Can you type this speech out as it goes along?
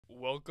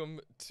Welcome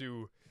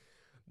to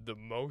the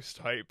most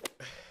hype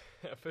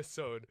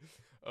episode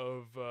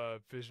of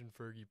Fish and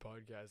Fergie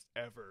podcast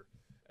ever,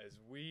 as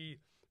we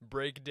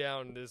break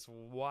down this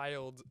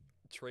wild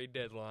trade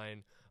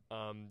deadline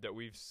that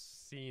we've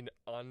seen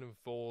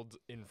unfold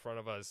in front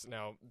of us.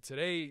 Now,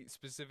 today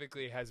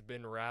specifically has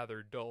been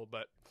rather dull,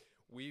 but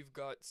we've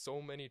got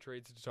so many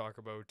trades to talk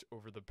about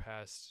over the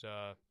past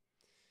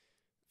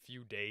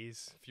few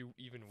days,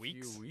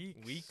 weeks.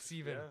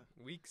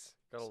 Weeks.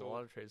 Got a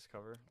lot of trades to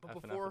cover.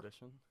 But FNF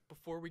edition.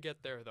 Before we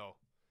get there, though,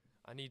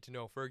 I need to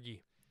know, Fergie,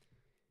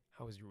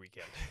 how was your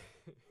weekend?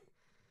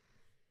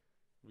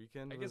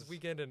 Weekend. I guess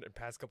weekend and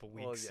past couple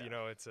weeks. yeah. You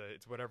know, it's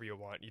whatever you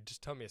want. You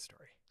just tell me a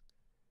story.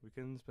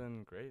 Weekend's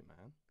been great,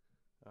 man.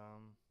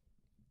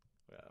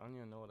 I don't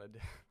even know what I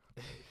did.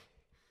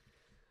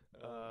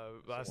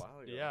 Last, a while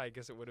ago. yeah, I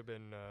guess it would have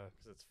been.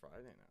 Because it's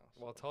Friday now.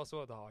 So. Well, tell us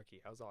about the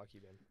hockey. How's the hockey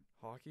been?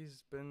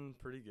 Hockey's been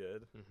pretty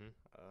good. Mm-hmm.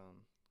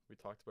 We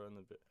talked about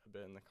it a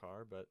bit in the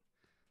car, but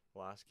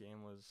last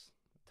game was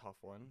a tough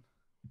one.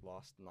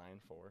 Lost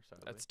 9-4.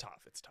 Sadly. That's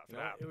tough. It's tough. You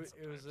know, it was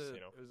you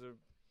know. it was a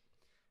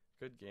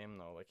good game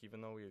though. Like even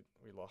though we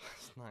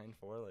lost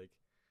 9-4, like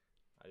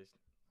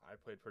I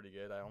played pretty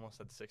good. I almost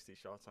had 60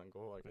 shots on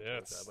goal. Like I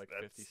had like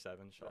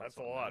 57 shots. That's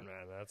a lot,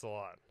 man. That's a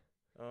lot.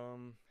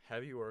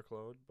 Heavy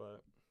workload,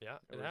 but yeah,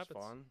 it was happens.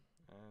 fun,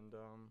 and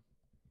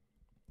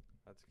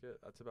that's good.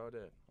 That's about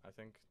it. I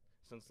think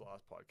since the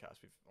last podcast,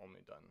 we've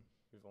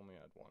only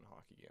had one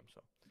hockey game,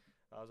 so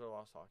that was our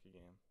last hockey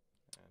game,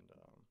 and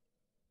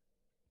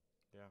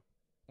yeah.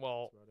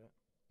 Well,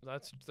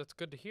 that's about it. that's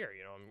good to hear.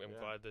 You know, I'm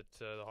glad that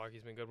the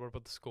hockey's been good. What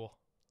about the school?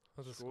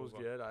 How's the School's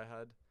school good. I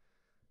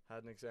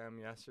had an exam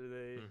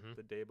yesterday, Mhm.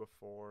 the day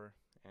before,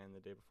 and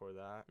the day before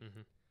that.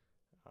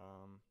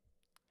 Mm-hmm.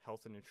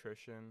 Health and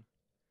nutrition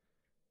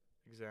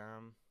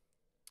exam.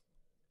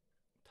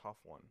 Tough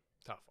one.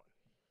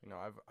 You know,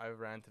 I've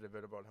ranted a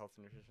bit about health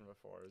and nutrition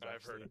before.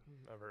 I've heard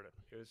it.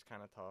 It was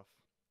kind of tough.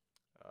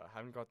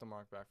 Haven't got the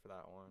mark back for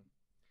that one.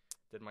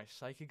 Did my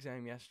psych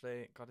exam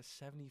yesterday. Got a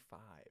 75.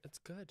 That's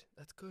good.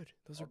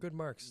 Those are good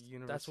marks.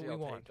 That's what we I'll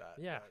want. take that,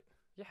 Yeah. but,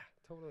 Yeah,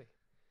 totally.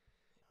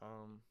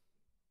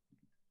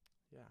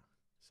 yeah,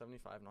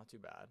 75, not too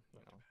bad.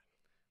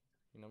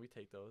 You know, we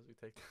take those.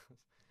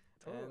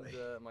 Totally.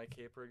 And my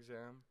caper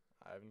exam,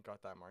 I haven't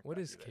got that mark. What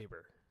back is either.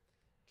 caper?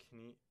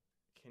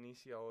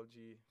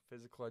 Kinesiology,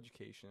 physical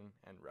education,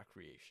 and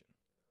recreation.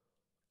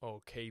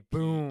 Oh, KPER.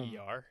 Boom.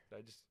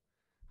 Is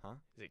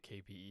it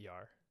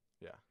KPER?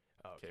 Yeah.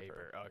 Oh, Caper.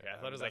 caper. Okay, Yeah, I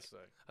thought it was like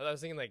that's I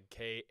was thinking like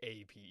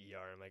KAPER.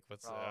 I'm like,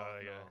 what's no.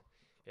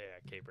 yeah,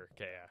 caper.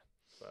 Okay, yeah.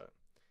 But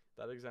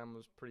that exam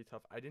was pretty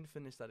tough. I didn't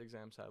finish that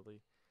exam,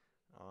 sadly.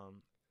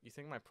 You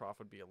think my prof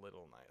would be a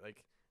little nice?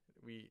 Like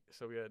we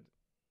had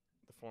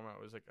the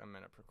format was like a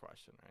minute per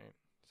question, right?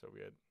 So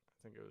we had, I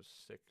think it was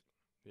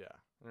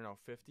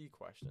 50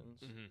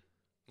 questions. Mm-hmm.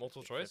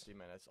 Multiple choice? 50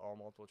 minutes, all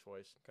multiple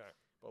choice. Okay.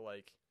 But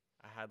like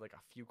I had like a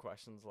few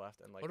questions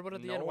left, and like what about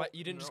at the end? Why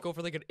you didn't just go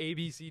for like an A,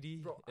 B, C, D?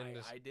 Bro, and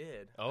I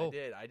did. Oh. I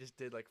did. I just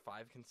did like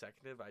 5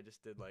 consecutive. I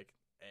just did like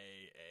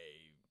A,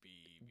 B,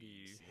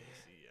 B, C,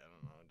 C. I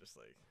don't know. Just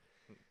like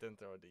didn't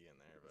throw a D in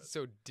there. But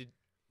So did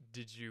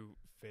you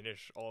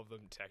finish all of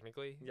them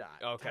technically? yeah.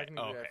 Okay.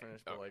 Technically I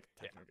finished, but like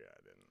technically I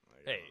didn't.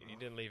 Like, Hey, I don't you know.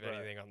 didn't leave But,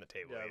 anything on the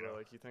table. Yeah, you know? but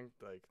like you think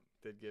like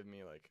did give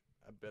me like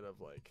a bit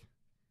of like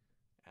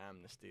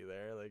amnesty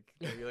there, like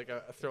maybe like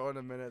a throw in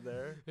a minute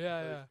there. Yeah,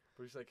 like, yeah.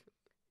 But he's like,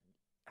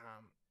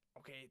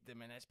 okay, the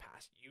minute's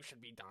passed. You should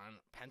be done.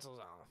 Pencils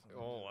off.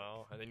 Oh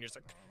wow! And then you're just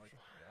like,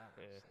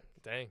 yeah. yeah.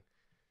 Dang.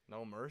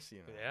 No mercy,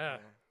 man. Yeah.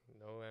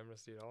 No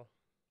amnesty at all.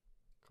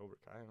 Cobra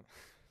Kai.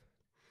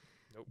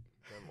 Nope.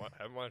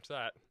 Haven't watched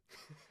that.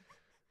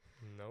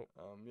 Nope.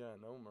 Yeah,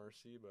 no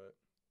mercy. But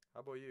how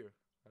about you?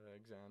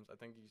 Exams. I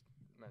think you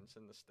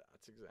mentioned the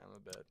stats exam a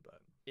bit, but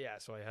Yeah.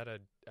 So I had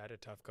a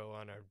tough go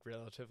on a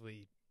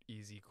relatively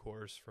easy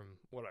course from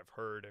what I've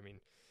heard. I mean,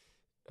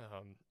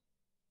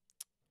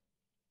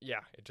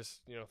 yeah, it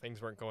just, you know,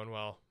 things weren't going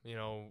well. You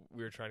know,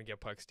 we were trying to get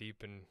pucks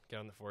deep and get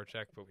on the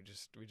forecheck, but we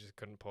just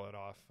couldn't pull it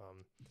off.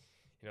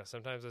 You know,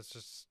 sometimes that's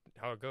just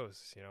how it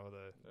goes. You know,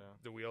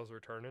 the wheels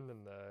were turning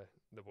and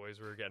the boys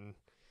were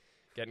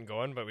getting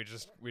going, but we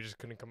just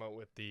couldn't come out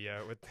with the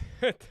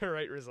the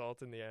right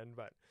result in the end.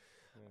 But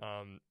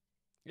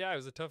yeah, it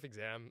was a tough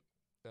exam.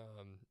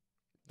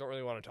 Don't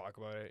really want to talk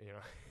about it. You know.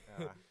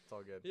 yeah, it's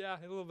all good. Yeah,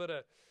 a little bit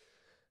of.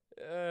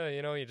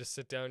 You know, you just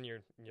sit down, you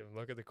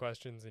look at the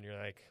questions, and you're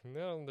like,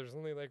 no, there's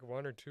only like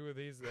 1 or 2 of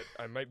these that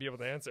I might be able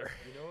to answer.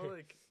 You know,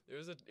 like it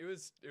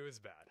was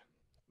bad.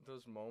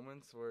 Those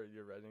moments where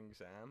you're writing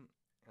exam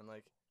and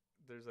like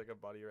there's like a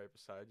buddy right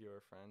beside you or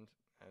a friend,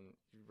 and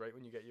right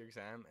when you get your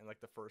exam and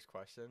like the first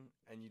question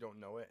and you don't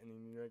know it, and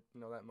then you like,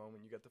 know that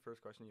moment you get the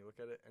first question, you look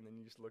at it, and then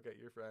you just look at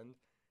your friend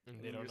and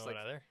they don't know it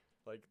either.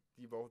 Like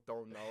you both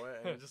don't know it,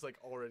 and you're just like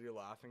already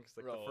laughing because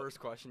like Bro. the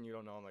first question you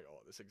don't know. I'm like, oh,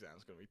 this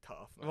exam's gonna be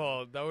tough, man.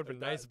 Well, that would have been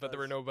Like, nice, but there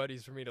were no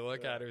buddies for me to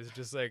look Yeah. at. It was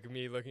just like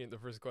me looking at the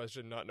first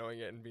question, not knowing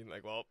it, and being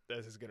like, well,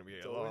 this is gonna be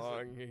It's a always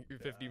long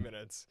 50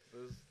 minutes.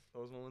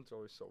 Those moments are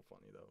always so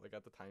funny though. Like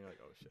at the time you're like,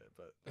 oh shit,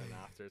 but then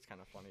answer. It's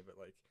kind of funny, but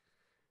like,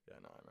 yeah,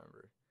 no, I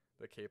remember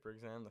the Caper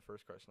exam. The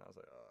first question, I was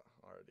like,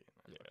 already. And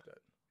I looked at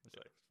it. It's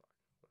like,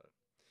 fuck.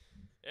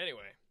 But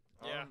Anyway,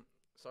 yeah.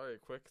 Sorry,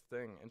 quick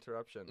thing,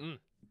 interruption.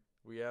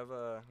 We have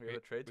a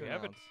trade to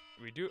announce.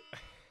 We do.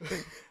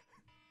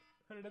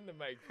 Put it in the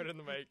mic. Put it in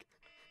the mic.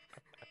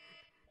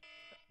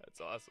 That's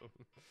awesome.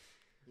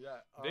 Yeah.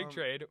 Big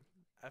trade.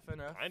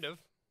 FNF. Kind of.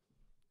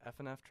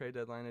 FNF trade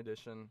deadline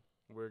edition.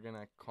 We're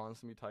gonna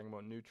constantly be talking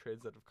about new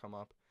trades that have come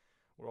up.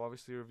 We'll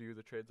obviously review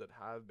the trades that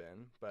have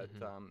been, but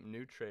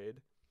new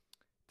trade.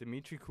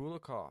 Dmitry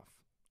Kulikov,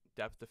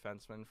 depth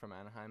defenseman from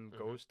Anaheim,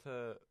 goes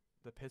to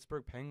the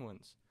Pittsburgh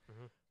Penguins.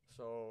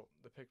 So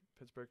the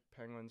Pittsburgh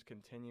Penguins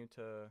continue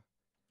to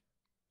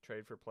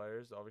trade for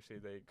players. Obviously,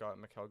 they got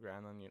Mikael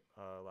Granlund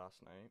last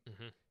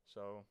night.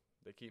 So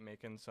they keep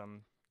making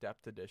some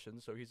depth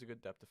additions. So he's a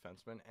good depth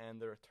defenseman, and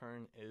the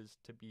return is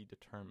to be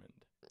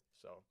determined.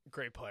 So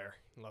great player.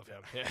 Love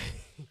him. Yeah.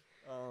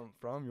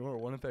 From your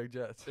Winnipeg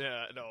Jets.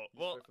 Yeah, no. He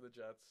played for the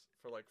Jets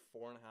for like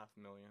 $4.5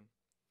 million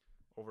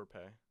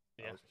overpay.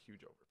 That was a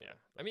huge overpay. Yeah.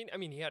 I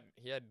mean, he had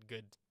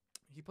good.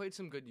 He played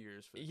some good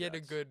years for the Jets. Had a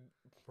good,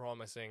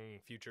 promising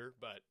future,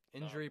 but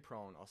injury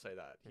prone. I'll say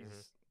that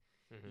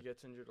he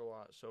gets injured a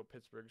lot, so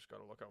Pittsburgh's got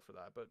to look out for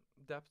that. But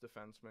depth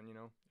defenseman, you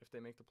know, if they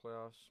make the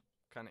playoffs,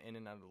 kind of in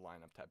and out of the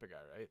lineup type of guy,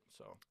 right?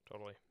 So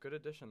totally good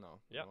addition though.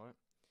 Yeah. You know what?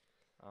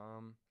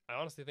 I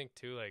honestly think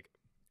too, like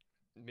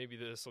maybe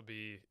this will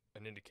be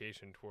an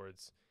indication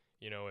towards,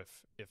 you know,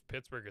 if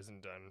Pittsburgh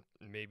isn't done,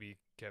 maybe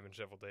Kevin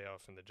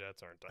Cheveldayoff and the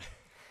Jets aren't done.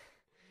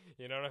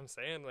 You know what I'm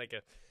saying? Like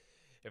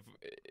if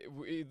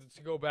we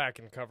to go back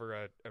and cover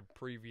a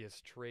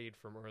previous trade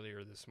from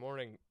earlier this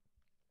morning,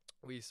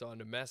 we saw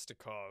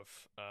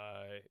Nemestikov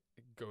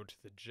go to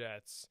the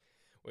Jets,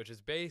 which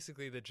is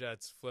basically the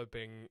Jets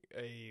flipping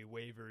a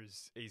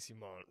waivers AC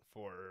Mont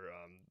for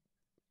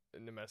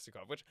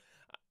Nemestikov, which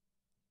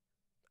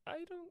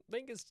I don't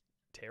think is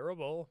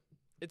terrible.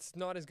 It's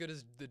not as good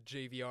as the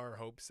JVR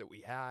hopes that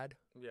we had.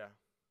 Yeah.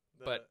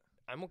 But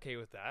I'm okay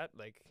with that.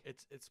 Like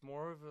it's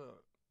more of a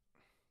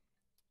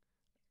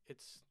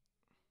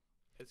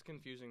it's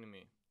confusing to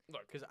me.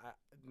 Look, because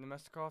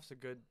Nemestikov's a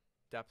good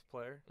depth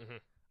player.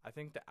 I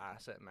think the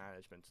asset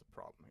management's the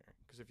problem here.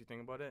 Because if you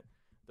think about it,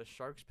 the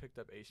Sharks picked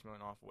up AC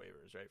Mont off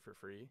waivers, right, for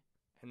free,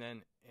 and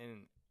then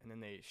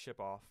they ship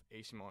off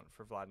AC Mont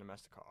for Vlad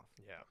Nemestikov.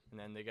 Yeah, and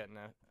then they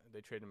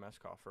trade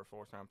Nemestikov for a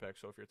 4th round pick.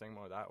 So if you're thinking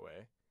about it that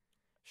way,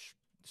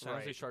 San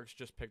Jose Sharks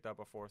just picked up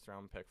a 4th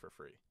round pick for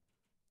free.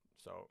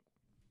 So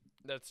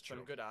that's true.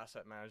 Some good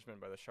asset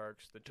management by the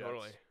Sharks. The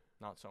Jets,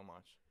 not so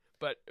much.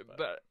 But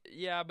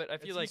I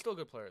feel like he's still a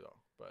good player though.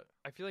 But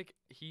I feel like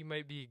he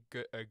might be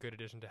a good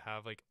addition to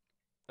have. Like,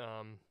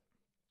 I'm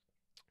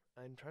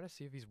trying to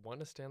see if he's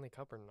won a Stanley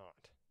Cup or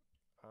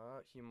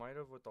not. He might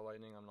have with the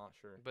Lightning. I'm not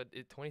sure. But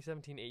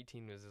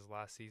 2017-18 was his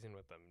last season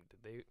with them. Did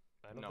they?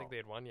 I don't think they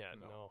had won yet.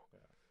 No. Yeah.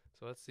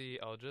 So let's see.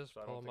 I'll just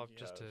pull him up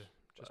just to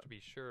be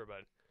sure.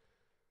 But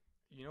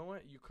you know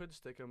what? You could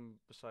stick him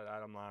beside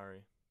Adam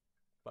Lowry,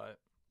 but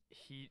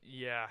he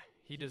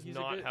does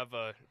not have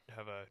a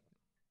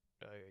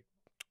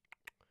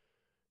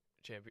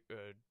champion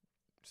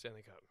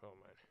Stanley Cup. Oh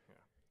man. Yeah.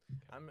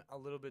 I'm a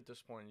little bit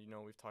disappointed. You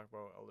know, we've talked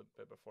about a little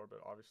bit before, but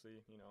obviously,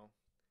 you know,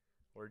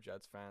 we're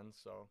Jets fans,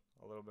 so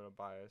a little bit of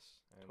bias.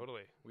 And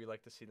totally. We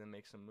like to see them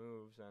make some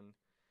moves, and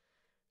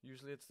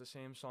usually it's the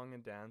same song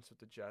and dance with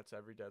the Jets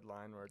every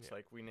deadline, where it's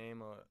like we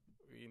name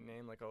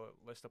like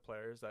a list of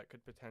players that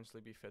could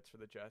potentially be fits for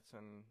the Jets,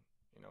 and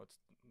you know it's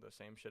the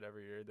same shit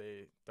every year.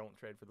 They don't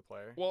trade for the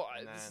player. Well,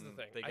 this is the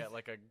thing. They get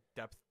like a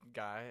depth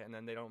guy, and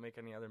then they don't make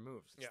any other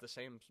moves. It's the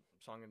same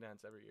song and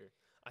dance every year.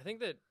 I think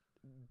that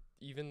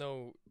even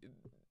though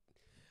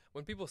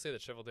when people say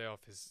that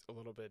Cheveldayoff is a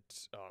little bit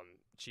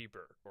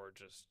cheaper, or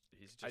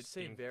he's just I'd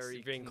say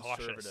being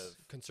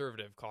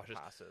conservative, cautious,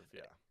 passive.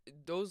 Yeah,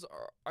 those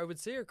I would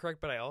say are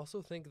correct, but I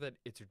also think that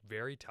it's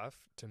very tough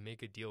to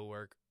make a deal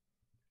work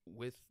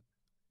with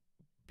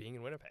being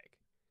in Winnipeg.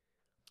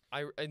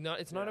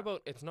 It's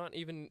not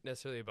even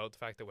necessarily about the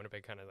fact that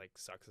Winnipeg kind of like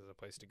sucks as a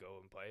place to go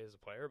and play as a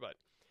player, but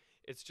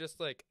it's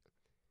just like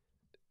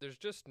there's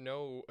just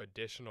no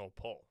additional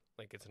pull.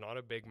 Like it's not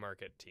a big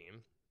market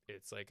team.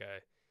 It's like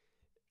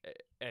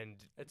and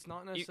it's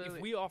not necessarily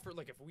if we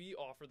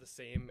offer the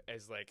same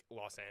as like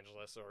Los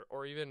Angeles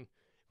or even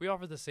we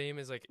offer the same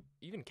as like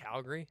even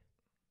Calgary,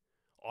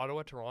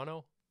 Ottawa,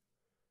 Toronto,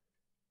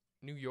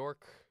 New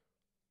York,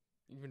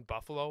 even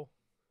Buffalo,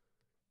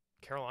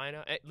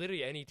 Carolina,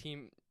 literally any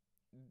team.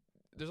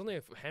 There's only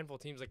a handful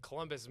of teams. Like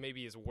Columbus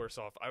maybe is worse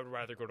off. I would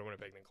rather go to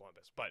Winnipeg than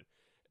Columbus, but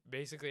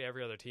basically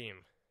every other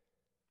team.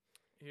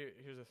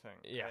 Here's the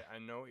thing. Yeah, I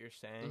know what you're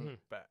saying,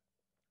 but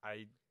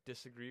I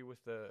disagree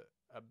with a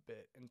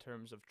bit in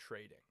terms of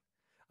trading.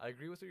 I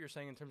agree with what you're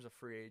saying in terms of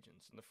free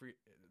agents.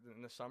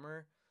 In the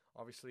summer,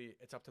 obviously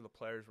it's up to the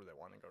players where they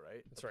want to go,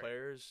 right? That's the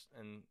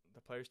right.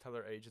 The players tell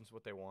their agents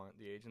what they want.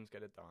 The agents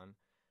get it done.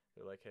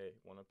 They're like, hey,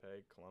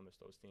 Winnipeg, Columbus,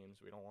 those teams,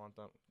 we don't want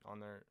them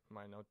on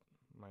my no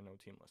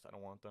team list. I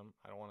don't want them.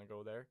 I don't want to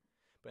go there.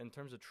 But in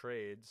terms of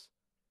trades,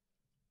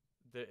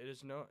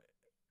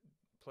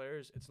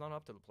 players, it's not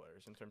up to the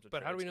players in terms of. But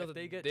trades. how do we know If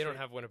that they don't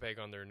have Winnipeg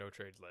on their no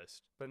trade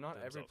list? But not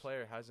every themselves?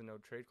 player has a no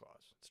trade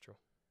clause. It's true.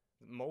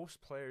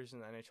 Most players in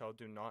the NHL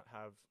do not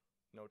have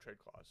no trade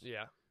clause.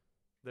 Yeah.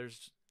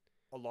 There's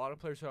a lot of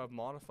players who have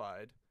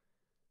modified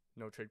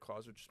no trade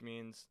clause, which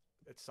means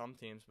it's some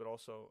teams, but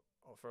also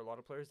for a lot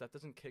of players that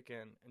doesn't kick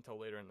in until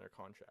later in their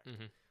contract.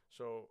 Mm-hmm.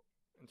 So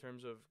in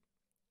terms of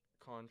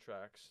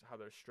contracts, how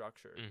they're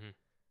structured Mm-hmm.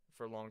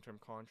 for long-term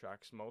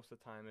contracts, most of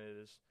the time it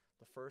is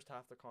the first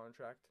half of the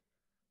contract,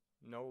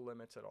 no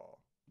limits at all,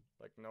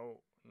 like no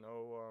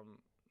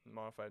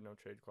modified no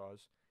trade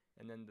clause,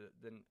 and then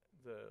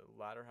the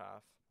latter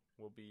half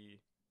will be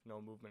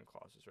no movement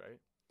clauses, right?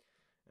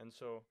 And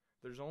so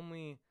there's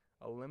only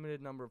a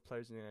limited number of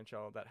players in the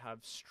NHL that have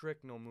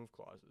strict no move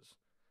clauses.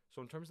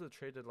 So in terms of the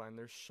trade deadline,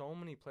 there's so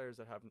many players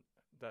that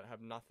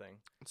have nothing.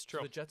 It's true.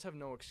 So the Jets have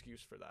no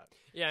excuse for that.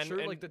 Yeah, Sure,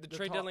 and like the the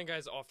trade top- deadline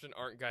guys often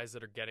aren't guys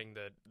that are getting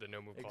the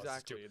no move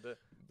clauses too. Exactly.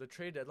 The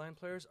trade deadline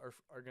players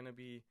are going to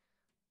be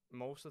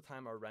most of the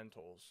time are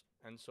rentals,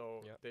 and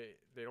so Yep.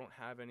 they don't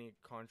have any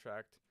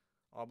contract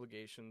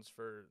obligations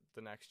for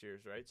the next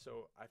years, right?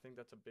 So I think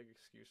that's a big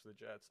excuse for the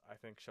Jets. I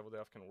think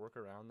Cheveldayoff can work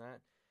around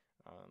that.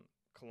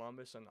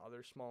 Columbus and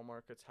other small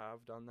markets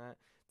have done that.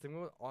 The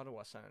thing with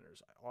Ottawa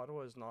Senators,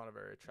 Ottawa is not a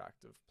very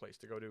attractive place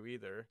to go to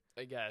either.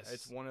 I guess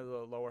It's one of the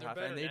lower They're half,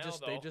 better and they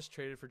now, just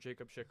traded for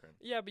Jacob Chychrun.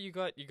 Yeah, but you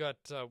got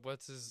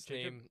what's his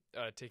Jacob-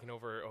 name taking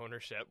over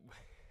ownership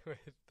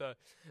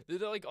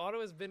with like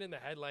Ottawa's been in the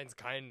headlines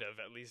kind of,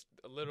 at least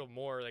a little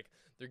more. Like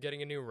they're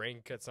getting a new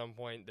rink at some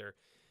point.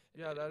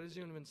 Yeah, that is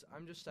even.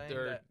 I'm just saying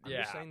They're- that. I'm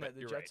yeah, just saying but that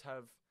the you're Jets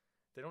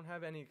they don't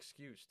have any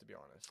excuse, to be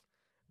honest.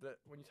 That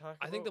when you talk,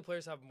 I think the about-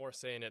 players have more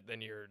say in it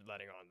than you're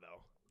letting on,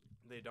 though.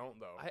 they don't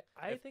though.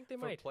 I think they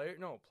might.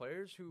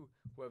 Players who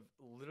have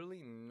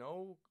literally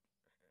no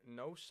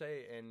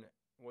say in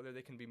whether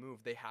they can be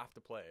moved. They have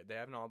to play. They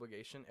have an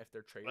obligation if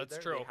they're traded. That's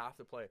there, true. They have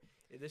to play.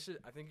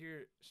 I think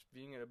you're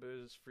speaking a bit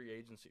as free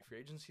agency. Free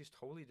agency is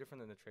totally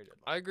different than the trade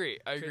deadline. I agree.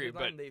 Trade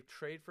deadline, But they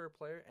trade for a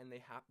player and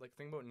they have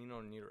think about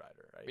Nino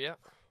Niederreiter, right? yeah.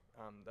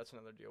 That's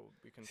another deal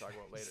we can talk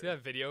about later. See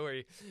that video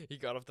where he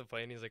got off the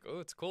plane? He's like, "Oh,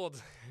 it's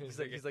cold." He's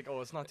like,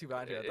 oh, it's not too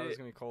bad here. I thought it was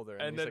gonna be colder.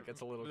 And, and he's then like,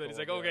 it's a little. Then cold. he's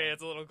like, yeah. "Okay,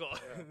 it's a little cold."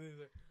 Yeah.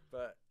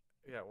 But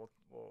yeah,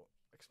 we'll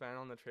expand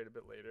on the trade a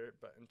bit later.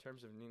 But in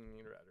terms of Nino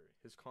Niederreiter,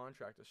 his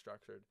contract is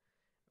structured.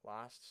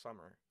 Last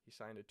summer, he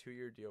signed a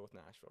 2-year deal with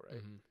Nashville,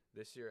 right? Mhm.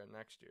 This year and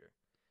next year,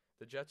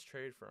 the Jets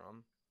trade for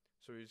him,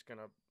 so he's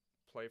gonna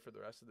play for the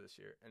rest of this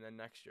year and then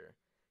next year.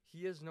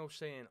 He has no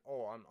say in.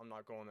 Oh, I'm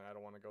not going there. I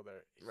don't want to go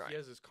there. Right. He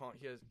has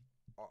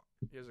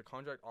he has a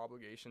contract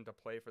obligation to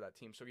play for that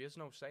team, so he has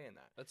no say in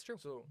that. That's true.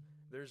 So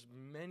there's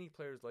many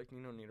players like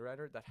Nino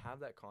Niederreiter that have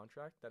that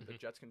contract that the Mhm.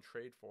 Jets can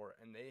trade for,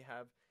 and they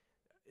have.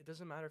 It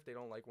doesn't matter if they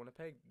don't like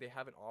Winnipeg; they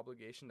have an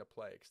obligation to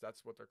play because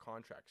that's what their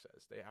contract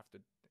says. They have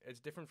to. It's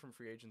different from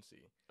free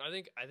agency. I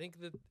think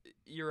that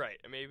you're right.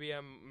 Maybe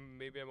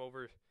I'm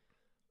over.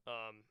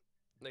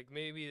 Like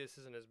maybe this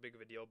isn't as big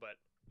of a deal, but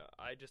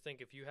I just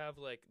think if you have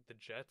like the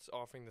Jets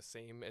offering the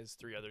same as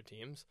 3 other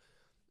teams,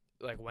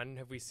 like when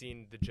have we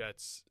seen the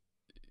Jets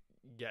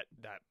get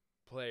that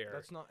player?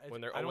 That's not. when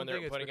they're I don't when they're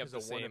think it's putting up because the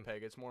of same.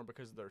 Winnipeg. It's more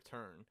because of their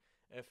turn.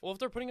 If If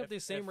they're putting up the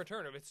if- same if-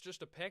 return, if it's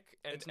just a pick,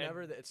 and it's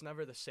never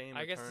the same.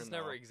 I guess return, it's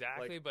never though.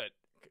 exactly, Like, but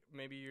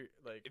maybe you're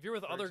like if you're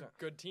with for other exa-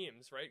 good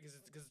teams, right?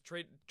 Because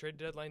trade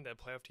deadline, the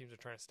playoff teams are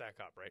trying to stack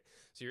up, right?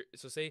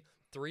 So say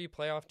 3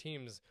 playoff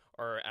teams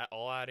are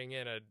all adding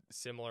in a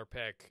similar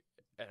pick,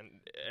 and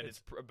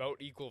it's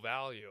about equal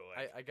value.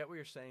 Like, I get what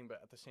you're saying, but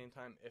at the same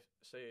time,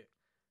 say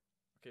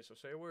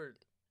we're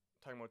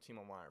talking about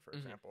Timo Meier, for Mhm.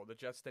 example, the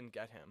Jets didn't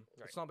get him.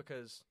 Right. It's not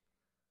because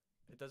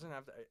it doesn't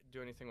have to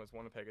do anything with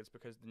Winnipeg. It's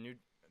because the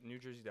New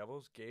Jersey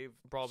Devils gave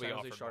Probably San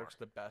Jose offered Sharks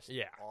more. the best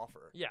Yeah.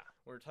 offer. yeah,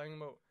 We're talking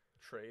about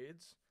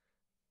trades.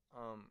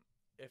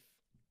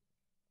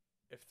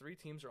 If 3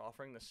 teams are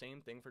offering the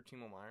same thing for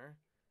Timo Meier,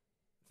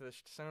 the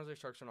San Jose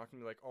Sharks are not going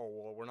to be like, oh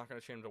well, we're not going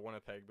to trade him to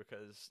Winnipeg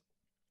because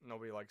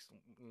nobody likes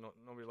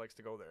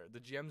to go there. The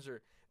GMs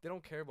they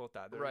don't care about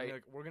that. They're gonna be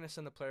Right. like, we're going to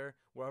send the player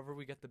wherever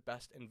we get the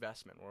best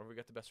investment, wherever we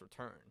get the best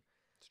return.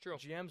 it's true.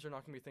 GMs are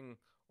not going to be thinking,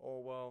 oh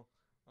well,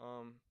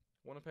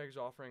 Winnipeg's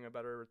offering a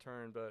better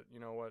return, but you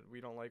know what?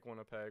 We don't like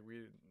Winnipeg.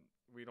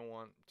 We don't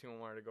want Timo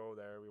Meier to go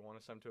there. We want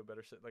to send him to a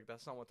better city. Like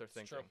that's not what they're It's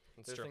thinking. true.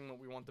 It's They're true. thinking that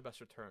we want the best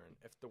return.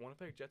 If the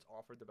Winnipeg Jets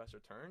offered the best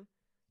return,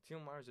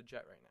 Timo Meier's a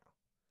Jet right now.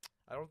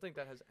 I don't think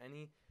that has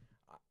any.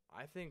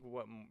 I think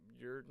what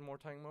you're more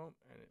talking about,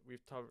 and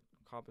we've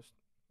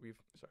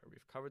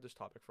covered this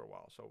topic for a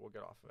while, so we'll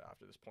get off of it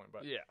after this point.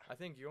 But Yeah. I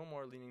think you're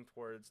more leaning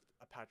towards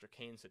a Patrick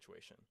Kane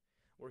situation,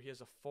 where he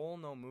has a full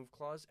no move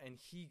clause, and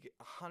he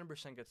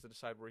 100% gets to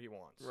decide where he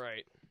wants.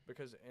 Right.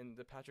 Because in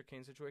the Patrick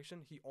Kane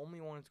situation, he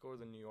only wanted to go to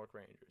the New York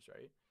Rangers,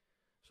 right?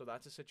 So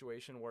that's a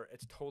situation where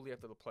it's totally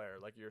up to the player,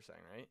 like you're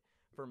saying, right?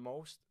 For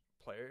most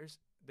players,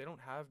 they don't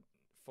have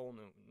full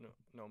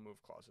no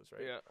move clauses,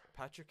 right? Yeah.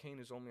 Patrick Kane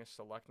is only a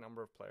select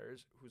number of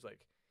players who's like,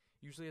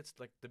 usually it's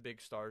like the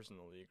big stars in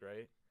the league,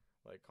 right?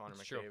 like Connor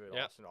It's true. McDavid,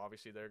 Yeah. Austin.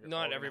 Obviously, they're all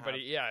Not gonna everybody.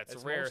 have- Yeah, it's a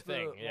rare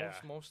thing. Yeah.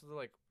 Most of the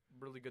like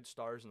really good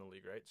stars in the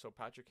league, right? So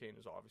Patrick Kane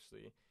is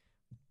obviously,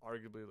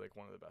 arguably like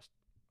one of the best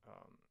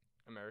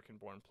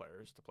American-born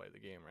players to play the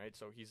game, right?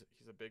 So he's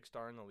a big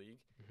star in the league,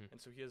 Mhm.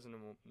 and so he has a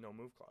no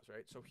move clause,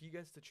 right? So he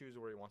gets to choose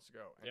where he wants to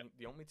go. And Yep.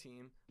 the only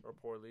team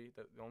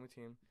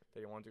that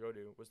he wanted to go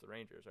to was the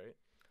Rangers, right?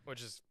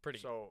 Which is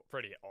pretty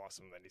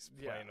awesome that he's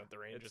playing with the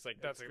Rangers. It's, Like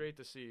that's great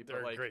to see. They're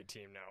but like, a great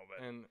team now, but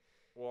and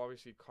we'll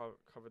obviously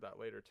cover that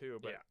later too.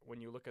 But Yeah.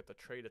 when you look at the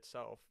trade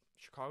itself,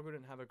 Chicago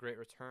didn't have a great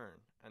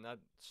return, and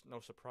that's no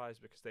surprise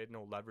because they had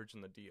no leverage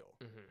in the deal,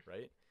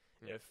 right?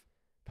 Yeah.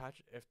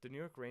 If the New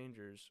York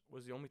Rangers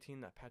was the only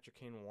team that Patrick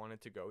Kane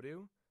wanted to go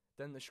to,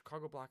 then the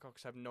Chicago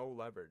Blackhawks have no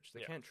leverage.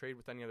 They Yeah. can't trade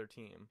with any other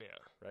team, yeah.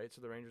 right? So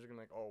the Rangers are gonna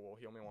be like, oh well,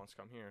 he only wants to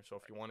come here. So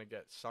if you want to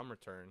get some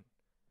return,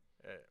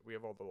 we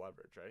have all the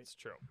leverage, right? It's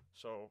true.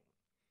 So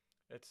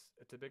it's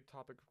a big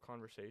topic of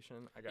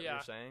conversation. I get what Yeah,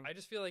 you're saying. I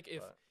just feel like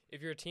but-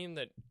 if you're a team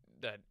that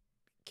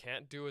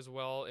can't do as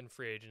well in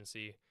free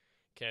agency,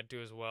 can't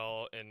do as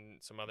well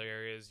in some other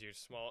areas, you're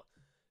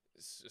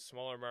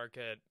smaller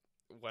market,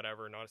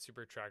 whatever, not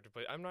super attractive.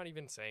 But I'm not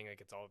even saying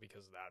like it's all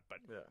because of that.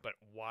 yeah. But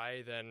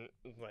why then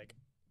like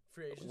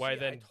Free agency, why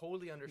then- I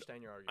totally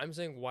understand your argument. I'm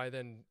saying why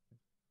then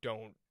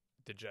don't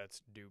the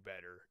Jets do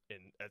better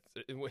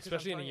Because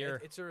especially in a I'm telling you,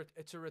 year?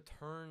 It's a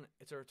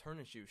return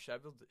issue.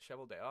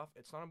 Shovel day off.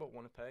 It's not about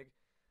Winnipeg.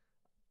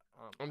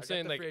 I I'm get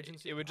saying the like free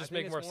agency. it would I just think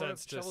make it's more of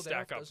sense to Shovel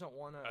stack Dayoff up doesn't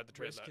want at the to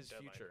trade risk his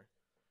deadline. future.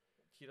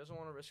 He doesn't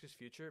want to risk his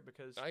future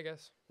because I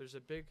guess. there's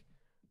a big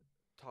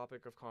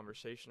topic of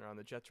conversation around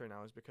the Jets right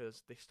now is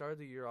because they started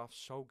the year off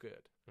so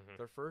good. Mhm.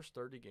 Their first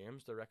 30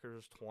 games, their record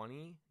was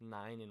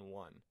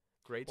 29-1.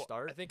 Great Well,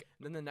 start. I think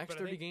And then the next but I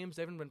 30 think- games,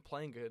 they haven't been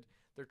playing good.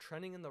 They're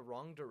trending in the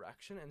wrong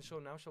direction. And so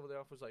now Shovel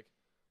Dayoff was like,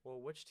 well,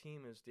 which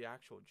team is the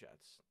actual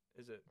Jets?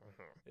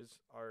 Is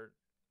our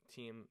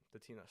team the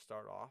team that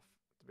started off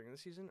at the beginning of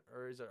the season?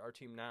 Or is it our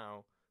team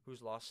now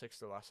who's lost 6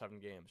 of their last 7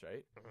 games,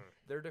 right?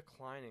 They're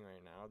declining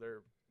right now.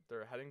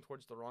 They're heading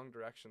towards the wrong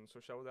direction. So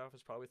Shovel Dayoff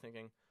is probably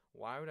thinking,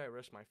 why would I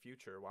risk my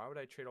future? Why would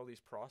I trade all these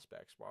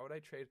prospects? Why would I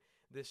trade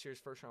this year's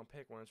first round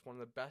pick when it's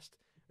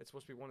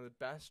supposed to be one of the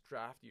best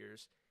draft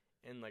years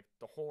in like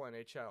the whole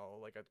NHL.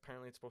 Like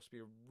apparently it's supposed to be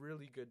a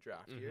really good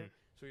draft year.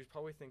 So he's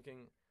probably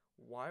thinking,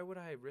 why would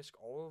I risk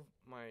all of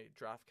my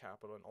draft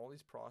capital and all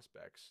these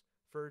prospects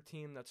for a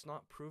team that's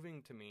not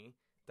proving to me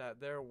that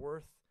they're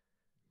worth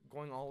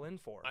going all in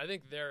for? I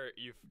think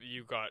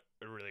you got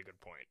a really good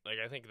point. Like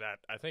I think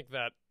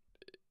that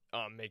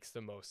makes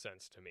the most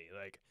sense to me.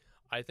 Like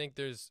I think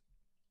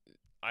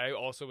I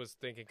also was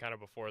thinking kind of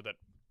before that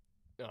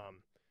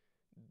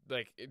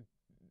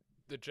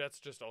the Jets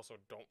just also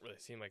don't really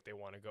seem like they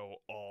want to go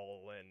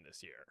all in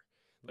this year.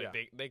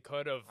 Like they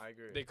could have I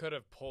agree. They could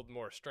have pulled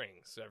more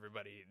strings.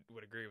 Everybody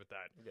would agree with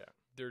that. Yeah.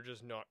 They're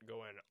just not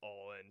going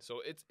all in.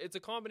 So it's a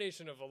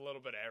combination of a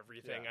little bit of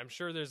everything. Yeah. I'm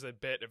sure there's a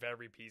bit of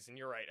every piece, and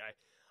you're right.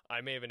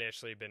 I may have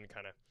initially been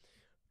kind of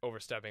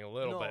overstepping a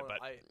little bit,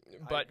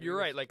 but agree you're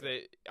right. with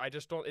Like I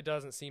just don't. It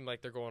doesn't seem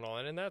like they're going all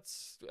in, and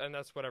that's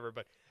whatever.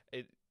 But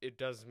it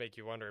does make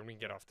you wonder, and we can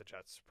get off the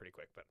Jets pretty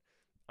quick. But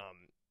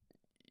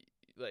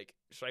like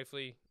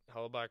Scheifele,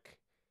 Hellebuck,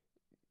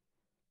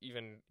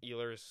 even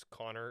Ehlers,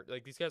 Connor,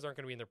 like these guys aren't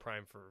going to be in their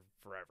prime for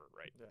forever,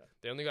 right? Yeah.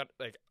 They only got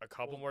like a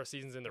couple more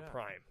seasons in their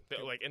prime.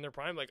 Like in their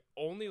prime, like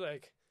only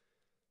like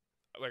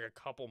a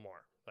couple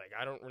more. Like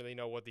I don't really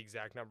know what the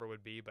exact number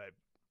would be, but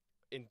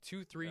in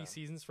 2-3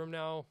 seasons from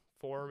now,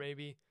 4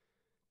 maybe.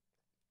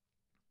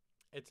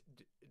 It's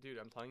dude,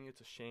 I'm telling you,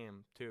 it's a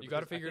shame too. You got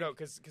to figure it out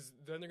because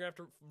then they're gonna have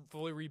to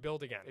fully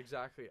rebuild again.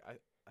 Exactly.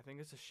 I think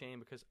it's a shame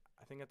because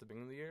I think at the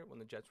beginning of the year when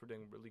the Jets were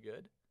doing really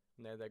good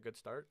and they had that good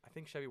start, I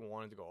think Chevy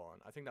wanted to go on.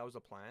 I think that was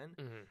the plan.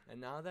 Mm-hmm.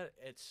 And now that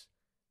it's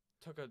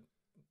took a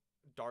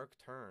dark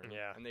turn,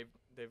 Yeah. and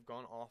they've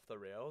gone off the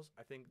rails,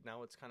 I think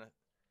now it's kind of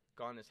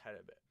gone his head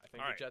a bit. I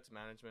think All the right. Jets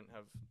management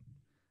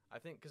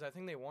because I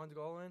think they wanted to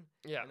go all in.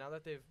 Yeah. And now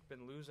that they've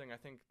been losing, I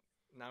think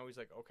now he's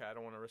like, okay, I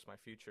don't want to risk my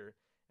future.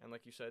 And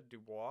like you said,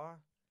 Dubois,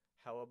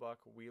 Hellebuck,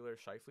 Wheeler,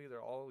 Scheifele,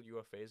 they're all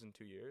UFAs in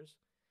 2 years.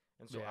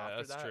 And so after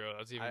that's that, true.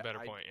 That's an even better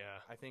point. Yeah.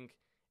 I think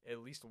at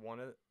least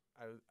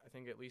I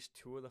think at least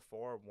 2 of the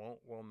 4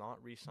 will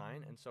not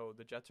re-sign, and so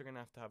the Jets are gonna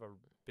have to have a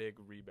big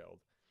rebuild,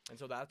 and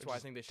so that's why I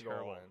think they should go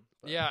all in.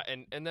 But Yeah,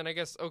 and then I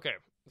guess okay.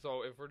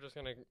 So if we're just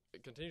gonna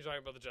continue talking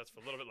about the Jets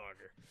for a little bit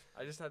longer,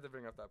 I just had to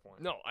bring up that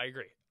point. no, I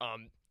agree.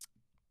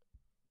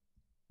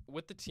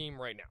 With the team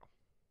right now,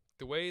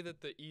 the way that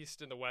the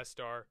East and the West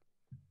are,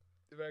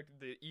 in fact,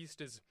 the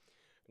East is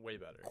Way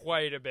better.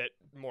 quite a bit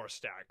more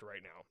stacked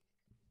right now.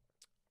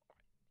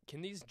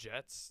 Can these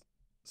Jets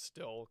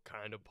still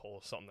kind of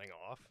pull something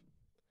off?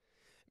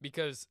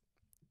 Because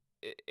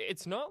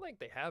it's not like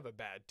they have a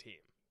bad team.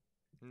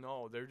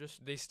 No,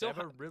 They still have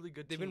a really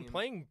good They've team. been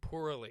playing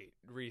poorly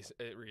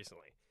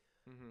recently.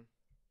 Mm-hmm.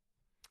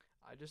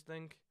 I just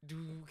think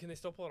Can they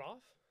still pull it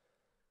off?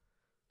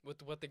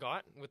 With what they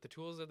got, with the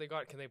tools that they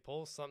got, can they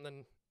pull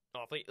something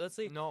awfully. Let's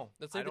say No,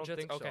 let's say I the don't Jets.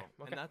 think Okay,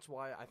 so. okay. And that's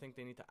why I think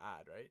they need to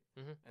add, right?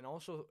 Mhm. And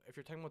also, if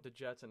you're talking about the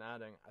Jets and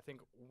adding, I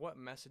think what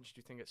message do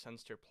you think it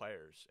sends to your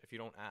players if you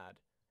don't add?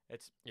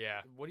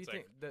 Yeah. What do you It's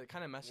think? The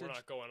kind of We're message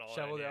not going all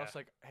Shovel in. Yeah. Dale's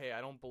like, hey,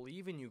 I don't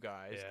believe in you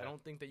guys. Yeah. I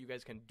don't think that you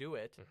guys can do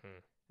it. Mm-hmm.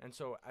 And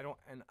so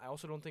I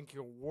also don't think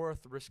you're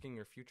worth risking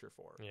your future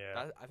for.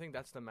 Yeah. I think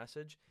that's the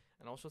message.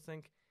 And I also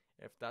think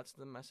if that's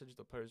the message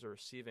the players are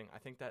receiving, I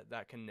think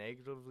that can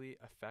negatively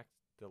affect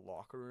the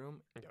locker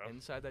room Yeah.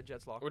 inside that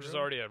Jets locker Which room. is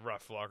already a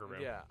rough locker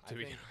room. Yeah, To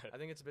begin with. I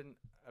think it's been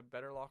a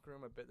better locker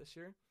room a bit this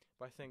year,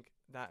 but I think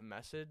that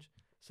message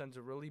sends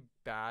a really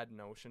bad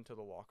notion to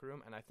the locker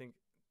room, and I think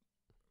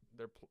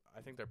their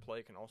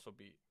play can also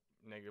be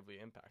negatively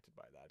impacted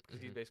by that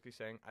because he's Mhm. basically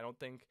saying, I don't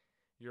think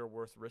you're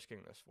worth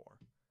risking this for.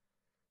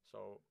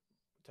 So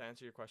to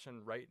answer your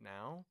question, right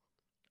now,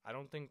 I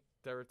don't think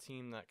they're a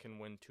team that can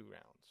win 2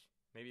 rounds.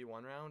 Maybe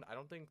 1 round. I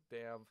don't think they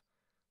have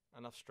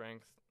enough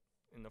strength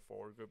in the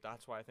forward group.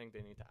 That's why I think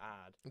they need to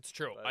add. It's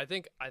true. But- I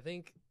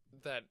think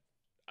that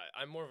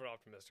I'm more of an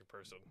optimistic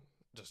person,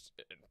 just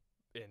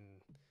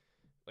in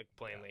like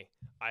plainly.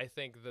 I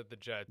think that the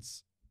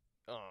Jets,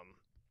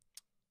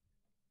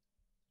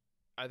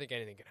 I think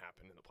anything can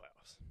happen in the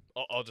playoffs.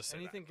 I'll just say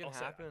Anything that. can I'll say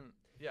that. happen.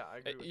 Yeah, I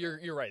agree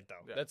with You're right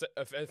though. Yeah. That's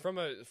from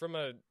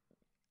a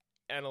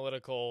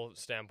analytical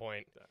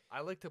standpoint. that.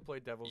 I like to play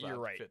devil's You're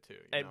right. advocate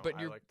too. But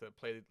I like to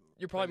play.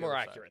 You're probably the more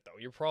other side. accurate though.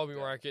 You're probably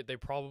more Yeah. accurate. They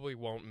probably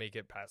won't make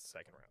it past the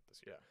second round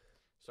this year. Yeah.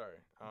 Sorry.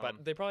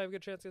 But they probably have a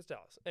good chance against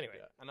Dallas. Anyway,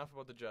 yeah, enough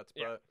about the Jets.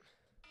 Yeah. But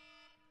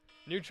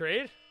new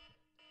trade.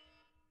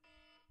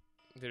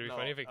 Dude, it'd be No,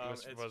 funny if it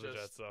it's was the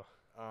just- Jets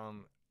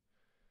though.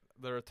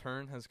 the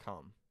return has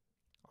come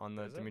on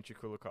the Is it? Dmitry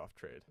Kulikov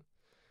trade.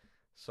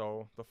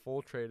 So the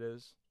full trade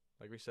is,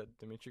 like we said,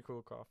 Dmitry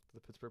Kulikov to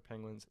the Pittsburgh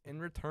Penguins. In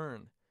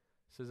return,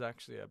 this is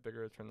actually a bigger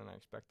return than I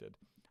expected.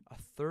 A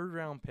 3rd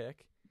round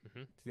pick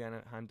Mm-hmm. to the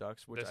Anaheim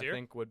Ducks, which This I year?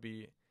 think would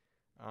be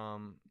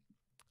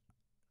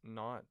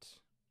not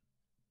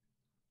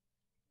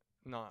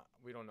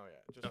we don't know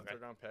yet. Just Okay. a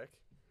 3rd round pick,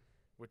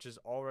 which is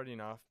already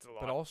enough. It's a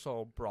lot. But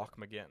also Brock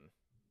McGinn.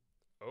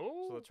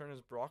 Oh, So the turn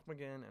is Brock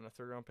McGinn and a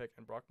 3rd round pick,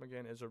 and Brock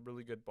McGinn is a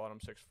really good bottom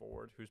 6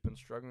 forward who's been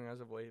struggling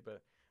as of late,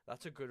 but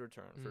that's a good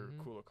return for Mhm.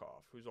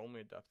 Kulikov, who's only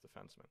a depth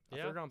defenseman. A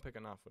Yeah. 3rd round pick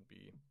enough would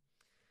be.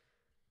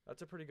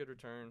 That's a pretty good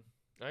return.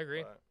 I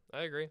agree. But,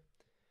 I agree.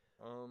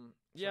 so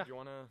Yeah. do you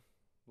want to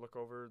look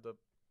over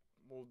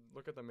We'll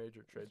look at the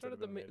major trades that Start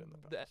have at been made in the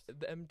past.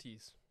 the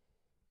MTs.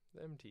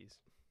 The MTs.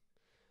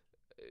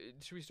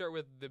 Should we start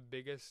with the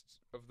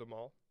biggest of them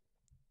all?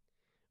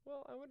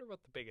 Well, I wonder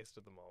what the biggest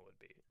of them all would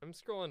be. I'm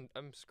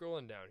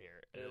scrolling down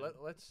here. Okay, and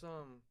let's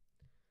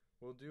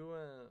we'll do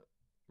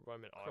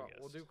I'm in August.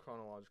 we'll do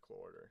chronological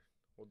order.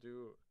 We'll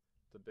do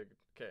the big.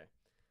 Okay,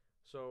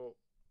 so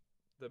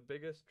the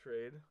biggest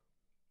trade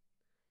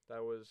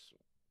that was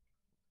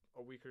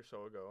a week or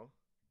so ago.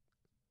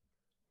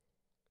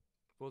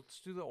 Well, let's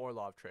do the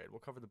Orlov trade. We'll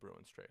cover the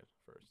Bruins trade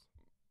first.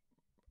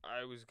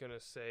 I was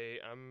gonna say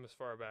I'm as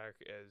far back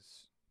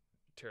as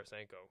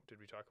Tarasenko. Did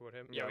we talk about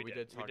him? Yeah, we we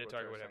did. did talk We did about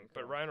talk about him. Tarasenko.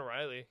 But Ryan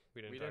O'Reilly,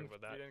 we didn't talk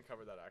about that. We didn't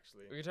cover that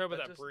actually. We can talk about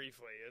That that just-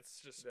 briefly.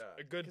 It's just Yeah,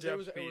 a good 'cause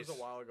depth it was piece. a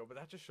while ago, but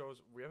that just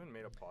shows we haven't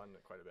made a pod in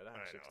it quite a bit I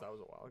actually. 'Cause know. that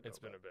was a while ago. It's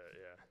been a but, bit,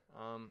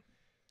 yeah.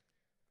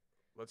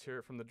 let's hear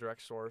it from the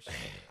direct source.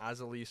 As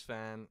a Leafs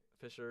fan,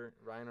 Fisher,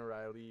 Ryan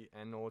O'Reilly,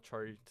 and Noel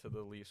Acciari to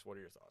the Leafs. What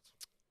are your thoughts?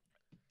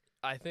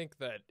 I think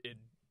that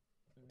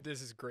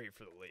this is great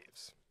for the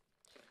Leafs.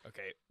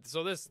 Okay,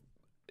 so this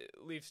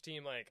Leafs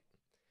team, like,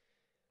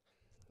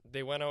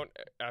 they went out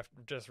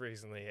after just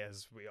recently,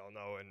 as we all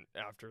know, and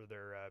after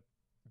their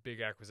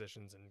big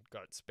acquisitions and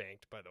got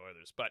spanked by the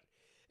Oilers. But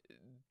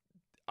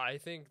I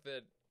think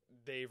that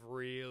they've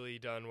really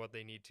done what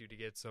they need to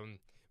get some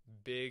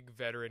big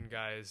veteran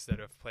guys that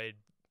have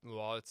played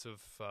lots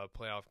of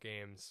playoff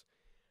games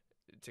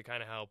to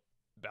kind of help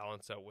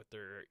balance out with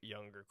their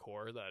younger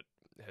core that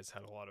has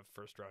had a lot of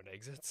first round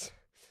exits.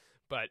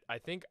 But I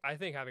think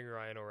having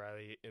Ryan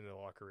O'Reilly in the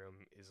locker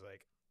room is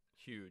like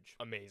Huge.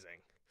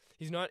 amazing.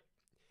 He's not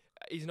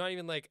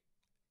even like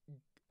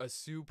a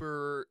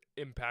super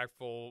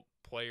impactful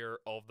player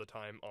all the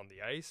time on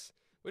the ice,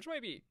 which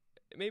maybe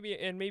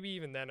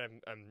even then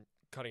I'm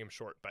cutting him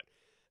short, but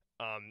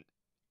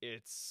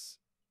it's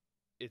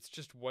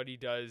just what he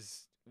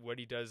does,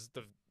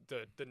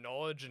 the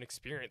knowledge and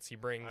experience he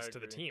brings to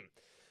the agree. team.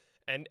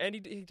 And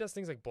he does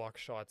things like block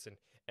shots and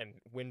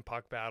win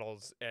puck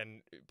battles,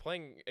 and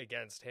playing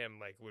against him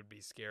like would be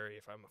scary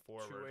if I'm a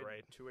forward,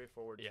 right? Two-way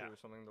forward Yeah. too,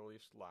 something the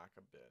Leafs lack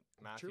a bit.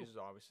 True. Matthews is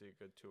obviously a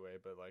good two-way,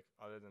 but like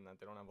other than that,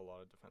 they don't have a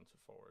lot of defensive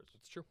forwards.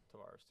 It's true.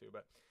 Tavares too,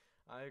 but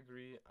I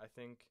agree. I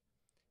think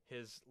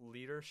his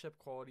leadership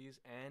qualities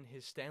and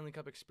his Stanley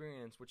Cup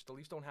experience, which the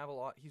Leafs don't have a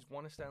lot. He's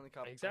won a Stanley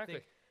Cup. Exactly. I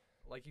think,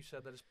 like you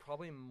said, that is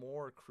probably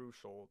more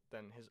crucial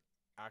than his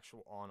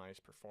actual on-ice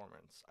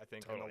performance. I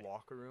think in Totally. the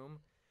locker room,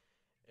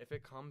 if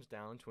it comes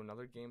down to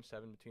another Game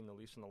 7 between the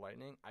Leafs and the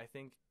Lightning, I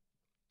think,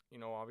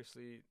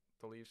 obviously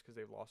the Leafs, because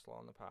they've lost a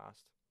lot in the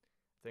past,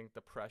 I think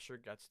the pressure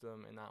gets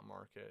them in that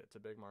market. It's a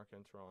big market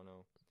in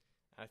Toronto.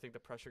 And I think the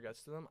pressure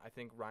gets to them. I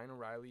think Ryan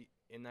O'Reilly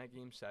in that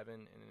game 7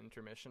 in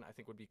intermission, I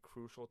think would be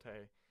crucial to,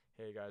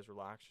 hey guys,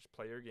 relax, just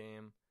play your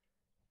game.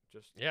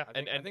 Just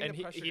I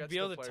think he'd be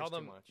able to tell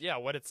them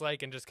what it's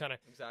like, and just kind of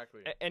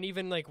exactly. And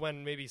even like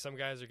when maybe some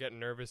guys are getting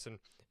nervous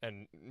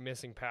and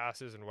missing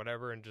passes and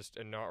whatever, and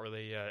not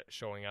really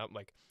showing up,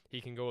 like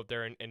he can go up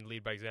there and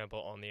lead by example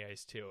on the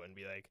ice too, and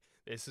be like,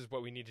 this is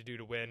what we need to do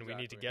to win. Exactly.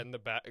 We need to get in the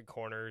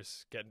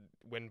corners,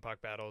 win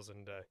puck battles,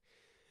 and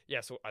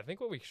so I think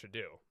what we should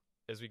do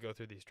as we go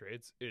through these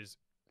trades is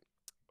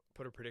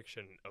put a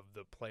prediction of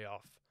the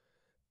playoff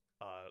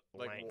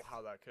length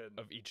how that could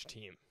of each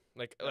team.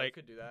 We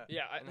could do that.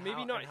 Yeah, and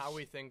maybe not. And how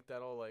we think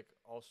that'll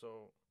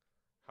also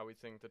how we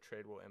think the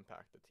trade will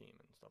impact the team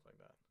and stuff like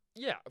that.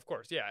 Yeah, of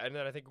course. Yeah, and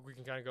then I think we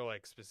can kind of go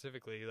like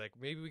specifically, like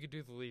maybe we could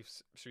do the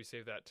Leafs. Should we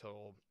save that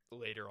till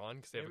later on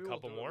because they have a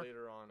couple more?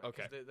 Later on.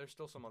 Okay. There's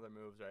still some other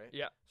moves, right?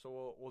 Yeah.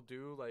 So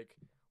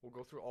we'll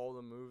go through all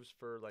the moves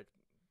for like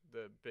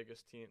the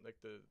biggest team, like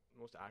the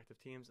most active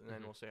teams, and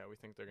then we'll say how we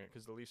think they're gonna.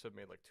 Because the Leafs have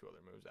made like 2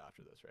 other moves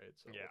after this, right?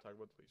 So we'll talk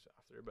about the Leafs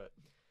after. But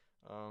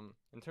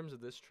in terms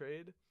of this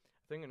trade,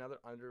 I think another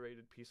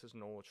underrated piece is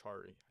Noel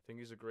Acciari. I think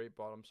he's a great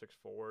bottom 6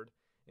 forward,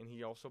 and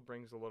he also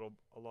brings a lot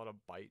of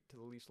bite to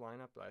the Leafs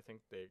lineup that I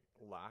think they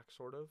lack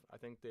sort of. I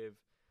think a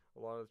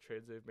lot of the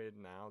trades they've made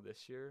now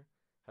this year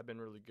have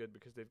been really good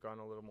because they've gotten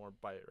a little more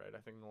bite, right? I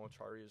think Noel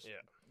Acciari is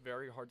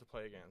very hard to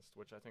play against,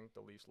 which I think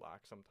the Leafs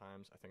lack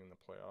sometimes. I think in the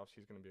playoffs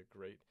he's going to be a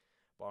great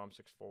bottom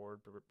 6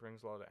 forward, but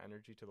brings a lot of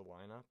energy to the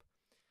lineup.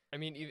 I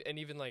mean,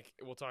 even like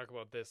we'll talk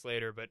about this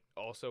later, but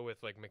also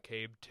with like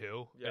McCabe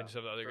too, and some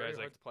of the other guys hard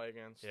like to play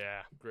against.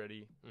 Yeah,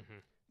 gritty.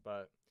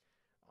 But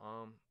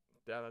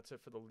that's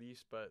it for the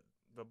Leafs. But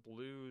the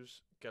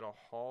Blues get a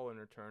haul in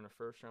return: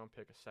 a 1st-round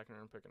pick, a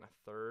 2nd-round pick, and a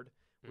 3rd,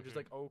 which is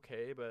like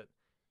okay. But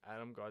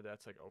Adam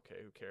Gaudette's like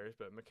okay, who cares?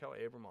 But Mikhail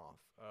Abramov,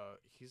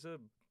 he's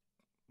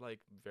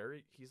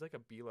like a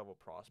B-level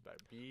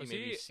prospect,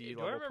 maybe C-level prospect.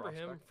 Do I remember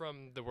him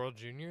from the World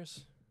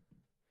Juniors?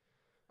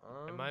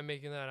 Am I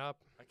making that up?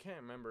 I can't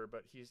remember,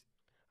 but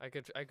I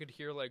could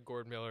hear like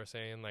Gord Miller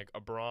saying like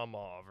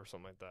Abramov or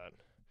something like that.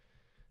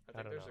 I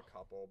think there's a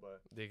couple,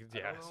 but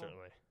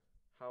certainly.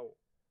 How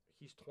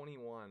he's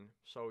 21,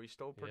 so he's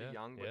still pretty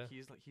young, but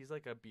he's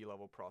like a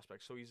B-level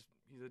prospect, so he's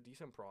a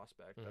decent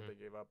prospect that they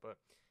gave up. But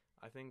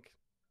I think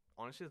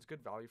honestly it's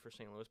good value for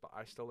St. Louis, but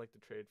I still like the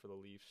trade for the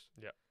Leafs.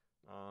 Yeah.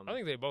 I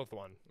think they both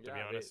won, to be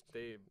honest.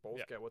 They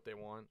both get what they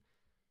want.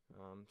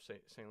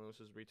 St. Louis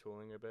is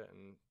retooling a bit,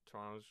 and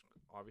Toronto's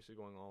obviously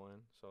going all in,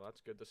 so that's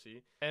good to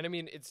see. And I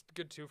mean, it's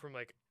good too from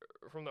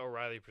the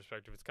O'Reilly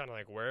perspective. It's kind of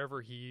like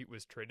wherever he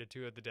was traded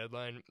to at the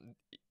deadline,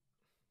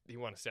 he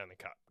won a Stanley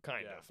Cup,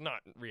 kind of,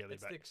 not really,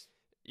 but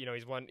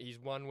he's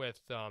won with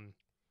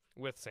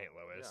St.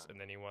 Louis, and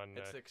then he won.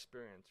 It's the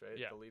experience, right?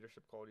 Yeah. The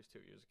leadership qualities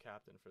too. He was a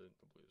captain for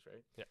the Blues,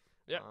 right?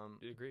 Yeah.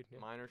 Agreed. Yeah.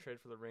 Minor trade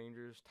for the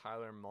Rangers,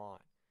 Tyler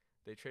Mott.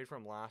 They trade for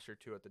him last year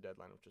too at the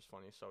deadline, which is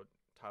funny. So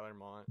Tyler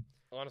Mott.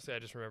 Honestly, I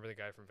just remember the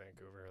guy from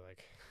Vancouver.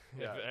 Like,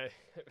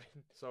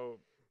 so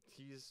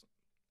he's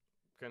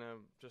gonna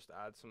just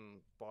add some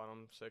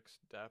bottom 6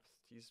 depth.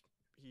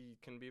 He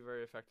can be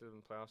very effective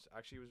in playoffs.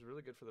 Actually, he was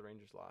really good for the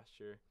Rangers last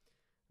year.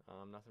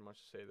 Nothing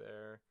much to say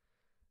there.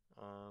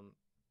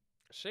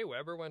 Shea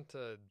Weber went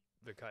to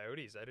the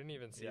Coyotes. I didn't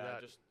even see that.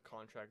 Yeah, just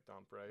contract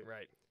dump, right?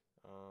 Right.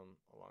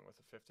 Along with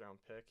a 5th-round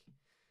pick.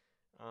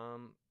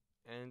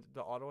 And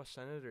the Ottawa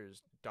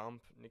Senators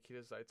dump Nikita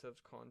Zaitsev's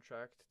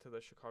contract to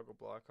the Chicago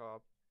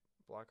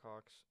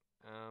Blackhawks.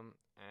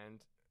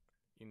 And,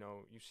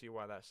 you see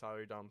why that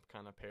salary dump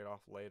kind of paid off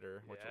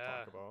later, which we'll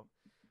talk about.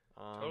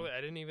 Totally. I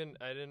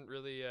didn't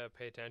really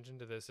pay attention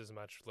to this as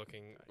much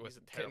looking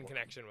in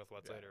connection with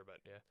what's later, but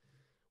yeah.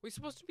 He's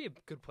supposed to be a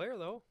good player,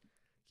 though.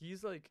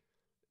 He's like,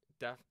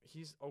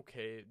 he's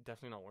okay,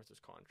 definitely not worth his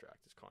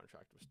contract. His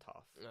contract was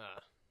tough.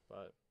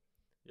 But,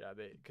 yeah,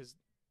 because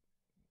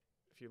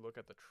if you look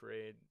at the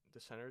trade, the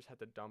Senators had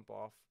to dump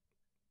off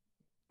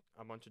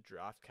a bunch of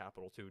draft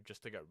capital too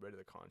just to get rid of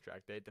the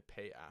contract. They had to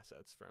pay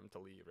assets for him to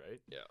leave,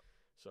 right? Yeah.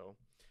 So,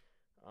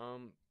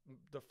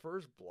 the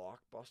first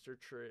blockbuster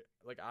trade,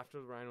 like after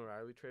the Ryan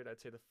O'Reilly trade,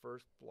 I'd say the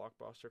first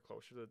blockbuster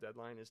closer to the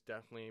deadline is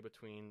definitely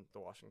between the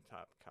Washington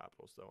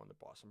Capitals though and the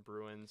Boston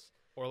Bruins.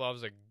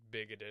 Orlov's a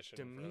big addition.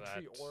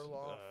 Dmitry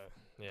Orlov,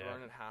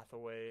 Garnet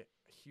Hathaway,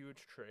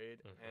 huge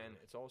trade, and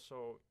it's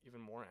also even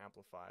more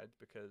amplified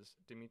because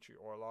Dmitry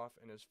Orlov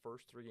in his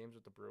first 3 games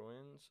with the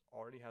Bruins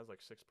already has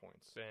like 6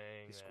 points.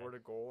 Bang, he scored a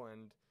goal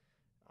and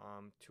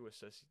 2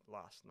 assists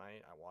last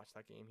night. I watched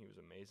that game. He was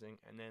amazing.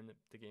 And then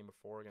the game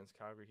before against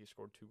Calgary, he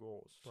scored 2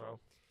 goals. Wow. So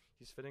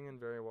he's fitting in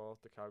very well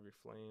with the Calgary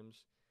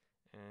Flames.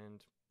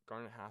 And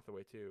Garnet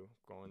Hathaway, too,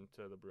 going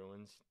to the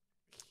Bruins.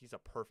 He's a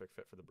perfect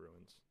fit for the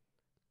Bruins.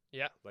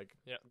 Yeah.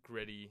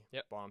 Gritty,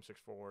 bottom 6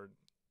 forward,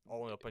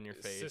 all up in your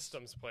face.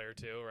 Systems player,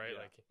 too, right?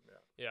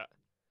 Yeah.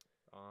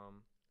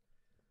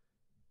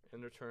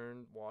 In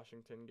return,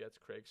 Washington gets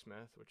Craig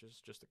Smith, which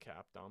is just a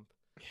cap dump.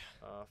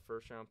 Yeah.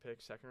 1st-round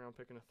pick, 2nd-round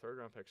pick, and a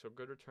 3rd-round pick. So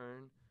good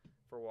return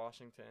for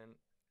Washington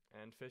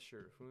and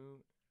Fisher,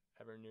 who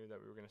ever knew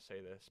that we were going to say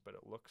this, but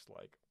it looks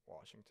like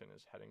Washington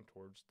is heading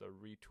towards the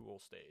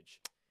retool stage,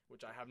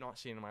 which I have not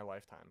seen in my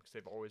lifetime because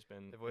they've always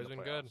been They've always in the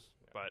been good,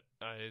 playoffs. but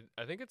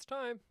I think it's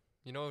time.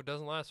 You know, it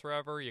doesn't last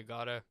forever. You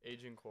gotta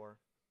Aging core.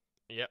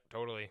 Yeah,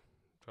 totally.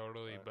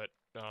 But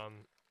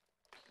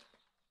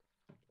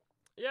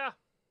yeah.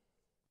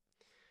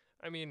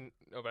 I mean,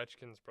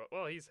 Ovechkin's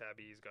he's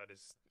happy.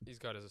 He's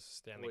got his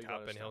Stanley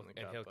Cup, and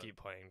he'll keep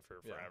playing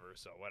for forever.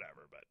 So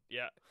whatever. But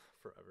yeah,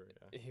 forever.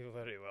 Yeah, he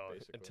literally will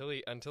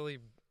basically. until he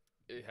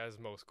has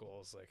most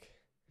goals. Like,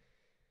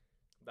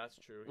 that's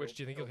true. Which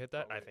do you think he'll hit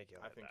that? Probably, I think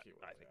he'll hit that. He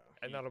will. I think,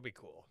 and that'll be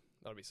cool.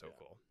 That'll be so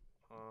cool.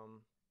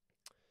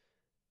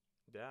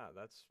 Yeah,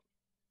 that's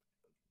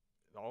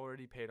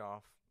already paid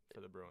off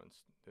for the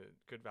Bruins.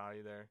 Good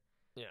value there.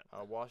 Yeah.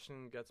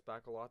 Washington gets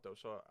back a lot though,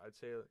 so I'd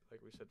say, like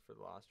we said for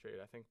the last trade,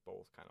 I think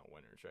both kind of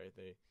winners, right?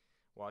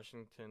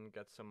 Washington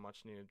gets some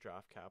much needed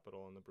draft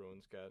capital, and the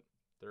Bruins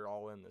they're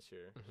all in this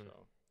year. Mm-hmm.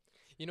 So,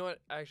 you know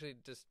what? Actually,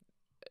 just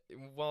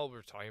while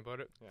we're talking about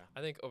it, yeah,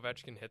 I think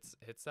Ovechkin hits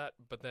that,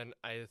 but then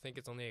I think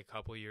it's only a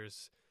couple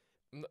years,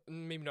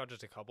 maybe not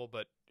just a couple,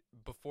 but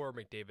before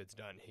McDavid's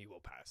done, he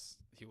will pass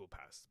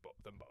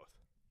them both.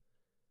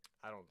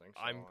 I don't think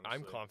so.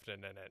 I'm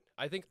confident in it.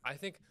 I think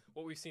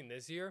what we've seen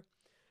this year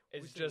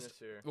is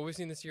what we've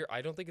seen this year.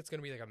 I don't think it's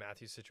gonna be like a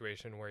Matthews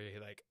situation where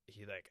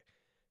he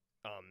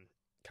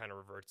kind of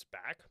reverts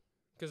back,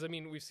 because I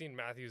mean we've seen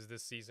Matthews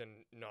this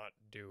season not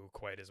do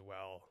quite as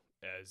well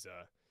as.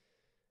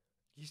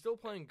 He's still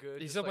playing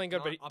good. He's still playing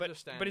good,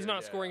 but he's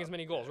not scoring as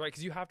many goals, right?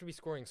 Because you have to be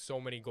scoring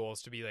so many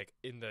goals to be like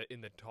in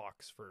the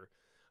talks for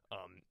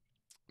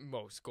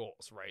most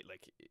goals, right?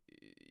 Like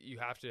you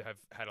have to have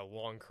had a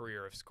long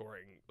career of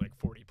scoring like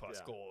 40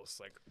 plus goals,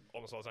 like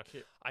almost all the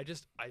time.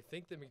 I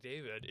think that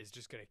McDavid is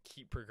just gonna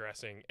keep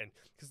progressing, and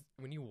because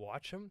when you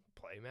watch him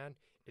play, man,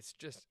 it's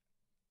just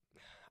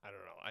I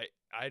don't know.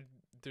 I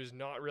there's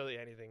not really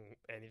anything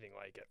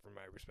like it from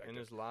my perspective. In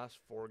his last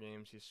 4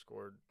 games, he's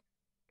scored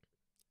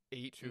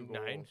 8, 2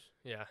 9, goals.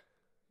 yeah.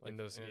 Like in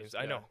those games,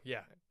 I know,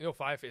 yeah.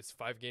 5. It's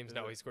 5 games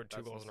now. He scored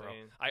 2 goals insane.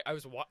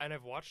 in a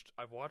row.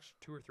 I've watched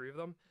 2 or 3 of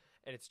them,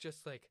 and it's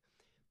just like,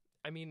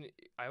 I mean,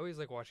 I always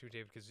like watching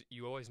David because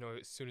you always know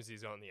as soon as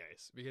he's on the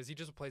ice, because he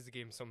just plays the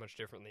game so much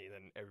differently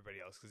than everybody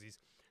else, because he's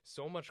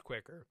so much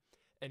quicker,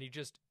 and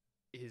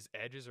his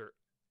edges are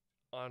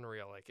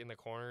unreal. Like in the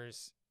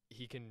corners,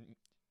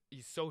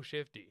 he's so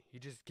shifty. He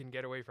just can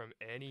get away from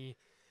any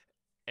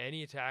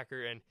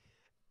attacker, and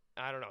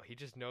I don't know. He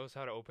just knows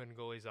how to open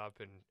goalies up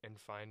and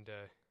find.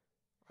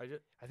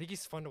 I think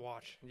he's fun to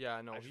watch. Yeah,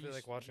 no, I really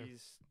like watching.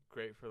 He's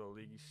great for the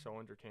league. He's so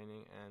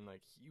entertaining, and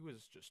like he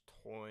was just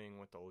toying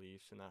with the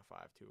Leafs in that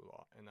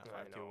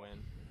 5-2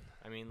 win.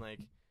 I mean, like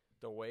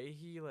the way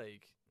he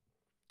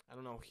I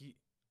don't know.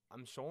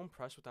 I'm so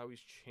impressed with how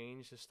he's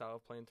changed his style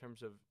of play in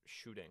terms of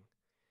shooting.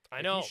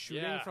 I know. He's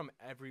shooting from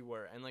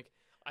everywhere, and like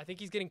I think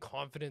he's getting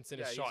confidence in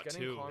his shot he's too.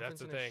 getting confidence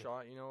That's the in thing. his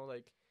shot, you know,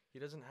 like he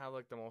doesn't have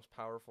like the most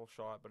powerful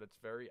shot, but it's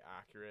very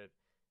accurate,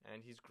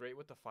 and he's great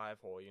with the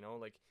 5-hole. You know,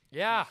 like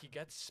he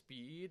gets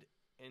speed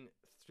in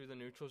through the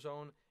neutral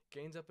zone,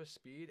 gains up his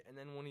speed, and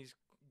then when he's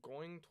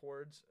going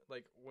towards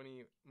when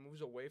he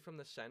moves away from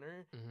the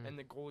center, and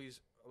the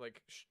goalie's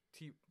like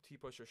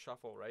T-push or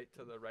shuffle right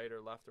to the right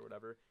or left or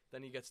whatever,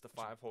 then he gets the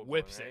 5-hole.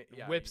 Whips going, it,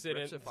 right? whips it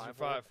in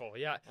 5-hole.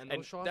 Yeah, and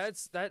those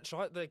shots, that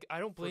shot. Like I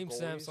don't blame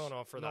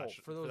Samsonov for that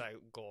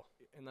goal.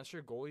 Unless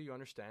you're a goalie, you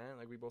understand.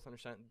 Like we both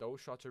understand,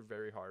 those shots are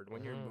very hard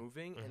when you're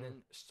moving, and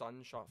then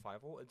Sun shot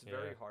 5-hole. It's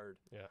very hard.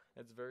 Yeah,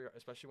 it's very,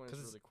 especially when it's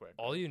really quick.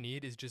 All you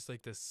need is just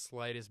like the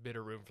slightest bit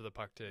of room for the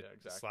puck to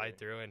slide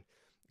through, and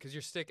because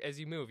your stick, as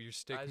you move, your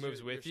stick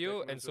moves with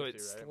you, and so it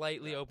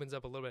slightly opens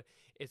up a little bit.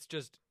 It's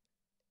just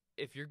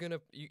if you're gonna,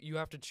 you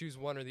have to choose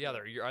one or the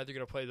other. You're either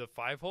gonna play the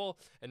 5-hole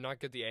and not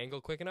get the angle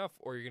quick enough,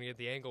 or you're gonna get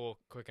the angle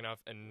quick enough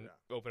and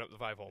open up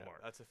the 5-hole more.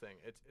 That's the thing.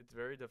 It's a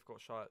very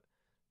difficult shot.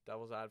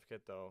 Devil's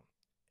advocate though.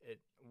 It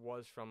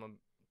was from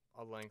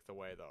a length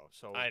away though,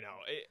 so I know.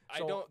 I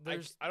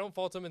don't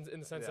fault him in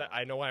the sense that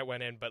I know why it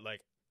went in, but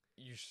like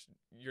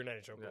you're an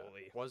NHL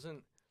goalie.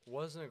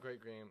 Wasn't a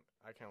great game.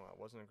 I can't lie. It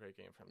wasn't a great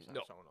game from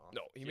Samsonov.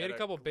 No, he made a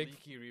couple big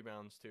leaky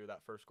rebounds too.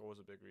 That first goal was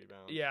a big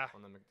rebound. Yeah,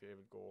 on the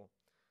McDavid goal.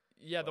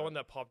 Yeah, the one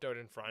that popped out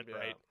in front,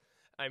 right?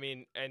 I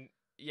mean, and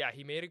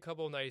he made a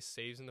couple nice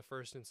saves in the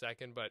first and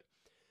second, but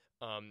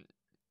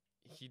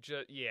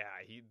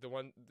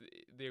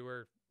they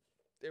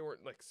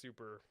weren't like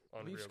super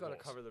unreal. Leafs got to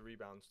cover the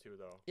rebounds too,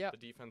 though. Yeah, the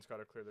defense got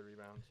to clear the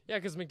rebounds. Yeah,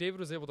 because McDavid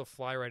was able to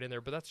fly right in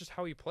there, but that's just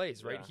how he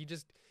plays, right?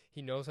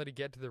 He knows how to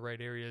get to the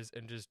right areas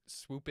and just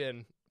swoop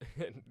in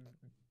and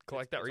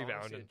collect that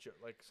rebound.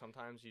 Like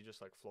sometimes he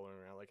just like floating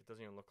around, like it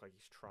doesn't even look like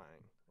he's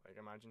trying. Like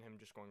imagine him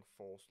just going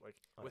full, like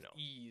with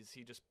ease.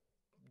 He just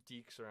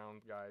dekes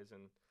around guys.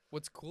 And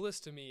what's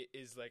coolest to me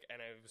is like,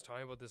 and I was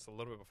talking about this a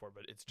little bit before,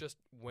 but it's just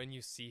when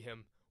you see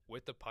him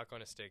with the puck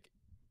on a stick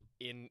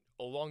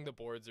along the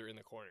boards or in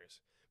the corners,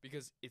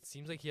 because it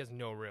seems like he has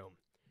no room.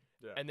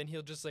 Yeah. And then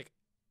he'll just like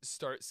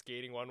start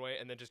skating one way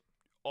and then just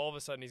all of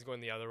a sudden he's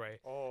going the other way,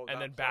 Oh, and that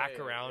then back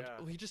play, around. yeah.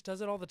 Well, he just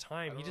does it all the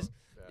time. He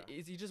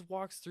just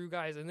walks through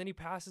guys, and then he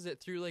passes it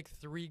through like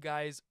 3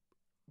 guys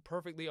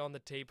perfectly on the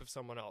tape of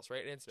someone else,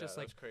 right? And it's just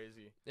like that's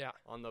crazy. Yeah.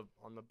 On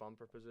the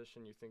bumper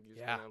position, you think he's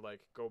Yeah. gonna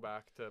like go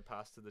back to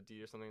pass to the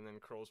D or something, and then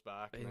curls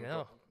back and I then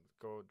know.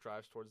 go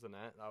drives towards the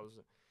net. That was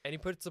And he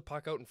puts the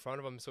puck out in front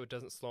of him so it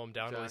doesn't slow him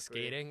down while he's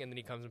Exactly. skating, and then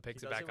he comes and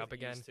picks he it does back up with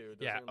again. ease, too.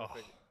 Doesn't Yeah. it look Oh,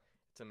 like-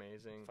 it's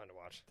amazing. fun to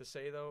watch. To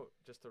say though,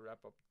 just to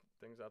wrap up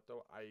things up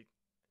though,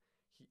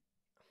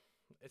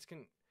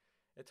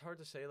 it's hard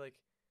to say like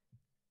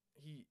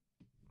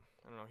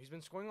I don't know. He's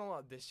been scoring a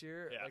lot this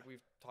year, Yeah. like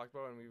we've talked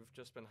about, and we've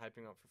just been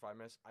hyping up for 5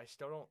 minutes. I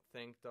still don't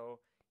think though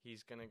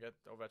he's gonna get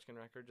the Ovechkin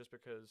record, just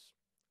because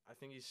I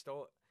think he's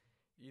still,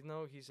 even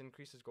though he's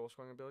increased his goal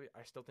scoring ability,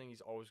 I still think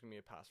he's always gonna be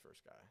a pass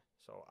first guy.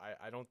 So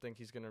I don't think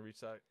he's gonna reach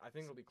that. I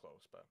think it'll be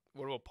close, but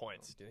What about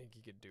points? Do you think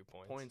he could do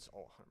points? points,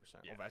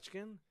 100%. Yeah.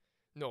 Ovechkin?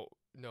 No,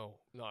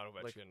 not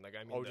Ovechkin. Like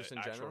I mean, just the in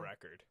actual general?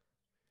 record.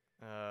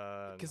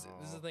 Because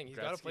this is the thing, he's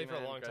got to Gretzky, play for a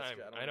man, long time.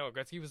 Gretzky, I know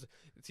Gretzky was.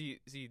 See,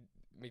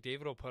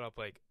 McDavid will put up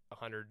like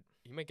 100.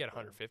 He might get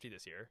 150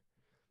 this year,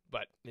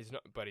 but he's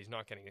not. But he's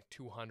not getting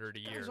 200 a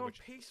year. He's on Which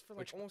pace for like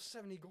which- almost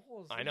 70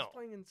 goals. I He's know.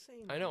 playing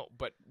insane. I know,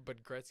 but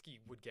Gretzky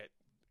would get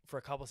for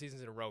a couple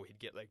seasons in a row. He'd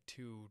get like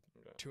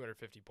Yeah.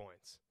 250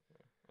 points.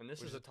 And this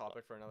which is a is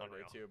topic for another day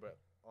unreal. too, but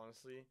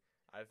honestly,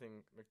 I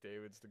think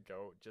McDavid's the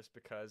GOAT just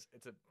because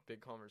it's a big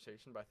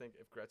conversation. But I think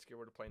if Gretzky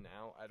were to play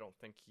now, I don't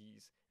think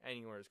he's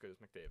anywhere as good as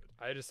McDavid.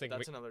 I just think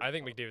That's another I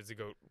think topic. McDavid's the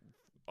GOAT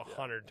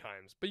 100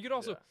 times. But you could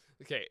also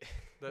okay.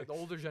 The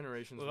older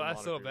generations The will last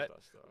not little agree with bit-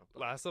 us, though. But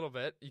Last little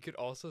bit, you could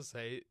also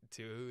say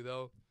too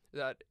though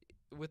that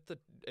with the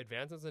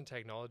advances in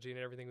technology and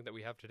everything that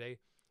we have today,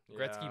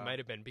 Gretzky yeah, might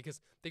have been,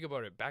 because think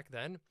about it, back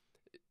then,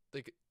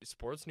 like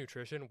sports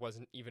nutrition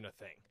wasn't even a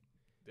thing.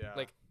 yeah.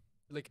 like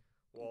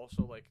well,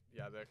 also like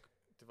the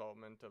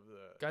development of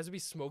the Guys would be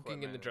smoking in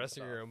the Equipment and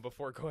dressing stuff. room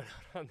before going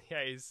out on the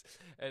ice,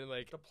 and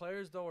like the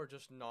players though are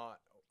just not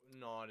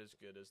as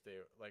good as they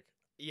like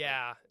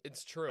yeah,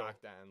 it's true.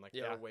 back then. Like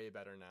Yeah. they're way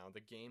better now. The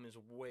game is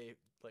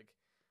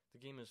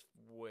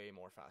way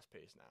more fast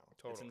paced now.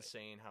 It's Totally.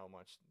 insane how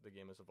much the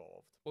game has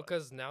evolved. Well, but-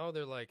 because now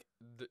they're like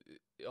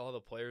all the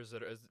players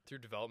that are through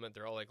development,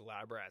 they're all like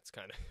lab rats,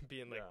 kind of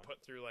being like Yeah.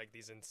 put through like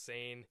these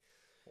insane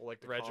well,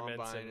 like the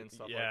regiments combine and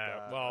stuff yeah, like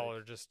that. well, like,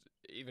 or just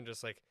even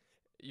just like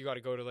you got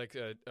to go to like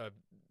a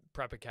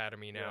prep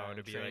academy now and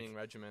to be training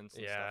like. regiments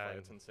and Yeah, stuff. Like, and-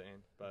 it's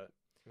insane. But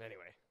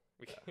Anyway,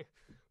 we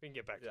can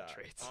get back to the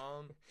trades.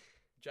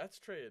 Jets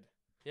trade.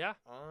 Yeah.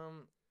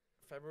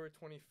 February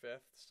 25th,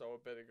 so a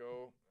bit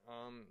ago.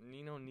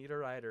 Nino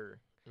Niederreiter.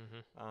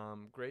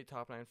 Mm-hmm. Great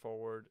top line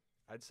forward.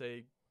 I'd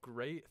say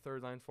great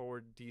third line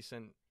forward,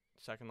 decent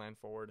second line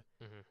forward.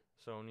 Mm-hmm.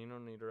 So Nino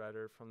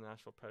Niederreiter from the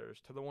Nashville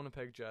Predators to the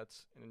Winnipeg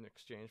Jets in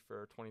exchange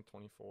for a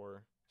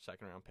 2024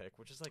 second round pick,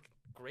 which is like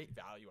great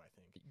value, I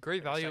think.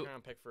 Great Like, a value. second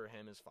round pick for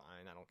him is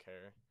fine. I don't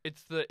care.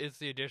 It's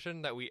the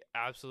addition that we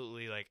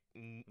absolutely like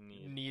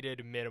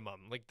needed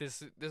minimum. Like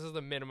this is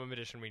the minimum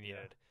addition we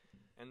needed.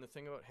 And the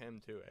thing about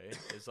him too,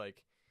 is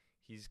like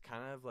he's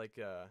kind of like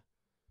a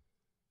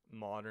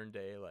modern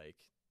day like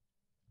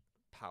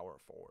power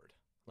forward.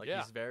 Like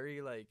Yeah. he's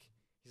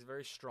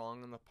very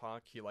strong on the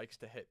puck. He likes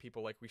to hit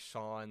people like we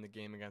saw in the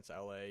game against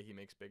LA. He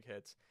makes big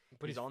hits.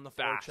 But he's on the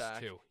fast forecheck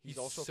too. He's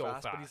also so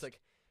fast, but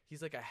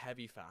he's like a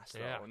heavy fast though,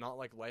 Yeah. not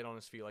like light on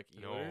his feet like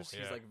No, Ehlers.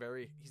 yeah. He's like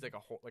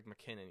like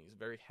McKinnon. He's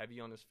very heavy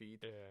on his feet,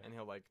 Yeah. and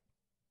he'll like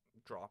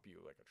drop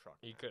you like a truck.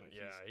 He man. could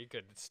Like, he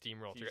could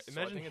steamroll through. so I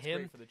Imagine think it's him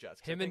great for the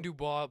Jets, 'cause I him and think-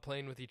 Dubois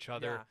playing with each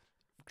other, Yeah.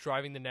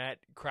 driving the net,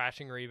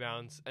 crashing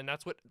rebounds, and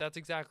that's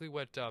exactly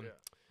what Yeah.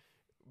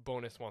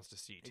 Bonus wants to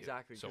see too.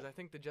 Exactly, So because I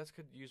think the Jets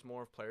could use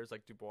more of players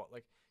like Dubois.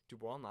 Like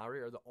Dubois and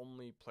Lowry are the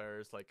only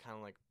players like kind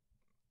of like,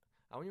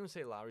 I wouldn't even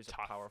say Lowry's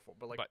Tough, a powerful,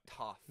 but like but-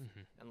 tough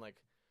Mhm. and like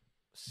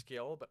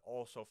skill, but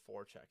also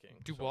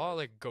forechecking. Dubois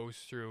like goes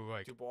through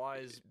like Dubois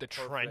is the perfect.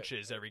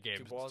 trenches every game.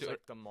 Dubois is Stu-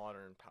 like the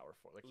modern power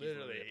forward. Like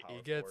literally, he's really a he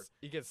power gets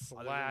he gets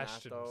forward. Other than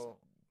slashed that, and though,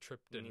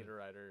 tripped and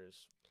Niederreiter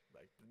is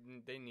like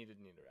they needed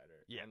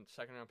Niederreiter. Yeah. And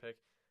second round pick,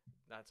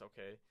 that's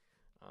okay.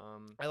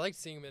 I like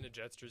seeing him in a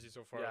Jets jersey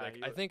so far. Yeah, like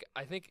he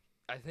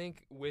I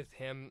think with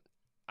him,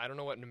 I don't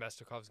know what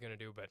Nemesnikov's gonna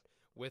do, but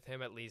with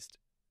him at least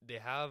they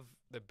have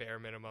the bare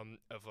minimum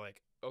of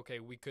like, okay,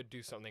 we could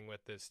do something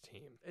with this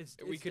team.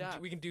 We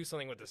can do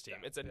something with this It's team.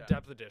 depth, It's a yeah.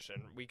 depth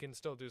addition. We can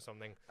still do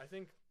something. I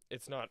think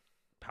It's not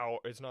power.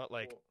 It's not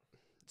like we'll,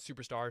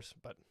 superstars,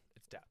 but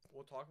it's depth.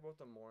 we'll talk about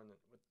them more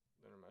with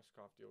the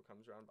Nemesnikov deal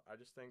comes around. But I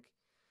just think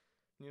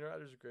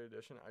Niederreiter's a great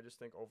addition. I just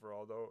think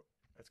overall though,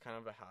 it's kind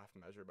of a half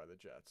measure by the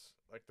Jets.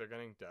 Like they're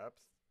getting depth.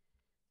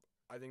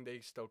 I think they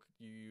still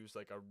use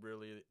like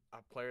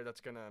a player that's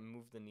gonna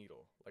move the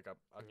needle, like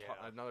Yeah.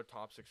 another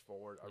top six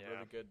forward, Yeah.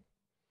 really good,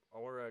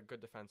 or a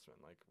good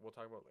defenseman. Like we'll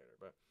talk about later,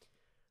 but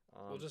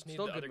We'll just need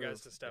still the good other guys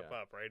move. to step Yeah.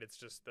 up, right? That's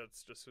just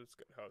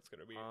how it's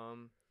gonna be.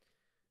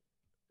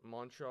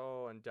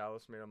 Montreal and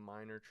Dallas made a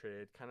minor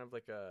trade, kind of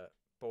like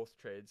both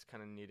trades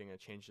kind of needing a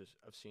change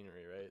of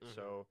scenery, right? Mhm.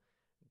 So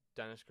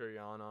Dennis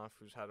Guryanov,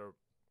 who's had a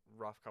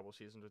rough couple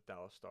seasons with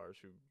Dallas Stars,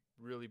 who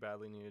really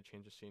badly needed a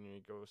change of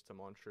scenery, goes to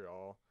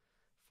Montreal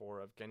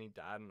for Evgeny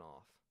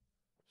Dadonov.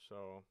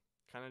 So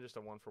kind of just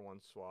a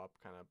 1-for-1 swap.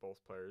 Kind of both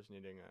players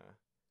needing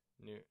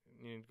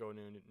to go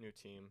new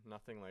team.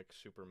 Nothing like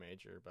super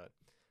major, but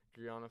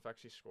Gurianov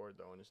actually scored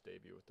though in his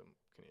debut with the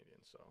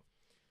Canadiens. So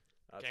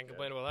that's Can't good.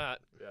 complain about that.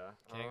 Yeah,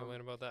 Can't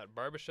complain about that.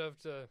 Barbashev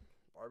to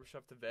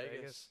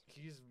Vegas.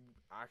 He's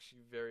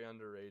actually very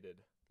underrated.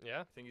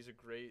 Yeah. I think he's a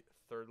great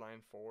third line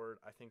forward.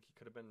 I think he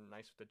could have been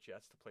nice with the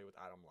Jets to play with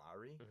Adam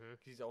Lowry. Mm-hmm.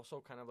 He's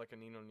also kind of like a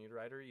Nino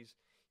Niederreiter.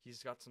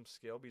 He's got some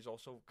skill, but he's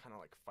also kind of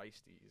like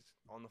feisty. He's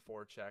on the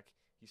forecheck.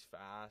 He's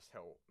fast.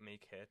 He'll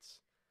make hits.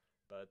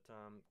 But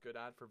good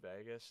ad for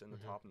Vegas in the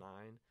top 9.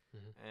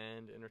 Mm-hmm.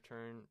 And in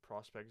return,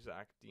 prospect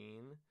Zach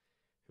Dean,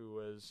 who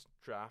was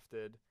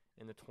drafted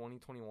in the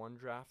 2021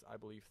 draft, I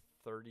believe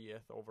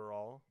 30th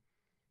overall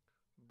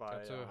by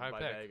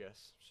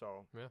Vegas.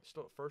 So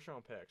still first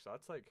round pick. So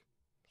that's like,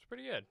 it's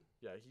pretty good.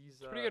 yeah,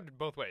 he's Pretty good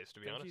both ways, to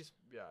be honest.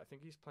 I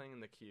think he's playing in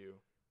the queue.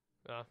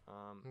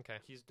 Okay.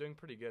 He's doing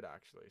pretty good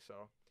actually.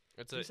 So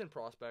It's decent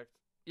prospect.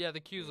 the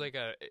Q's like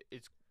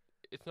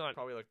it's not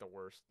Probably like the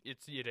worst. it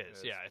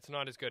is. Yeah, it's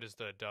not as good as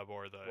the dub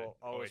or the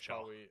O is OHL.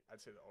 probably, I'd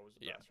say the O is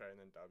the Yeah. best, right? And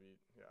then W.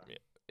 Yeah.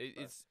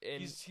 It's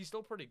and He's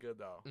still pretty good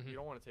though. Mhm. You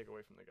don't want to take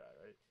away from the guy,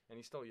 right? And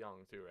he's still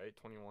young too, right?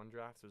 21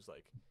 draft was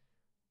like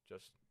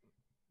just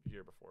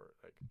year before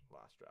like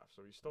last draft,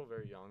 so he's still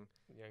very young,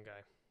 young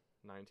guy.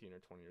 19 or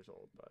 20 years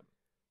old. But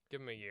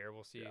Give him a year.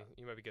 We'll see. Yeah.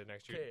 He might be good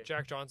next year. 'Kay.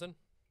 Jack Johnson.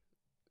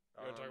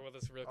 You want to talk about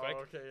this real quick?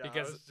 okay, yeah.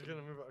 Because I was just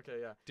gonna move. Okay,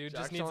 yeah. Dude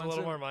Jack just needs a Johnson-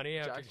 little more money.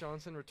 Jack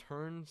Johnson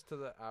returns to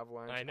the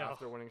Avalanche I know.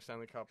 after winning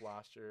Stanley Cup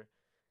last year.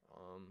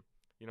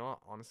 You know what?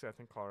 Honestly, I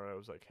think Colorado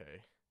was like,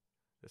 hey,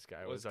 this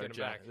guy was our get him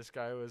gem. back. This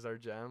guy was our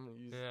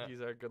gem.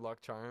 He's our good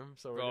luck charm.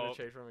 So we're gonna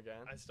trade for him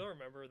again. I still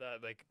remember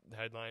that like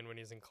headline when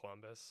he's in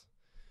Columbus,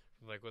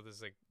 like with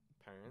his like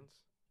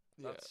Parents.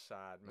 That's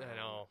sad, man. I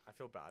know. I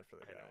feel bad for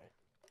the guy. know.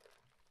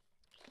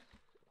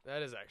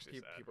 That is actually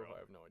sad. People bro.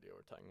 probably have no idea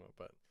what we're talking about,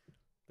 but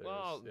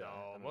Well, yeah, I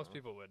no, don't most know.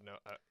 people would know,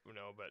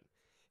 but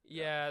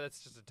yeah,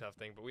 that's just a tough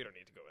thing. But we don't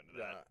need to go into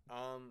that.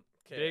 Yeah.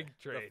 'Kay. Big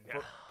trade.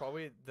 The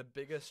probably the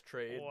biggest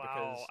trade Wow,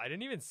 because I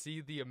didn't even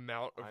see the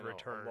amount of I know,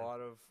 return. a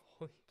lot of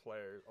Holy-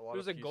 players, a lot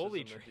There's of a pieces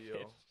goalie in the trade.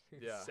 deal.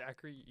 Yeah.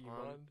 Zachary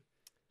Emond.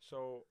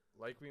 So,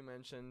 like we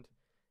mentioned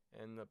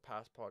in the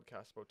past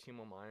podcast about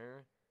Timo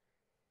Meier,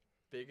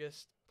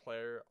 biggest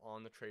player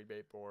on the trade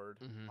bait board,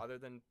 Mhm. other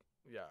than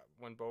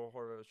when Bo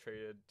Horvath was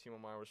traded, Timo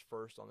Meier was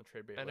first on the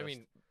trade bait And list. I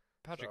mean,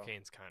 Patrick So-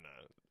 Kane's kind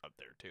of up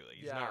there too. Like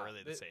he's not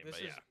really the same, this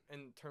but is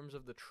in terms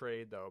of the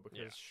trade though,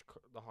 because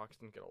the Hawks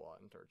didn't get a lot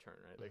in return,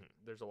 right? Like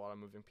there's a lot of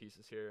moving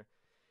pieces here.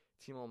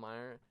 Timo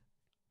Meier,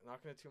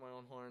 not gonna toot my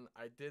own horn.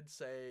 I did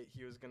say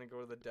he was gonna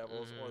go to the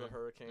Devils or the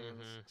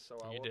Hurricanes, so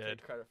I will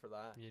take credit for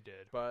that. You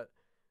did. But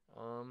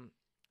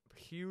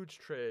huge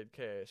trade.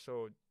 Okay,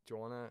 so do you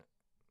wanna?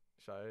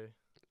 Should I?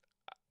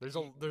 There's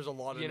a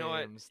lot of you know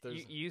names. what?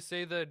 There's You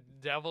say the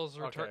Devils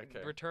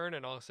Okay. return,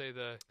 and I'll say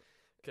the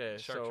Okay,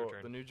 Sharks so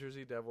return. the New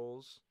Jersey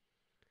Devils,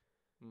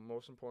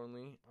 most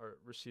importantly, are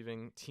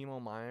receiving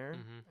Timo Meier,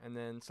 and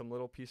then some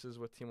little pieces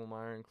with Timo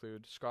Meier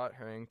include Scott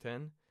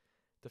Harrington,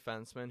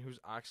 defenseman, who's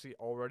actually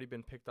already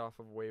been picked off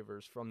of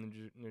waivers from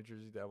the New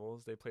Jersey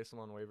Devils. They placed him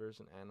on waivers,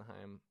 and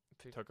Anaheim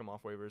took him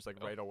off waivers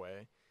right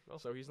away. Oh.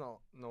 So he's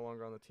no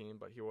longer on the team,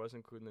 but he was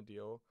included in the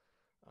deal.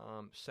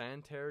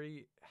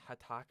 Santeri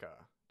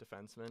Hataka,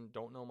 defenseman.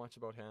 Don't know much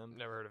about him.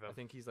 Never heard of him. I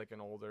think he's like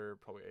an older,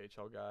 probably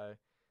AHL guy.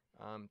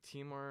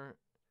 Timur,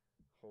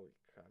 holy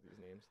crap, these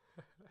names.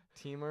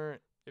 Timur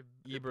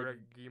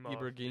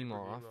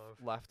Ibrahimov,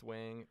 left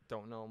wing.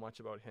 Don't know much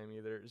about him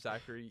either.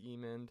 Zachary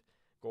Emond,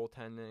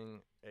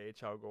 goaltending,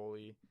 AHL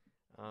goalie,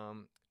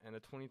 and a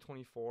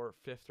 2024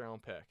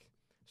 5th-round pick.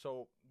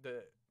 So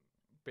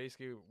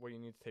basically what you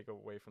need to take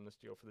away from this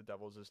deal for the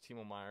Devils is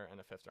Timo Meier and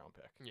a 5th-round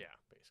pick. Yeah.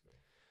 Basically.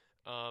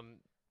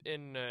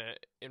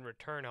 In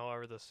return,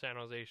 however, the San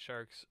Jose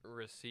Sharks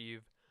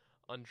receive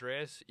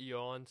Andreas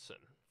Johansson.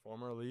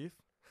 Former Leaf.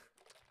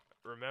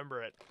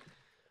 Remember it.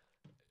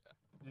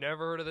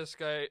 Never heard of this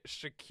guy.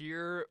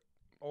 Shakir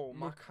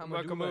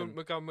Makamadulan.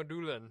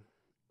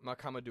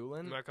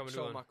 Makamadulan.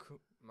 So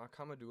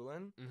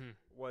Makamadulan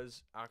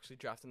was actually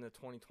drafted in the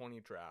 2020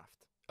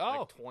 draft. Oh.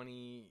 Like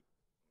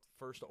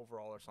 21st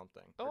overall or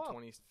something. Oh, or wow.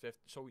 25th.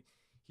 So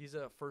he's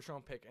a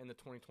first-round pick in the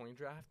 2020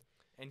 draft.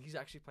 And he's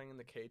actually playing in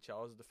the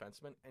KHL as a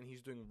defenseman, and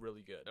he's doing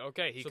really good.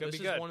 Okay, he so could this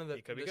be is good. One of the,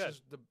 he could be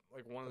this good.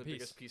 is one of the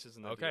biggest pieces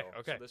in the Okay, deal.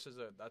 okay. So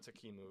that's a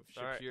key move.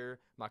 All right. Shakir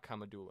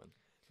Makamadulan,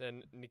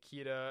 Then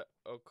Nikita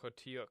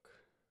Okotiuk.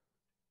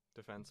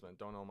 defenseman.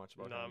 Don't know much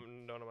about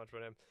him. Don't know much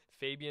about him.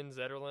 Fabian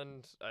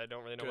Zetterlund. I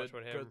don't really know much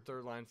about him. Good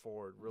third-line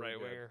forward. Really Right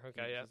good. winger.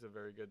 Okay, yeah. He's a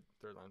very good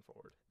third-line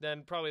forward.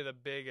 Then probably the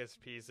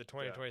biggest piece, the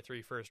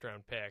 2023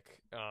 first-round pick.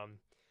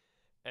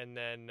 And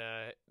then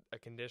a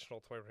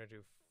conditional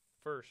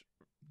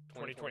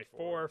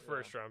 2024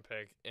 first-round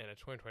pick and a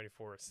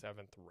 2024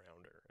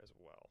 7th-rounder as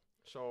well.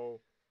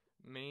 So,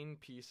 main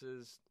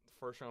pieces,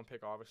 first-round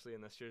pick, obviously,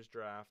 in this year's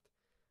draft.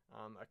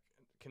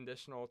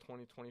 conditional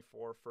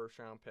 2024 first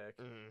round pick.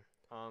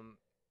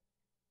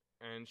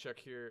 And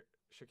Shakir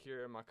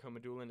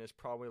Makhamadullin is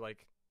probably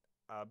like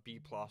a B+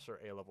 or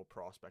A level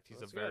prospect. He's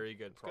That's a very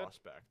good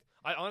prospect.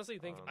 I honestly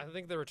think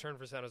the return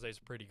for San Jose is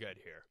pretty good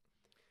here.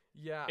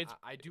 Yeah,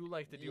 I do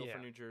like the deal for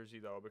New Jersey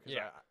though, because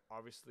Yeah. I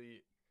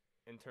obviously,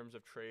 in terms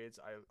of trades,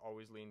 I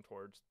always lean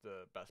towards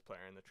the best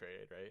player in the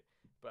trade, right?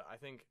 But I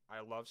think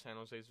I love San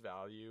Jose's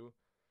value.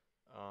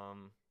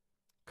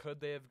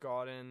 Could they have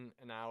gotten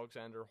an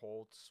Alexander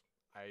Holtz?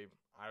 I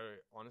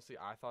honestly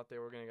thought they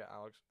were gonna get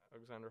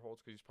Alexander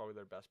Holtz because he's probably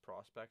their best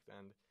prospect,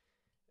 and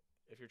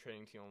if you're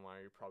trading Timo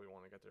Meier, you probably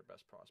want to get their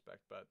best prospect.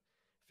 But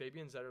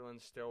Fabian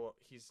Zetterlund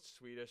he's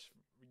Swedish,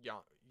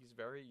 young. He's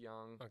very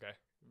young. Okay.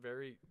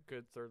 Very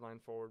good third line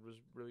forward, was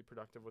really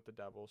productive with the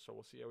Devils, so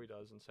we'll see how he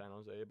does in San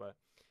Jose, but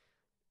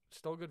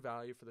still good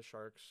value for the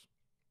Sharks.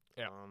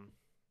 Yeah.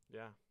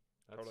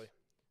 That's Totally.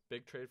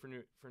 Big trade for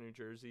New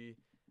Jersey.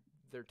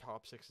 Their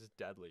top 6 is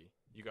deadly.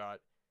 You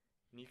got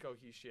Nico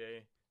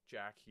Hischier,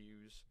 Jack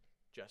Hughes,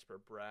 Jesper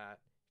Bratt,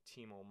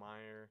 Timo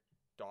Meier,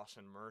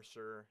 Dawson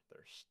Mercer.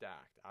 They're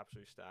stacked,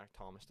 absolutely stacked.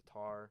 Thomas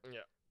Tatar.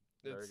 Yeah.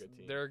 Very good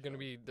team. They're gonna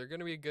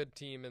be a good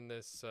team in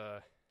this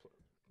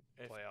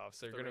playoffs.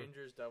 They're If the gonna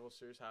Rangers Devils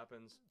series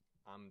happens,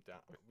 I'm down.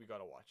 We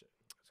gotta watch it.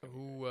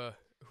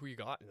 who you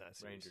got in that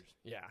series? Rangers.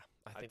 Yeah,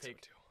 I think so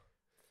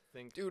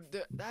too.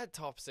 Dude, that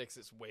top 6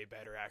 is way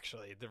better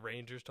actually. The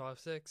Rangers top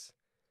 6.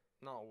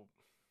 No,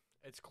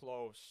 it's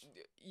close.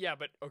 Yeah,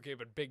 but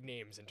big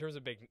names in terms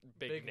of big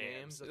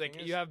names. The Like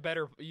thing you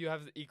is-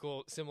 have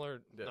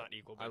similar, Yeah. not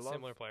equal, but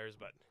similar players.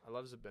 But I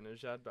love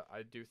Zibanejad, but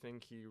I do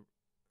think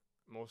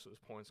most of his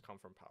points come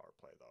from power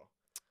play though.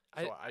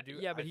 So I do.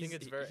 Yeah, but I think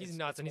it's he's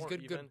nuts, and he's more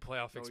good even.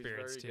 playoff No, he's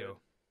experience very too.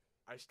 good.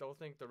 I still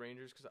think the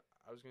Rangers, because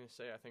I was gonna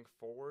say I think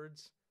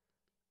forwards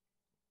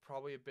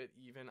probably a bit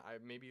even. I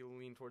maybe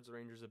lean towards the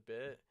Rangers a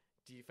bit.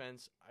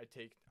 Defense,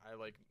 I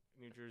like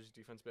New Jersey's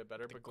defense a bit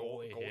better, The but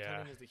goalie,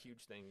 goaltending is the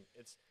huge thing.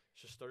 It's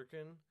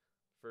Shesterkin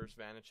versus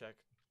Vanacek.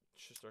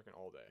 Shesterkin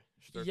all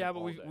day. Yeah, but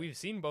all day. we've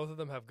seen both of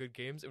them have good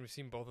games, and we've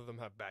seen both of them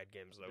have bad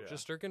games though. Yeah.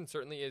 Shesterkin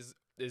certainly is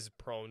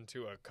prone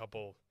to a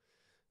couple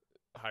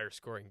higher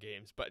scoring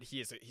games, but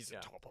he's a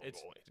top level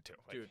goalie too.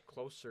 Like, Dude,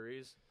 close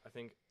series. I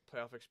think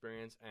playoff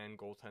experience and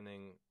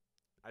goaltending.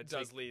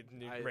 does lead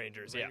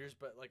Rangers, yeah.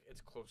 But like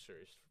it's close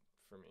series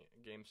for me.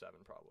 Game 7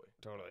 probably.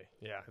 Totally.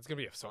 Yeah, it's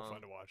gonna be so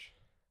fun to watch.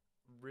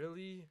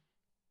 Really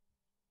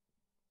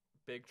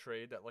big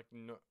trade that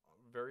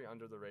very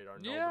under the radar.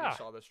 Yeah. Nobody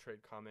saw this trade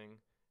coming.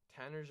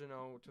 Tanner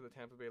Jeannot to the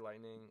Tampa Bay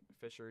Lightning.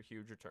 Fisher,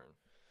 huge return.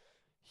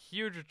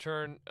 Huge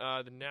return.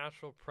 The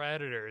Nashville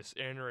Predators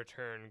in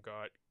return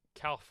got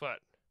Cal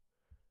Foote.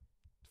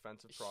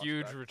 Defensive prospect.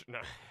 Huge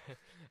return.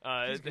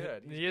 He's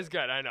good. He is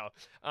good. I know.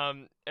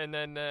 And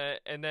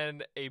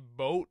then a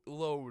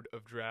boatload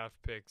of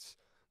draft picks.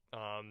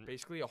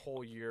 Basically a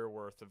whole year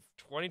worth of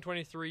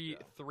 2023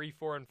 3,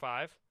 4, and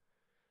 5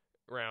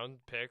 round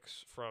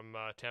picks from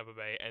Tampa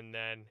Bay, and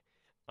then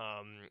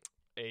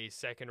a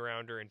second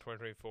rounder in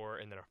 2024,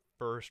 and then a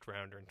first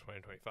rounder in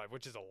 2025,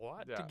 which is a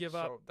lot to give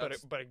up, but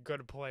a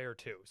good player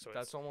too. So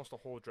that's almost a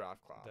whole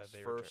draft class.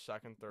 First,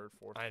 second, third,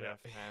 fourth,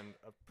 fifth, and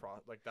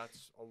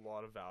that's a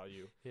lot of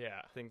value. Yeah,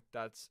 I think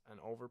that's an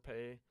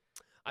overpay.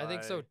 I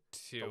think so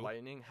too. The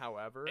Lightning,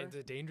 however, and it's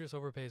a dangerous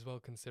overpay as well,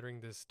 considering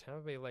this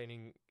Tampa Bay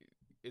Lightning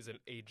is an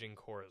aging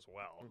core as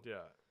well.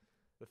 Yeah,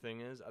 the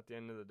thing is, at the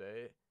end of the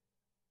day,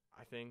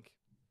 I think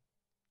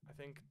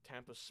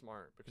Tampa's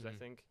smart because I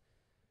think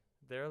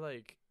they're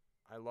like.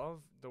 I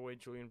love the way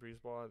Julian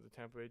Brisebois, the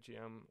Tampa Bay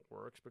GM,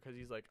 works because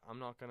he's like, I'm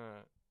not going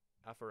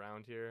to F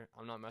around here.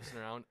 I'm not messing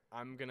around.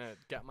 I'm going to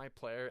get my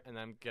player and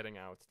I'm getting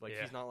out. Like,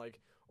 he's not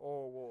like,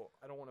 oh, well,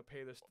 I don't want to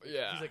pay this.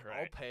 Yeah, he's like,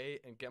 I'll pay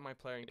and get my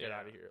player and get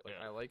out of here. Like,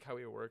 yeah. I like how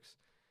he works.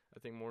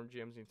 I think more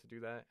GMs need to do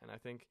that. And I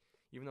think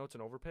even though it's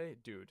an overpay,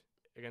 dude,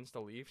 against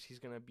the Leafs, he's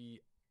going to be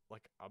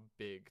like a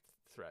big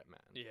threat, man.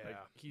 Yeah. Like,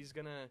 he's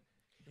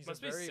Must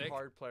a be very sick.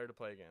 hard player to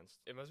play against.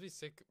 It must be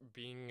sick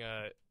being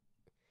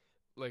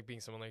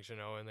being someone like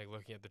Jeannot and like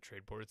looking at the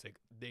trade board. It's like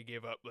they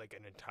gave up like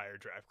an entire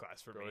draft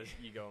class for Bro, me. his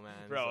ego,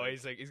 man. Bro,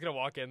 he's gonna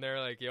walk in there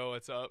like, yo,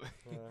 what's up?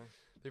 Yeah.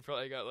 They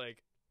probably got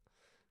like,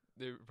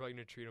 they're probably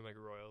gonna treat him like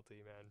royalty,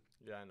 man.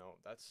 Yeah, I know.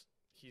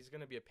 He's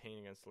gonna be a pain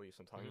against the Leafs.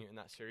 I'm telling you, in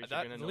that series,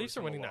 The Leafs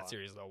are winning that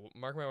series though.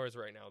 Mark my words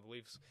right now. The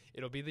Leafs.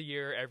 It'll be the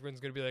year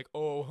everyone's gonna be like,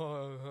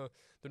 oh,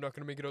 they're not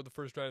gonna make it out the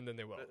first round, and then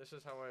they will. This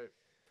is how I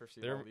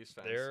perceive all these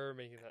fans. They're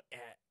making that.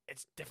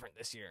 It's different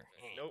this year.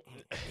 Nope.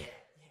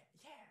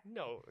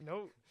 No.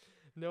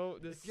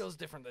 This It feels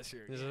different this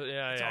year. This is,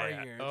 It's our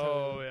year.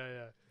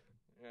 Yeah.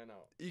 Yeah, no.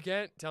 You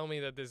can't tell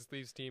me that this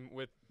Leafs team,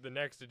 with the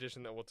next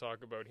edition that we'll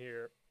talk about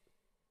here,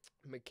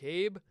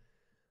 McCabe,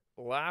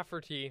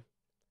 Lafferty,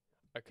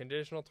 a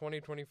conditional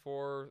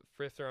 2024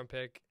 5th-round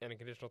pick, and a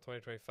conditional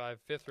 2025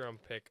 5th-round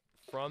pick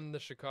from the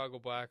Chicago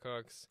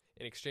Blackhawks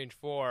in exchange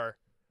for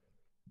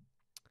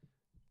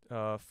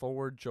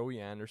Forward Joey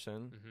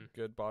Anderson,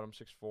 good bottom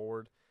 6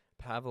 forward.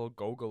 Pavel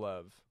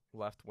Gogolev,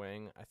 left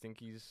wing. I think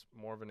he's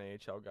more of an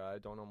AHL guy.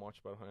 Don't know much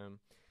about him.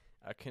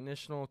 a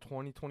conditional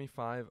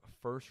 2025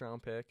 first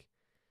round pick,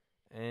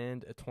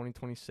 and a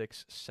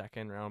 2026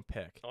 second round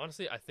pick.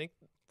 Honestly, I think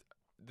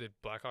the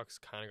Blackhawks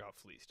kind of got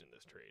fleeced in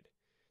this trade.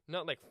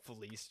 Not like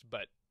fleeced,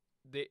 but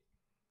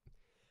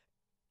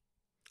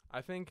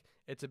I think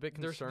it's a bit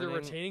they're concerning.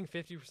 retaining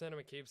 50% of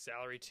McCabe's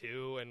salary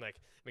too, and like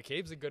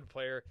McCabe's a good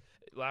player.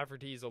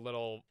 Lafferty's a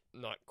little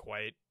not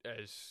quite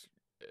as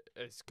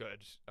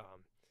good.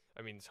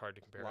 I mean, it's hard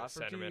to compare.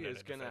 Lafferty centerman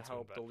is going to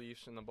help the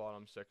Leafs in the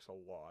bottom six a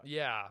lot.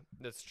 Yeah,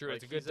 that's true. Like,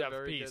 it's a good he's depth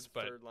very piece, good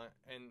but third line,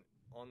 and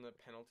on the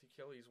penalty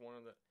kill, he's one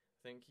of the.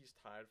 I think he's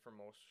tied for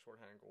most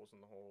shorthanded goals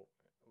in the whole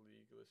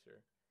league this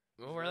year.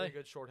 He's oh really? Very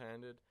good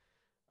shorthanded.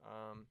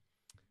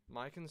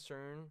 My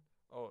concern.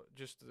 Oh,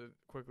 just to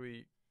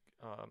quickly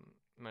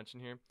mention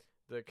here,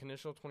 the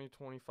conditional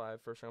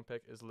 2025 first round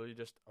pick is literally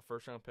just a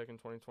first round pick in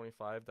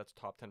 2025 that's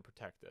top 10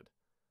 protected.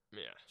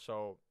 Yeah.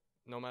 So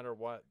no matter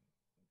what,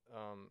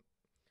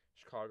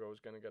 Chicago is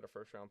going to get a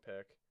first round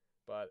pick,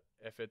 but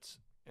if it's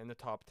in the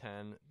top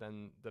 10,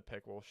 then the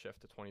pick will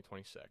shift to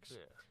 2026. Yeah.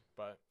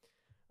 But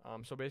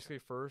so basically,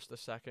 first, a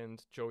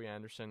second, Joey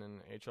Anderson,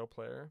 an HL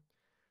player.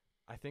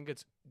 I think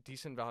it's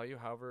decent value.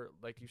 However,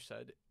 like you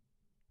said,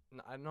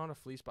 I'm not a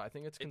fleece, but I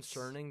think it's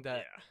concerning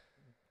that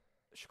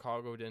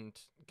Chicago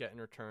didn't get in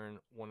return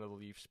one of the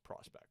Leafs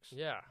prospects.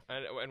 Yeah,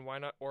 and why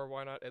not? Or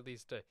why not at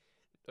least a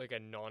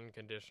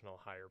non-conditional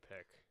higher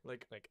pick?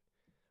 Like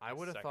I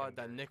would have thought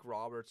that Nick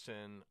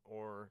Robertson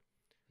or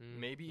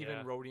maybe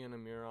even Rodion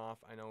Amirov.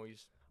 I know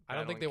he's. I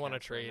don't think they want to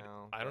trade. trade.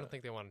 I don't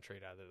think they want to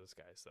trade either of those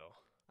guys, though.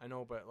 I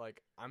know, but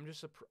like I'm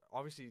just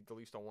obviously the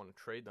Leafs don't want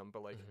to trade them,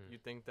 but like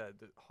you'd think that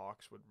the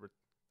Hawks would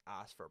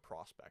ask for a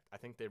prospect. I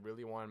think they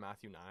really wanted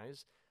Matthew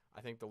Nyes. I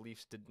think the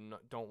Leafs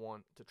don't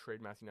want to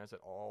trade Matthew Nyes at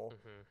all.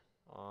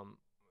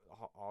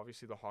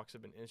 Obviously the Hawks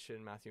have been interested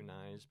in Matthew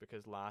Nyes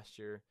because last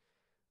year,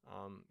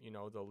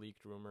 the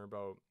leaked rumor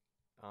about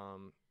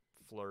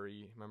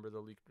Fleury. Remember the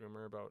leaked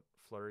rumor about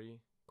Fleury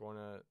going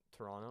to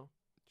Toronto?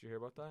 Did you hear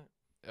about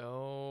that?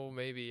 Oh,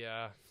 maybe,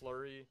 yeah.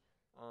 Fleury,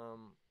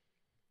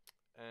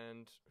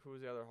 and who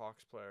was the other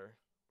Hawks player?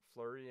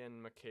 Fleury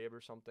and McCabe or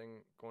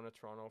something going to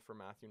Toronto for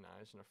Matthew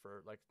Nyes and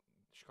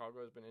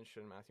Chicago has been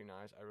interested in Matthew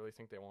Nyes. I really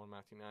think they want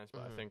Matthew Nyes,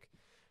 but I think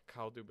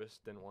Kyle Dubas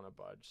didn't want to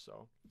budge.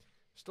 So,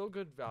 still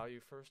good value.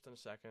 First and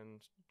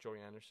second, Joey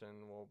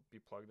Anderson will be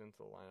plugged into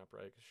the lineup,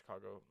 right? Because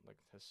Chicago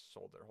has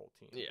sold their whole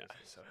team. Yeah,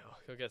 so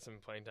he'll get some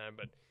playing time,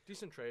 but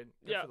decent trade.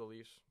 Good for the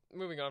Leafs.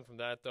 Moving on from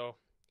that, though.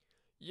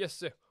 Yes,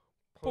 sir.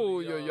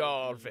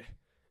 Puljujarvi.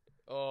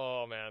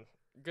 Oh man,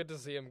 good to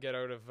see him get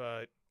out of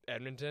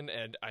Edmonton,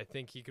 and I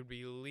think he could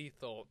be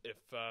lethal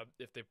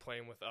if they play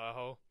him with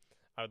Aho.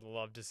 I would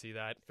love to see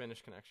that.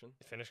 Finnish connection.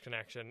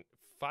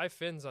 5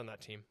 Finns on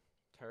that team.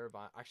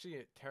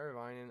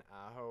 Teravainen,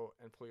 Aho,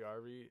 and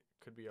Puljujarvi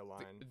could be a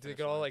line. They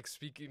could all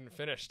speak in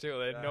Finnish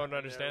too. No one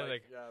understands.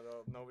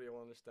 Nobody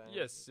will understand.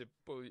 Yes,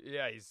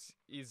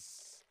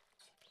 he's.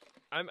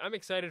 I'm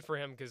excited for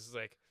him because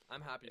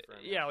I'm happy for him.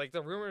 Yeah,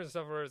 the rumors and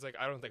stuff where it's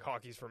I don't think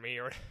hockey's for me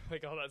or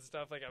all that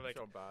stuff. I'm I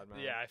feel bad, man.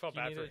 Yeah, I felt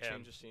bad for him.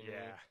 Change of scenery.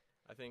 Yeah,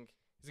 I think.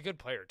 He's a good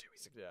player too.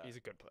 He's a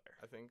good player.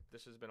 I think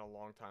this has been a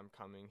long time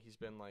coming. He's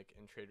been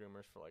in trade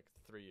rumors for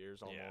 3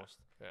 years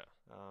almost. Yeah.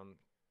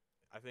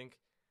 I think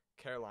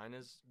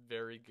Carolina's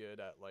very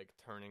good at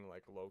turning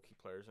low key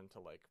players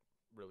into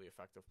really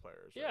effective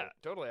players. Yeah, right?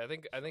 totally. I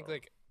think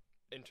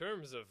in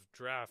terms of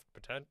draft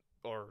potential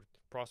or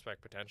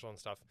prospect potential and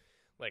stuff,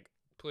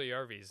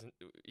 Puljujarvi's,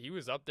 he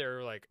was up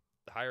there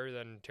higher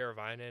than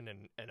Teravainen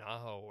and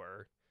Aho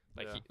were.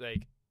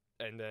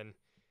 And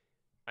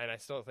I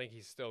still think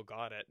he's still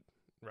got it.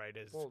 Right,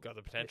 got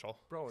the potential.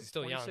 Bro, he's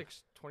still young.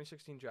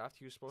 2016 draft,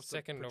 he was supposed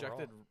second to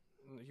projected.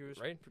 Overall. He was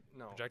right.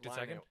 Projected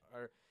second.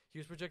 He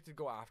was projected to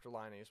go after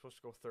Laine. He was supposed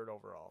to go third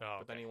overall,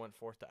 but then he went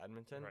fourth to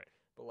Edmonton. Right.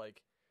 But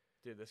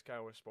dude, this guy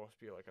was supposed to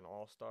be an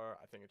all-star.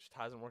 I think it just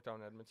hasn't worked out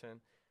in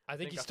Edmonton. I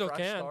think he still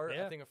can.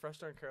 I think a fresh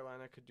start in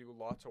Carolina could do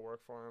lots of work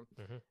for him.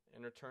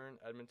 In return,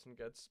 Edmonton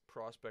gets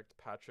prospect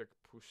Patrick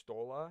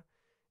Pustola,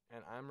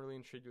 and I'm really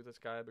intrigued with this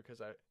guy because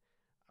I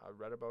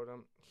read about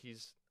him.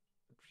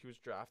 He was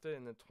drafted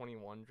in the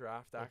 21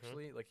 draft,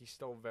 actually. He's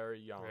still very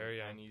young.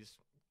 And he's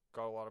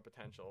got a lot of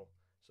potential.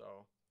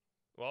 So,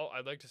 well,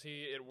 I'd like to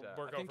see it work out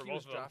for both of them. I think he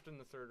was drafted in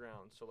the 3rd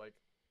round, so,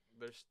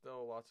 there's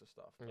still lots of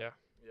stuff. Yeah.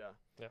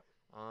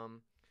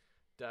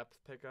 Depth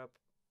pickup,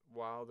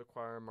 Wild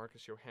acquire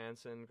Marcus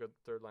Johansson, good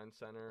third-line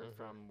center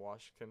from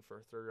Washington for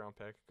a 3rd-round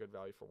pick. Good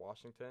value for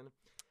Washington.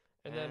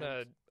 And then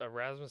a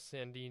Rasmus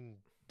Sandin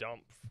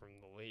dump from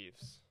the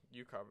Leafs.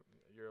 You're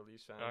a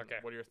Leafs fan. Okay.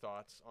 What are your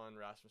thoughts on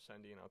Rasmus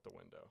Sandin out the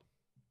window?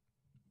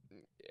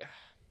 Yeah.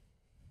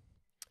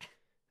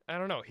 I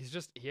don't know. He's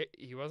just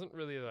he wasn't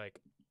really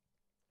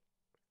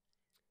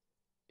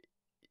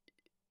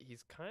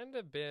he's kind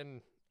of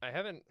been. I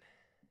haven't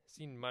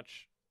seen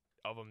much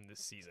of him this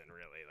season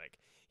really.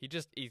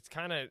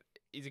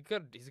 He's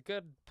a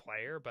good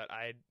player, but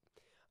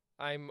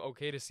I'm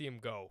okay to see him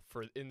go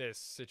in this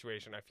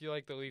situation. I feel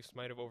like the Leafs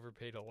might have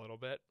overpaid a little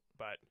bit,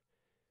 but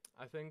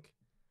I think.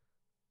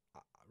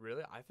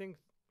 Really, I think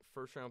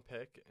first round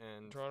pick,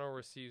 and Toronto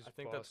receives I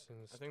think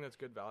Boston's. I think that's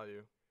good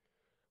value.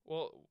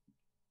 Well,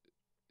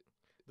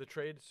 The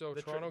trade. so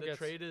the Toronto the gets.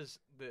 trade is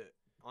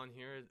on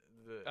here.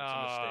 It's a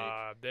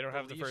mistake. They don't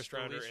have the first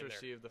rounder The least in there.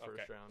 received the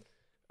first Okay. round.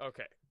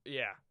 Okay.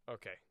 Yeah.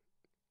 Okay.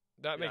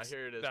 That Yeah, makes.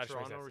 here it is. that makes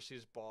Toronto sense.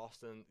 receives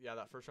Boston. Yeah,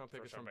 that first round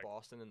pick First is from round pick.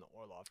 Boston in the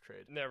Orlov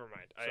trade. Never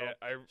mind. So-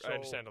 I So,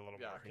 understand a little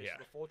more. Okay, Yeah.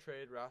 so the full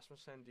trade: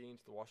 Rasmus Sandin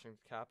to the Washington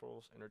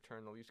Capitals. In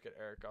return, the Leafs get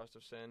Eric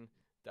Gustafsson,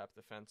 depth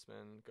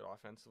defenseman, good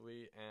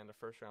offensively, and a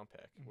first round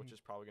pick, which Mhm. is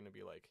probably going to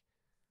be like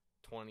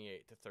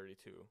 28 to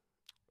 32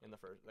 in the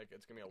first. Like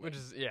it's gonna be a late, Which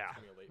is yeah. it's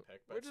gonna be a late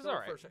pick, but Which it's is still a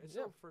alright. It's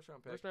still a first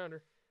round pick. First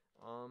rounder.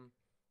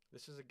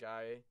 This is a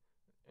guy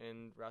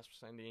in Rasmus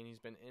Sandin. He's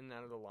been in and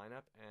out of the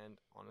lineup, and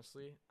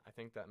honestly, I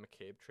think that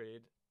McCabe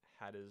trade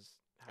had him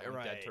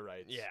dead to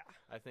rights. Yeah.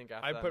 I think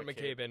after I that put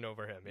McCabe in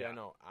over him. Yeah, Yeah.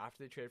 no.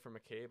 After they traded for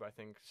McCabe, I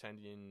think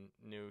Sandin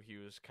knew he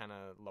was kind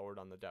of lowered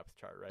on the depth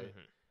chart, right?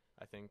 Mhm.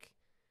 I think.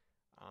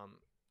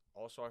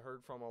 Also, I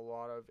heard from a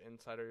lot of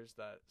insiders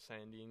that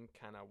Sandin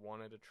kind of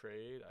wanted a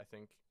trade. I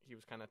think he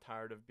was kind of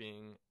tired of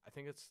being. I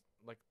think it's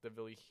like the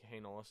Ville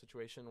Heinola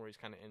situation where he's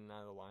kind of in and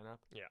out of the lineup.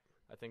 Yeah.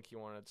 I think he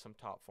wanted some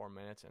top 4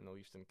 minutes, and the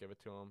Leafs didn't give it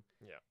to him.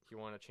 Yeah. He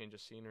wanted a change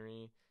of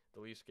scenery. The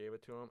Leafs gave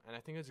it to him, and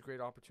I think it's a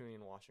great opportunity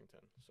in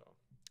Washington. So.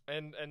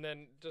 And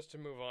then just to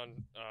move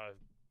on,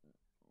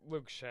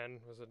 Luke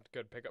Shen was a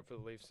good pickup for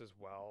the Leafs as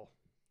well.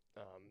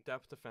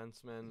 Depth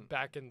defenseman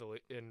Back in the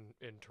in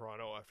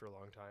Toronto after a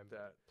long time.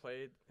 that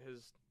played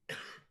his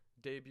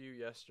debut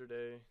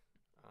yesterday.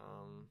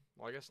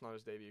 Well, I guess not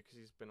his debut because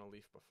he's been a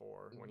Leaf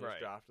before when he was Right.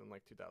 drafted in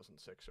like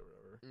 2006 or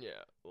whatever,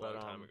 Yeah, a But,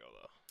 long time ago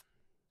though.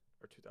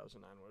 or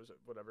 2009. What was it?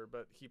 Whatever.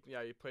 But he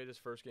played his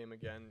first game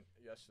again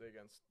yesterday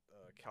against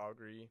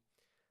Calgary.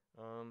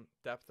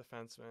 Depth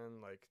defenseman,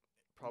 like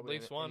probably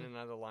Leafs in won. and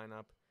out of the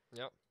lineup.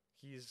 Yep.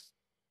 He's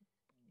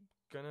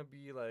gonna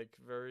be like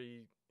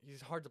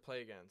he's hard to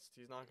play against.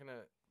 He's not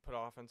gonna put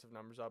offensive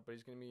numbers up, but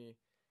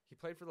he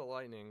played for the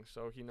Lightning,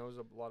 so he knows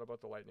a lot about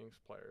the Lightning's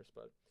players.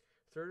 But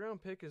third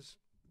round pick is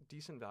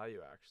decent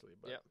value actually.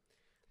 But Yep.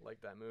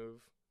 like that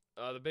move,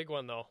 The big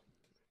one though.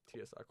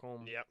 T.S.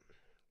 Ekholm. Yep.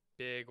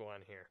 Big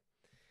one here.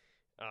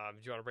 Do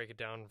you want to break it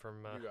down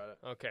from? You got it.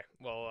 Okay.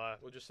 Well.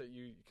 We'll just say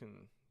you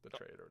can the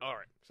trade or all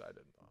right. because I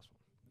did the last one.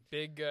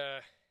 Big.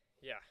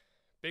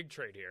 Big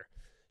trade here.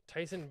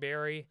 Tyson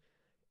Barrie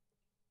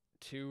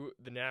to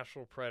the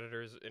Nashville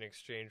Predators in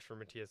exchange for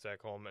Matthias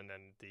Ekholm, and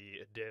then the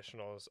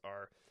additionals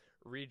are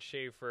Reed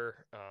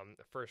Schaefer,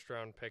 a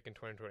first-round pick in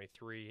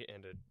 2023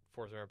 and a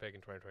fourth-round pick in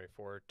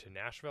 2024 to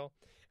Nashville,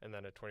 and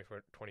then a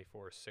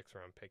 2024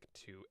 sixth-round pick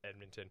to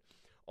Edmonton.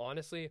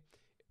 Honestly,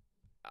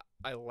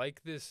 I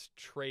like this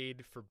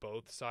trade for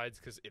both sides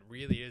because it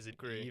really is an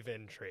Agree.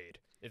 even trade.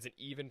 It's an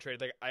even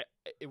trade. Like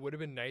it would have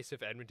been nice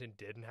if Edmonton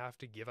didn't have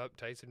to give up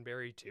Tyson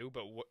Barrie too,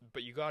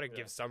 but you got to Yeah.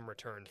 give some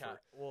return for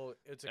Well,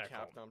 it's a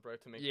cap Ekholm. dump,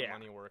 right, to make Yeah. the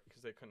money work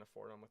because they couldn't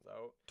afford him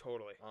without.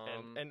 totally.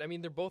 Um, And I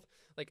mean they're both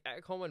like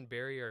Ekholm and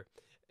Barrie are.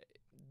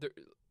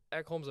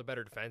 Ekholm's a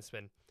better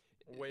defenseman.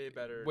 Way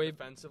better. Way-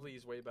 Defensively,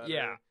 he's way better.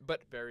 Yeah,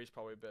 but Barry's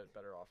probably a bit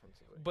better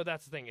offensively.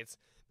 that's the thing.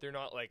 They're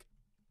not like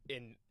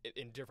in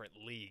different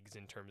leagues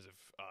in terms of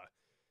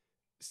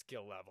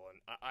skill level, and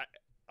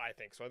I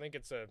think so. I think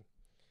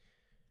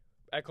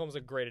Ekholm's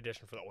a great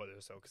addition for the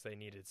Oilers though because they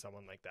needed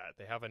someone like that.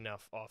 They have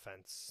enough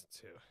offense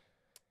to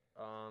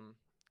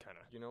kind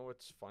of. You know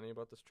what's funny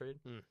about this trade?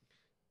 Hmm.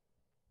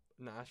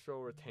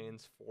 Nashville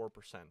retains 4%.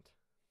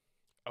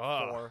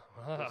 Oh,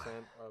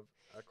 4% of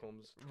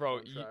Ekholm's bro,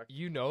 contract.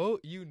 you know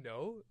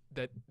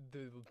that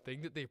the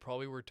thing that they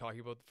probably were talking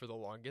about for the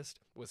longest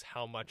was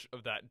how much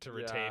of that to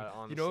retain.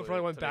 Yeah, You know, it honestly,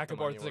 probably went to make back the and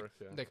forth. money It's like, work,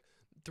 yeah. like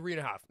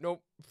 3.5,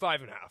 nope,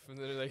 5.5, and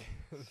then like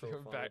So they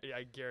went funny. back. Yeah,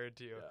 I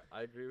guarantee you. Yeah,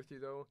 I agree with you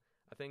though.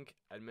 I think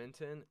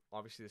Edmonton,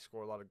 obviously they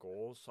score a lot of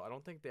goals, so I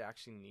don't think they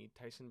actually need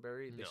Tyson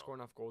Barrie. They No. score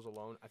enough goals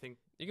alone. I think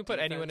You can put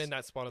anyone defense- in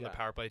that spot on the yeah,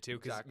 power play too,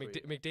 because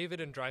exactly. McDavid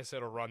and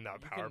Draisaitl run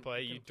that You power can-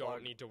 play. you You can don't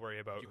plug- need to worry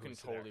about you can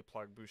who's there. totally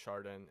plug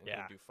Bouchard in and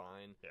Yeah. he'll do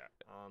fine. Yeah.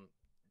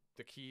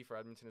 The key for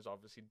Edmonton is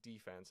obviously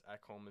defense.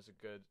 Ekholm is a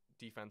good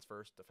defense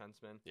first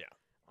defenseman. Yeah.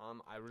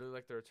 I really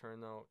like the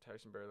return though.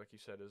 Tyson Barrie, like you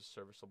said, is a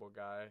serviceable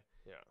guy.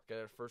 Yeah. Get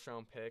a first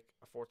round pick,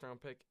 a fourth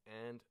round pick,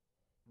 and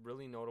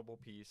really notable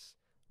piece.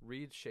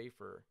 Reed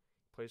Schaefer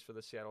plays for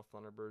the Seattle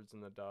Thunderbirds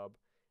in the dub,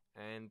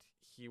 and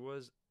he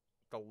was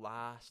the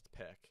last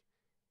pick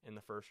in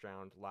the first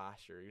round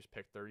last year. He was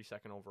picked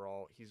 32nd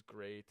overall. He's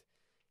great.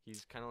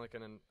 He's kind of like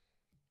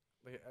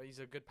he's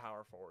a good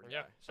power forward.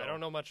 Yeah, guy. So, I don't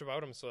know much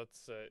about him, so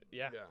it's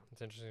Yeah.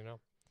 it's interesting to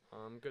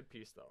know. Good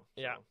piece though.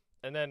 Yeah. So,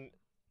 And then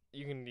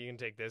you can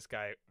take this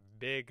guy,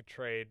 big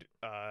trade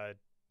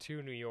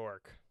to New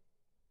York.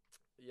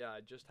 yeah,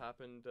 it just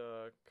happened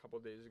a couple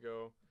days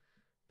ago.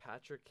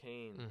 Patrick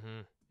Kane Mm-hmm.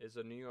 is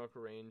a New York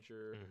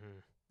Ranger.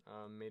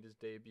 Mm-hmm. Made his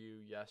debut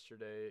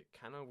yesterday.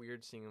 Kind of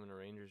weird seeing him in a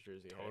Rangers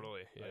jersey. hey?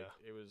 Totally. Like, Yeah.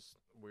 it was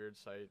weird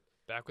sight.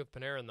 Back with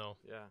Panarin though.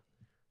 Yeah.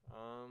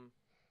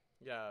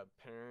 Yeah,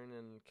 Perrin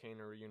and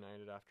Kane are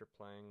reunited after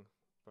playing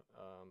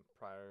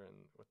prior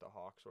and with the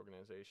Hawks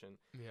organization.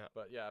 Yeah.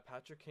 But yeah,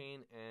 Patrick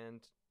Kane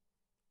and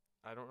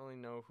I don't really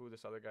know who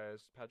this other guy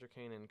is. Patrick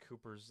Kane and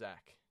Cooper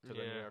Zek to the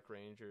New Yeah. York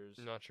Rangers.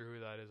 Not sure who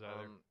that is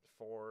either.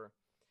 For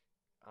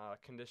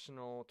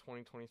conditional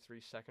 2023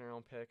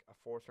 second-round pick, a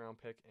fourth-round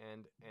pick,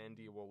 and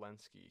Andy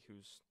Walensky,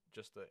 who's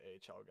just the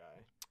AHL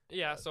guy.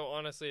 Yeah, so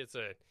honestly, it's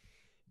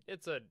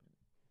a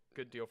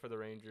Good deal for the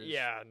Rangers.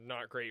 yeah,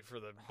 not great for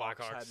the Hawks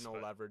Blackhawks. had no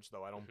but- leverage,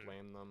 though. I don't Mhm.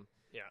 blame them.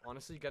 Yeah.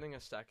 Honestly, getting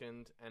a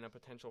second and a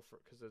potential for,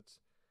 because it's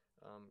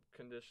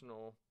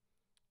conditional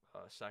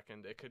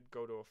second, it could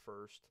go to a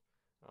first.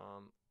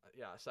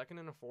 Yeah, a second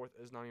and a fourth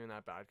is not even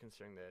that bad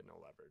considering they had no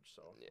leverage.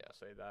 So Yeah. I'll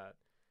say that.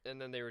 And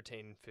then they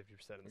retain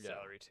 50% of the Yeah.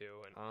 salary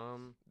too.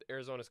 And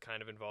Arizona's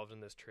kind of involved in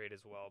this trade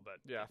as well, but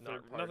Yeah,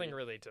 third party. nothing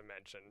really to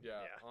mention.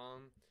 Yeah.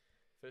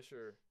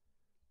 Fisher,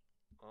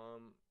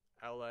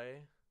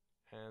 LA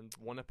and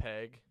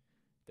Winnipeg,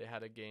 they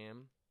had a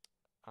game.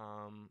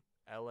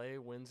 LA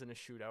wins in a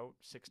shootout,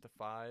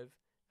 6-5.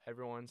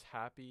 Everyone's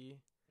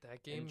happy,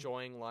 That game,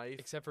 enjoying life.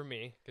 except for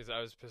me, because I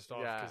was pissed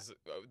off Yeah. because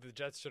the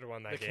Jets should have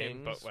won that The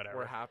game, Kings but whatever.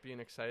 were happy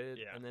and excited.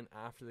 Yeah. And then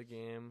after the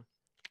game,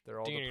 they're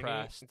all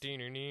depressed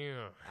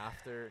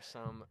after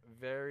some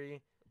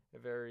very,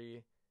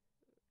 very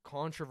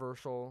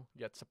controversial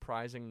yet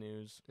surprising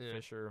news. Yeah.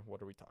 Fisher,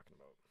 what are we talking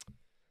about?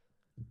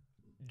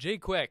 Jay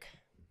Quick,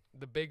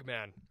 the big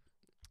man,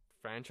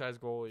 Franchise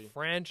goalie.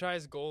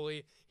 franchise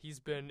goalie. He's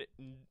been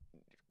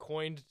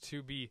coined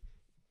to be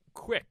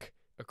quick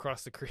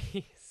across the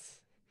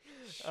crease.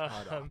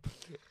 Shut up.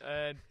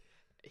 And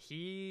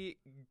he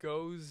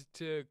goes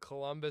to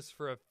Columbus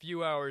for a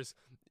few hours.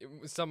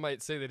 Some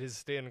might say that his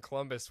stay in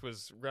Columbus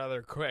was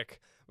rather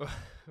quick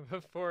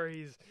before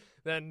he's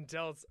then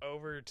dealt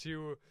over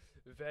to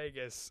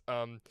Vegas.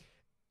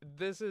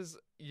 This is,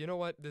 you know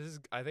what?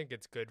 I think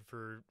it's good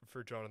for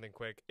Jonathan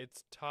Quick.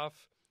 It's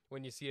tough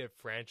when you see a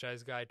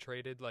franchise guy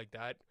traded like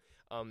that.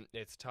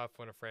 It's tough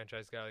when a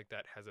franchise guy like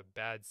that has a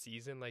bad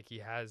season like he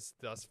has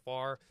thus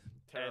far.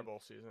 Terrible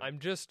season. I'm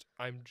just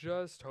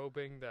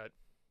hoping that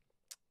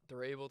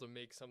they're able to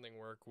make something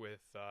work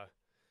with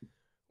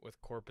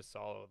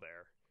Korpisalo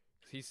there.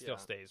 He still Yeah.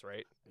 stays,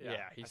 right? Yeah,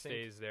 He I think-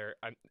 stays there.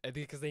 I think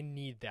because they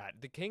need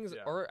that. The Kings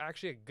Yeah. are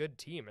actually a good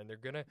team, and they're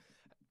gonna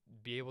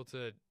be able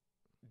to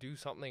do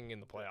something in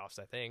the playoffs.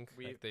 I think.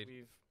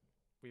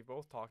 We've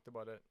both talked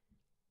about it.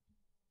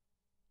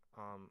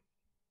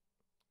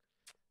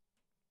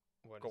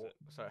 What is Goal. it?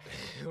 Sorry.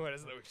 What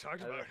is it that we've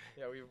talked about?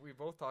 Yeah, we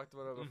both talked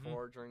about it Mhm.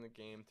 before during the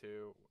game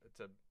too. It's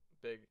a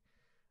big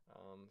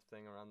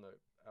thing around the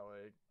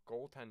LA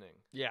goaltending.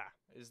 Yeah,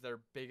 Is their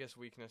biggest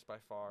weakness by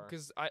far.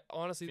 because I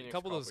honestly, a Phoenix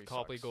couple of those Copley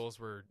Copley sucks. goals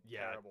were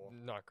Terrible.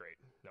 not great.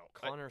 No,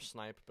 Connor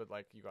Snipe, but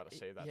like you got to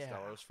say that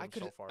still. It was I from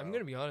could. so far. I'm out.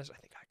 gonna be honest. I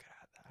think I could have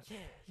had that.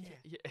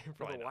 Yeah. Yeah.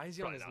 Bro, Probably why not, is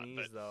he on probably his not,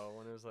 knees but- though?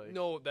 When it was like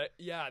No,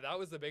 that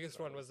was the biggest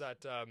one. Was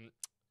that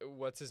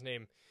what's his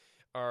name?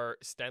 Our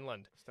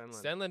Stenlund.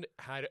 Stenlund Stenlund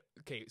had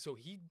so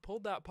he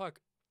pulled that puck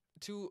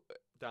to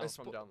down a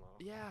from spo- down low.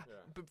 yeah,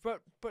 Yeah.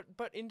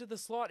 but into the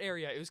slot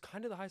area. It was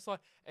kind of the high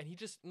slot, and he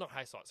just not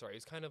high slot. Sorry, it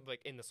was kind of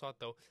like in the slot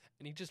though,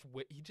 and he just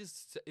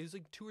it was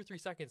like 2 or 3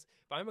 seconds.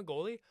 If I'm a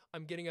goalie,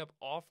 I'm getting up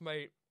off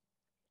my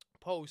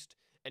post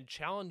and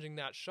challenging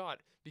that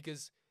shot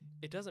because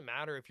it doesn't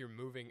matter if you're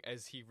moving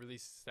as he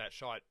releases that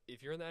shot.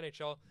 If you're in the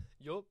NHL,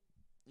 you'll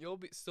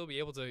still be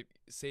able to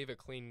save a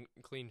clean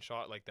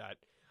shot like that.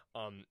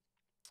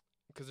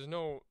 Because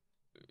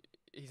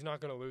he's not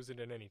going to lose it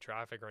in any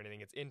traffic or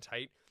anything. It's in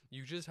tight.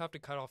 You just have to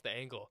cut off the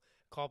angle.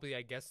 Copley,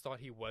 I guess, thought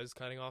he was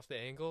cutting off the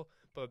angle,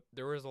 but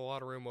there was a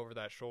lot of room over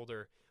that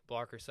shoulder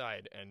blocker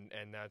side, and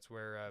that's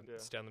where Yeah.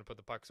 Stanley put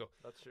the puck. So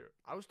That's true.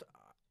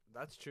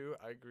 That's true.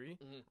 I agree.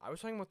 Mhm. I was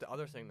talking about the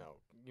other thing though.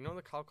 You know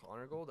the Kyle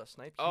Connor goal, that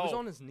snipe. He was Oh.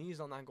 on his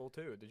knees on that goal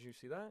too. Did you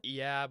see that?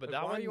 yeah, but Like,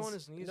 that why are one's you on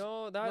his knees?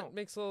 no, that No.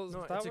 makes a little.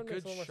 No, that it's a one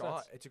makes good more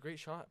shot. sense. It's a great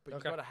shot, but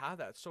Okay. you gotta have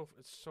that.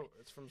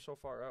 It's from so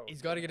far out.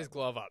 He's got to get his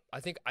glove up. I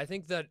think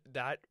that.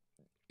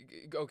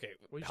 Okay,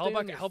 Well, you stay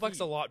on your Hellbuck's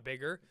a feet. lot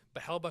bigger,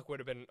 but Hellbuck would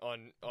have been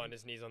on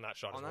his knees on that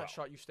shot On as that well.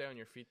 shot, you stay on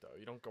your feet though.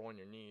 You don't go on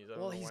your knees. I don't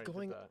Well, know he's why he did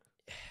going- that.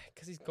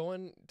 Because he's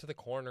going to the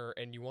corner,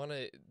 and they want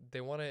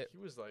to. He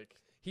was like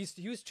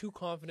He was too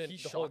confident he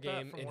the shot whole that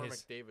game from in where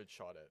his McDavid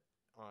shot it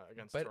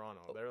against But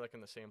Toronto. They're like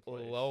in the same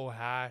place. low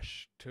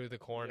hash to the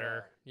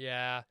corner.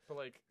 Yeah, But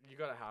like you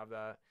gotta have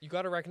that. you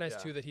got to recognize Yeah.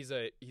 too that he's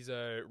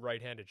a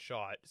right-handed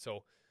shot.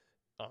 So,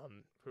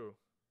 Who?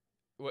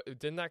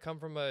 didn't that come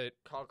from a?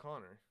 Kyle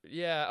Connor,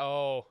 Yeah.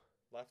 Oh,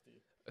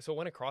 lefty. so it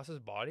went across his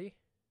body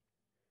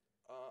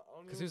I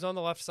don't because know. he was on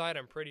the left side.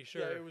 I'm pretty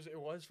sure. Yeah, it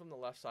was from the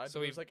left side. So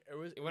but he- it was like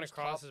it went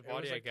across his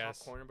body, I guess.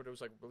 Top corner, but it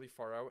was like really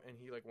far out, and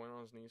he like went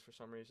on his knees for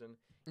some reason.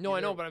 No, I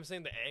know, either- but I'm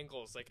saying the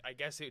angles. Like, I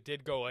guess it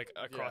did go like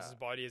across Yeah. his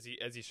body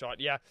as he shot.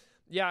 Yeah.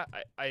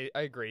 I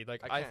agree.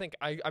 Like, I I can't- think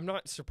I'm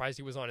not surprised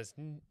he was on his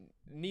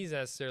knees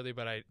necessarily,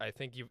 but I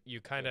think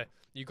you kind of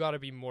you got to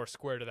be more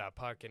square to that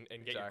puck and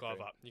get your glove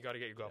Exactly. up. You got to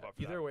get your glove Yeah, up.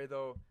 For either that. way,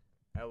 though,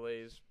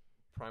 LA's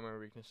primary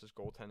weakness is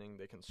goaltending.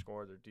 They can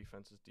score. Their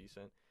defense is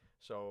decent.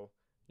 So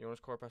Jonas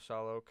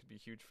Korpisalo could be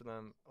huge for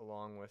them,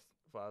 along with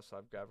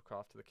Vladislav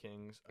Gavrikov to the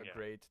Kings, a Yeah.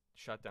 great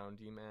shutdown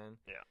D-man.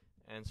 Yeah.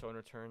 And so in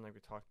return, like we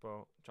talked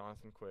about,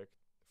 Jonathan Quick,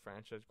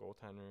 franchise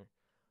goaltender,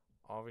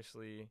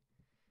 obviously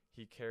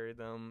he carried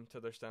them to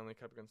their Stanley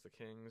Cup against the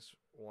Kings,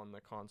 won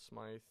the Conn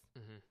Smythe.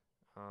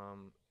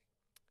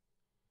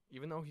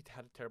 Even though he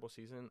had a terrible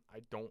season, I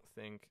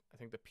think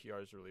the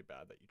PR is really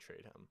bad that you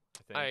trade him.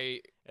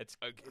 I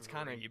think it's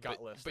kind of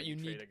gutless. But you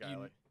trade a guy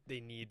like. They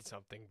need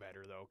something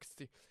better though.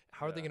 Cause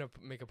how are they gonna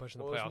make a push in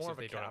the playoffs if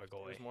they don't have a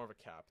goalie? It was more of a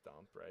cap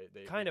dump, right?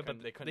 They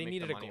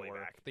needed a goalie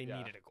back. They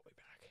needed a goalie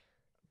back.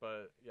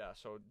 But yeah,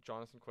 so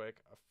Jonathan Quick,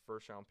 a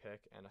first-round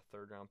pick and a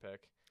third-round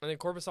pick. And then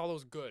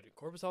Korpisalo's good.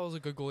 Korpisalo's a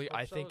good goalie.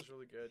 I think Korpisalo's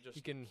really good.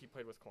 Just he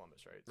played with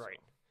Columbus, right?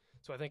 Right.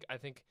 So I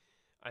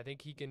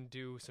think he can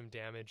do some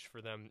damage for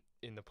them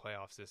in the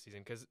playoffs this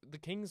season because the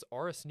Kings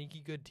are a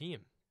sneaky good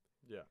team.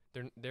 Yeah.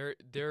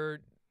 They're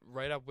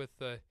right up with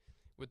the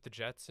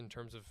Jets in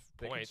terms of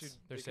points.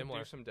 They're similar.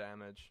 They could do some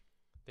damage.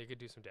 They could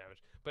do some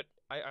damage. But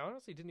I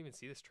honestly didn't even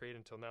see this trade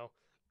until now.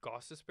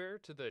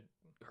 Gostisbehere to the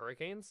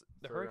Hurricanes.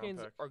 The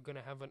Hurricanes are going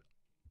to have an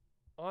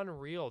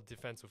unreal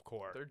defensive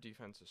core. Their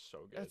defense is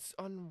so good. That's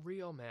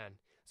unreal, man.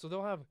 So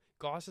they'll have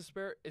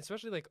Gostisbehere,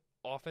 especially like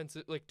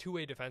offensive, like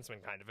two-way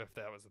defenseman kind of, if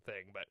that was a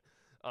thing. But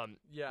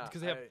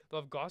because they'll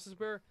have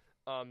Gostisbehere,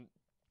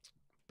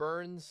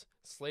 Burns,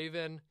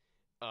 Slavin,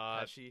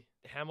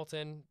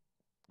 Hamilton.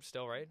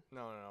 Still, right?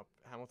 No.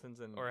 Hamilton's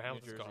in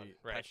Hamilton's New Jersey. gone.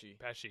 Right.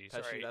 Pesci.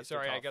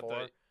 Sorry, I got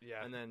four.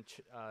 And then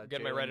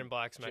getting my red and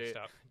blacks mixed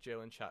up.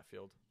 Jalen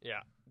Chatfield.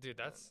 Yeah, dude,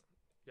 that's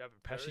but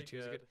Pesci too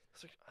is good.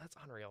 That's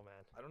unreal,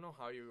 man. I don't know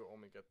how you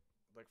only get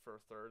like for a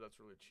third.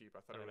 That's really cheap. I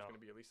thought it was going to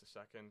be at least a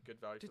second.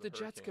 Good value. Dude, for the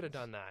Jets could have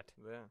done that.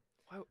 Yeah.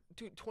 Why,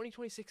 dude?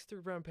 2026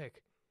 third-round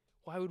pick.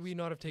 Why would we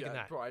not have taken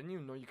that? Bro, I didn't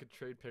even know you could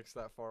trade picks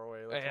that far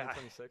away. Like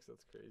 2026,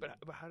 that's crazy. But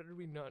how did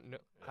we not know?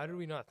 How did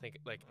we not think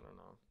like? I don't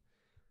know.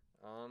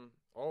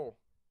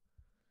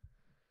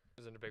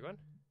 Is it a big one?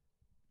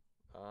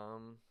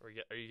 Are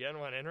you getting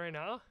one in right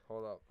now?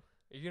 Hold up.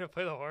 Are you gonna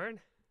play the horn?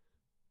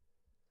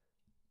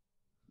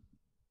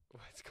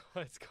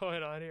 What's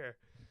going on here?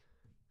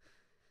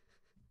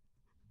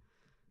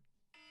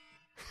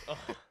 Oh.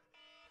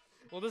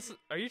 Well,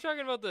 are you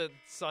talking about the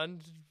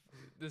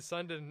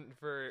Sundin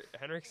for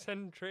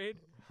Henriksen trade?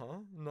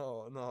 Huh?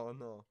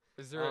 No.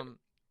 Is there?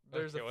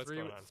 There's a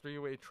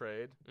three-way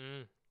trade.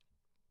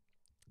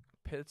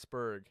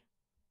 Pittsburgh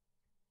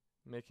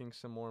making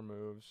some more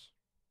moves.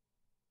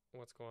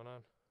 What's going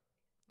on?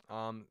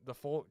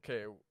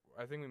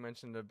 I think we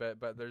mentioned a bit,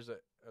 but there's a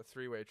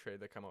three-way trade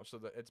that come out, so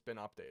that it's been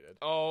updated.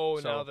 Oh,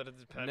 so now that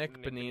it's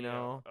Nick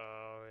Bonino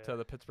to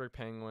the Pittsburgh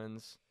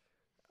Penguins.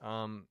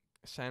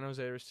 San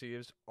Jose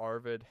receives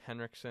Arvid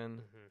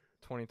Henriksen,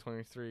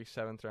 2023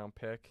 7th-round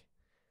pick,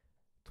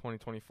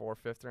 2024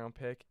 5th-round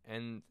pick,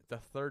 and the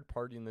third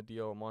party in the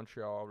deal,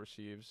 Montreal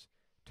receives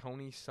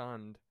Tony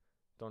Sund,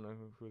 don't know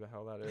who the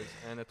hell that is,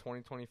 and a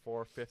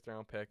 2024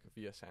 5th-round pick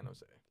via San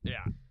Jose.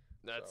 Yeah,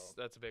 that's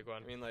a big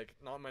one. I mean, like,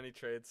 not many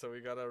trades, so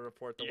we gotta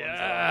report the ones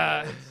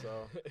that are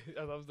so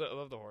I love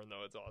the horn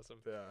though. It's awesome.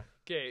 Yeah.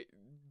 Okay,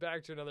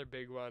 back to another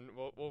big one.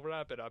 We'll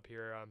wrap it up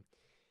here.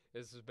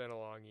 This has been a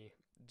longie.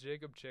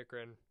 Jacob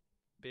Chikrin,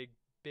 big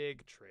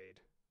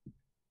trade.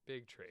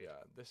 Big trade.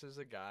 Yeah, this is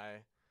a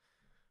guy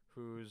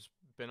who's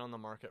been on the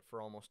market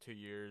for almost 2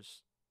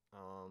 years.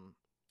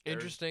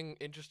 Interesting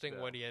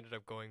what he ended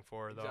up going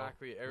for, though.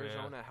 Exactly.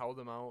 Arizona held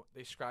him out.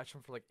 They scratched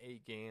him for like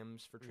 8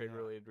 games for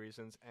trade-related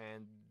reasons,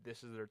 and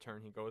this is the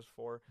return he goes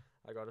for.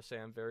 I got to say,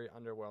 I'm very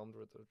underwhelmed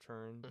with the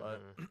return, but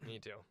me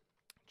too.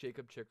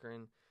 Jacob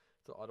Chikrin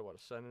to the Ottawa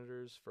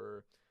Senators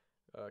for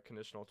a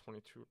conditional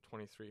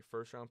 2023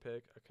 first-round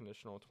pick, a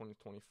conditional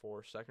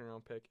 2024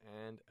 second-round pick,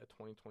 and a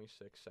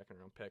 2026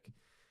 second-round pick.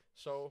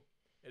 So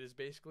it is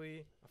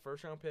basically a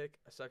first-round pick,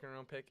 a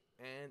second-round pick,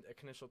 and a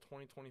conditional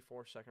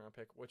 2024 second-round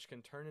pick, which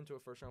can turn into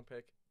a first-round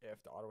pick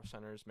if the Ottawa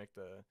Senators make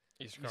the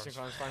Eastern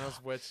Conference Finals,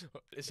 which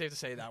is safe to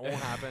say that won't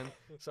happen.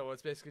 So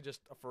it's basically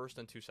just a first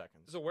and 2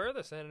 seconds. So where are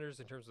the Senators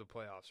in terms of the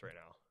playoffs right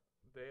now?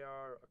 They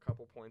are a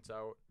couple points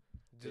out.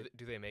 Do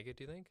they make it,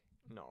 do you think?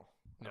 No.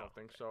 I don't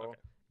think so. Okay.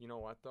 You know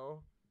what,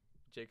 though?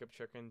 Jacob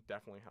Chikrin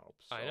definitely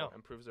helps. So I know.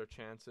 Improves their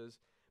chances.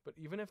 But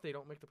even if they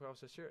don't make the playoffs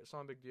this year, it's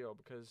not a big deal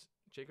because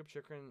Jacob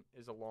Chikrin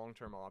is a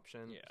long-term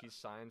option. Yeah. He's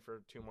signed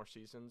for 2 more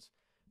seasons.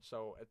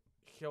 So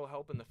he'll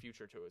help in the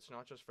future, too. It's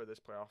not just for this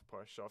playoff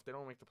push. So if they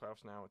don't make the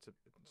playoffs now, it's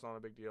not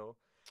a big deal.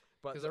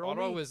 But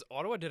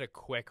Ottawa did a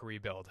quick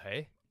rebuild,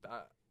 hey?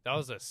 That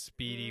was a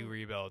speedy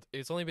rebuild.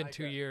 It's only been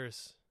 2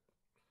 years.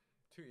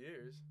 2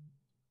 years?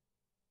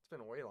 It's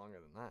been way longer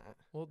than that.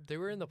 Well, they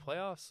were in the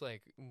playoffs,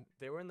 like...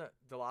 They were in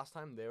the last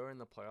time they were in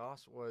the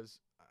playoffs was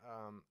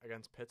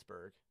against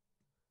Pittsburgh.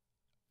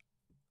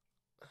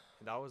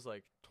 That was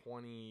like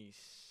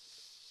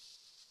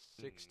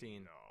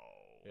 2016. No.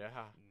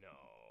 Yeah.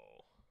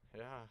 No.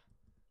 Yeah.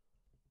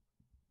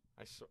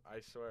 I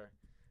swear.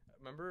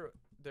 Remember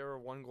they were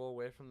 1 goal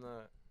away from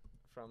the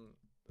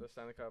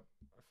Stanley Cup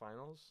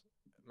Finals?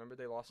 Remember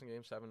they lost in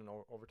Game 7 in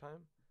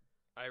overtime?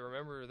 I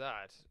remember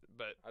that,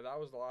 but that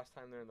was the last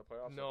time they're in the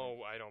playoffs.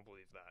 No, I don't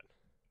believe that.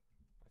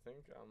 I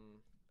think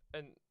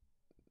and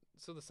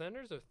So the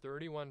Senators are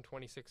 31,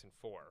 26, and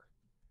 4.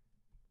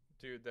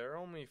 Dude, they're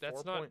only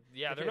That's 4 not. point.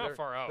 Yeah, Okay, they're not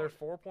far out. They're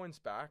 4 points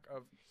back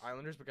of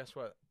Islanders, but guess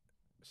what?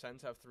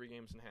 Sens have 3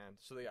 games in hand,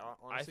 so they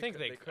honestly. I think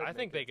they. could I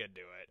think make they could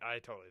do it. I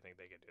totally think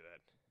they could do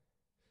that.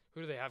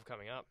 Who do they have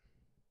coming up?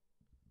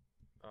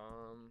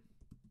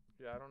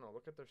 Yeah, I don't know.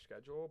 Look at their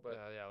schedule, but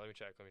Yeah, let me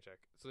check.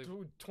 So they,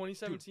 dude,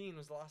 2017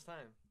 was the last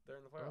time they're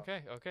in the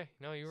playoffs. okay.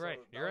 No, you're So right.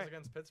 that You're was right.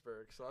 against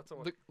Pittsburgh, so that's a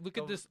Look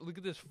at this. Look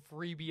at this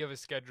freebie of a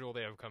schedule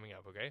they have coming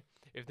up. Okay,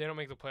 if they don't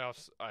make the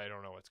playoffs, I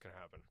don't know what's gonna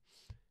happen.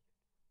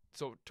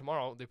 So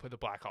tomorrow they play the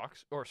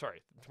Blackhawks.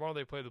 Tomorrow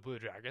they play the Blue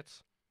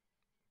Jackets.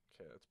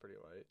 Okay, that's pretty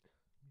light.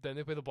 Then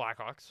they play the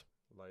Blackhawks.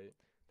 Light.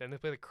 Then they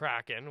play the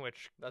Kraken,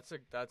 which That's a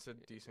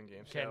decent game.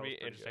 can Seattle's be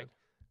pretty interesting. good.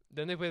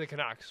 Then they play the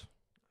Canucks.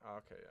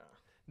 Okay, yeah.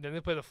 Then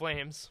they play the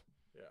Flames.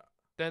 Yeah.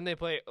 Then they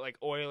play like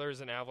Oilers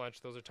and Avalanche.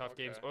 Those are tough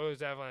games. Okay.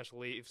 Oilers, Avalanche,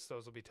 Leafs.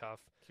 Those will be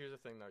tough. Here's the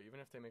thing, though. Even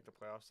if they make the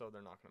playoffs, though,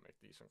 they're not going to make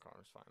the Eastern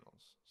Conference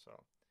Finals. So,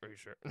 Are you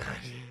sure?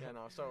 yeah,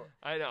 no. So,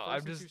 I know.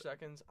 I'm first just. 2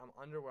 seconds, I'm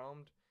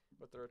underwhelmed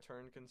with the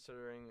return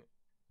considering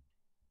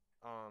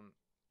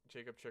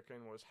Jacob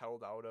Chicken was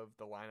held out of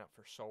the lineup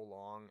for so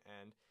long,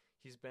 and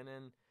he's been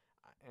in.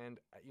 And,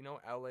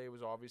 LA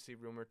was obviously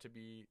rumored to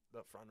be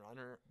the front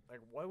runner. Like,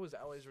 what was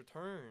LA's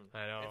return?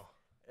 I know.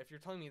 If you're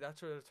telling me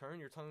that's a return,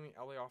 you're telling me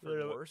LA offered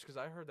Literally. worse? Because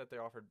I heard that they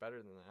offered better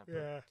than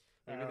that.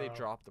 But maybe they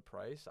dropped the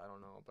price. I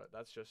don't know, but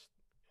that's just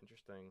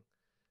interesting.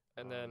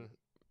 And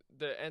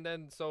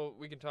then so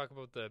we can talk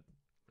about the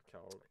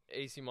Cal-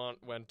 AC Mont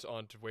went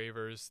on to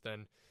waivers,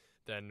 then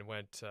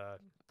went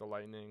the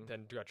Lightning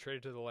then got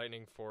traded to the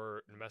Lightning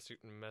for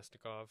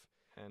Nemestikov.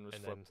 and was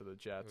and flipped to then the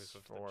Jets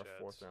flipped to for the a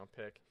Jets. 4th round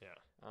pick.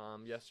 Yeah.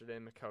 Yesterday,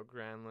 Mikhail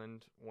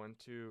Granlund went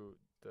to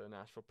the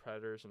Nashville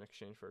Predators in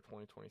exchange for a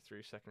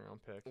 2023 2nd round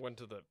pick. Went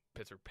to the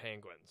Pittsburgh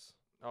Penguins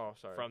Oh,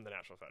 sorry. from the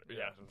National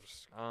Federation.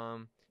 Yeah.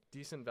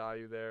 Decent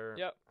value there.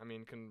 Yep. I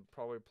mean, can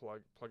probably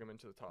plug him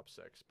into the top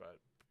 6, but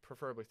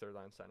preferably 3rd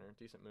line center.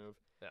 Decent move.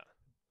 Yeah.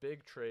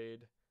 Big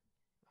trade.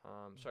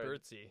 Sorry.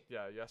 Birdsey.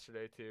 Yeah,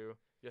 yesterday too.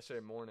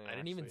 Yesterday morning. I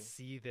didn't even actually.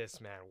 see this,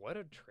 man. What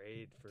a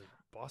trade for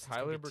Boston.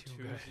 Tyler Bertuzzi.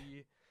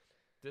 Bertuzzi.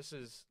 This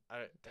is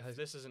if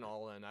this is an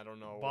all-in. I don't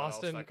know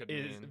Boston what else that could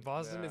is mean.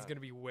 Boston yeah. is going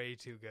to be way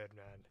too good,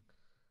 man.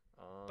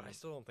 But I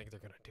still don't think they're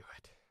going to do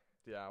it.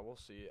 Yeah, we'll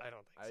see. I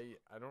don't think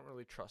I don't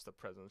really trust the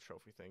President's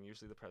Trophy thing.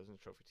 Usually the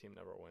President's Trophy team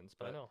never wins.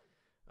 But I know.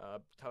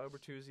 Tyler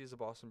Bertuzzi is a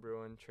Boston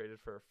Bruin, traded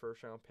for a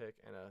 1st round pick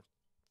and a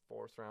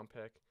 4th round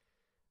pick.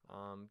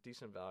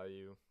 Decent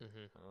value.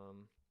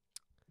 Mm-hmm.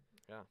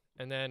 Yeah.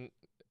 And then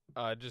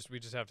we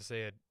just have to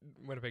say it.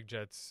 Winnipeg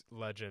Jets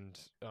legend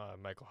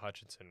Michael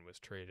Hutchinson was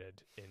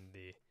traded in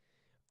the.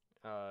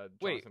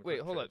 Wait,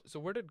 hold on. So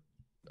where did?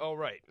 Oh,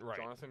 right.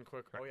 Jonathan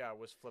Quick. Right. Oh yeah,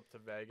 was flipped to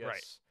Vegas.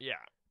 Right. Yeah.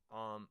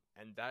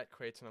 And that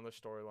creates another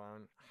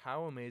storyline.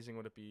 How amazing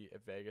would it be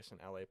if Vegas and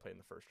LA played in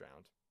the 1st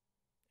round,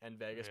 and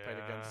Vegas played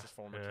against his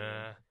former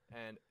team,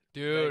 and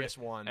Dude. Vegas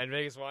won. And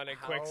Vegas won, and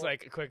Quick's How-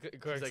 like,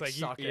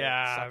 suck it,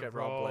 yeah, suck it,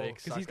 Rob bro. Blake,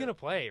 Because suck he's it. gonna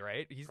play,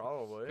 right? He's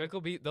Probably. Quick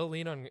will be. They'll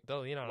lean on. him, I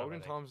Logan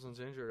think. Thompson's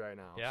injured right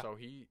now, Yeah. so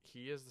he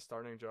is the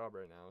starting job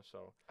right now.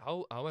 So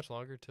How much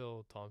longer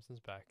till Thompson's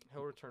back?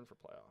 he'll return for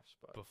playoffs,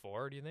 but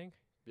Before, do you think?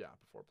 yeah,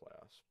 before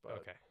playoffs. But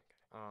Okay.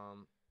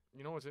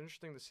 it's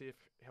interesting to see if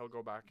he'll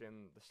go back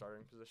in the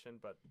starting position.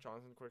 But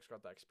Jonathan Quick's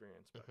got that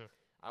experience. But Mhm.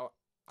 I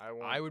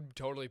I would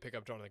totally pick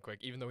up Jonathan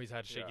Quick, even though he's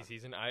had a shaky Yeah.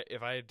 season.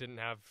 If I didn't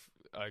have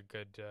a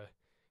good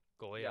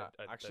goalie, Yeah,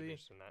 I'd be actually,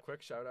 interested in that.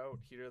 quick shout out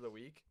heater of the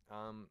week.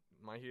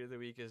 My heater of the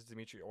week is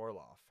Dmitry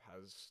Orlov.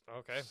 Has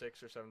Okay.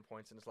 6 or 7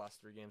 points in his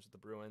last 3 games with the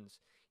Bruins.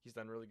 He's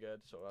done really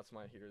good, so that's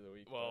my heater of the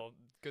week. but- Well,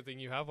 good thing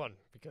you have one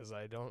because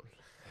I don't.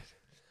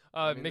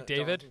 I mean, McDavid,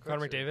 Jonathan Connor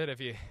Quick's McDavid, if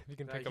you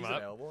can Yeah, pick him he's up.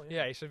 available,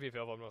 Yeah, he should be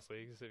available in most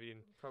leagues. If you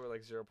can, probably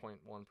like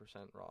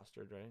 0.1%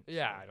 rostered, right?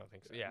 yeah, So, I don't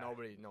think so. Yeah,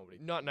 nobody.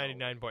 not no.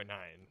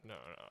 99.9. No.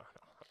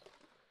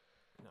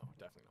 No,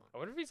 definitely not. I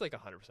wonder if he's like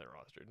 100%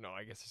 rostered. No,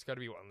 I guess there's got to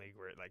be one league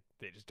where like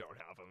they just don't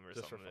have him or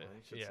Just for something.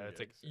 fun, shits Yeah, and it's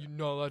like gigs, yeah. you're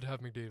not allowed to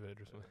have McDavid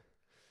or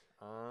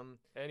something.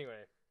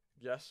 Anyway,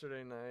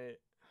 Yesterday night,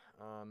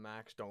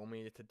 Max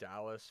Domi to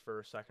Dallas for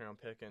a 2nd round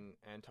pick and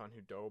Anton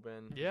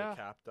Hudobin. who's Yeah. a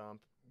cap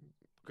dump.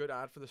 Good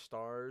ad for the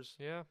Stars.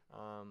 yeah.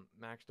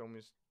 Max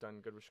Domi's done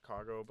good with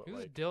Chicago, but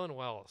Who's like Dylan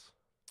Wells?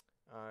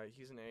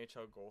 he's an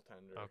AHL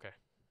goaltender. Okay.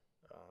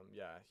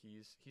 Yeah,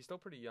 he's still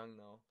pretty young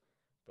though,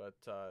 but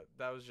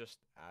that was just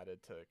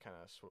added to kind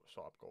of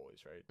swap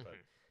goalies, right? But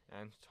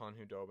Anton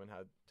Hudobin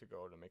had to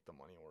go to make the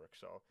money work.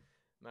 So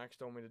Max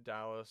Domi to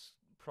Dallas,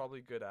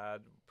 probably good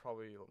ad.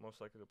 Probably most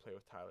likely to play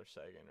with Tyler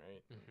Seguin,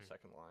 right? In the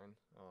 2nd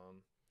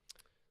line.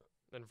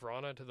 Then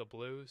Vrana to the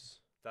Blues.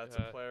 That's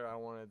a player I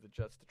wanted the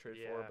Jets to trade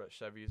for, yeah. but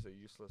Chevy's a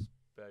useless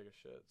bag of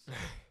shit.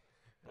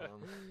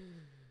 So.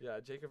 Yeah,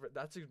 Jacob.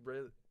 That's a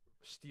real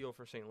steal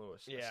for St.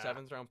 Louis. Yeah. A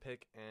 7th round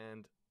pick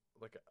and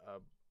like a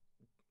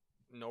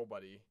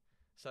nobody.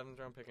 7th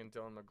round pick and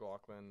Dylan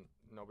McLaughlin.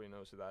 Nobody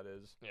knows who that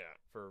is. Yeah.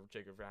 For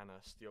Jacob Vrana,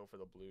 steal for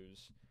the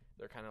Blues.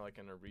 They're kind of like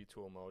in a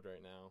retool mode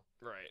right now.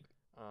 Right.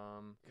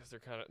 Because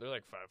they're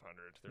like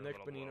 500. They're a Nick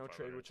little below Bonino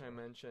trade, 500, which I so.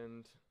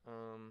 mentioned.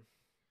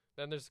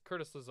 Then there's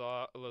Curtis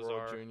Lazar.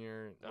 World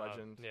Junior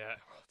legend. Yeah.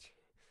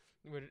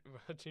 World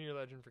Junior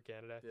legend for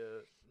Canada.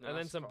 Yeah. And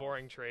then some Namaskar.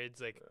 boring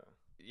trades like,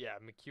 Yeah.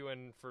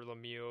 McEwen for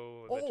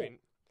Lemieux. Oh! Between,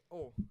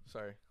 Oh,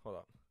 sorry. Hold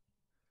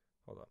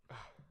up.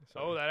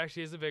 oh, that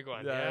actually is a big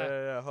one.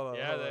 Yeah. Hold on.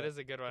 Yeah, hold that on. is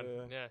a good one.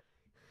 Yeah.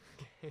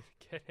 Yeah.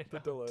 Get it The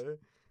out. delay.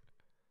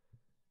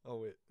 Oh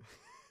wait.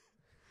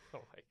 Oh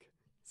my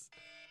goodness.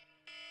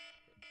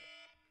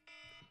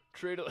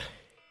 Trade.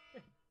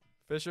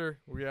 Fisher,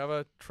 we have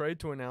a trade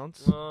to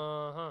announce.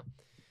 Uh-huh.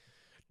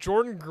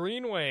 Jordan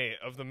Greenway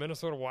of the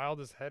Minnesota Wild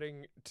is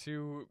heading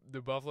to the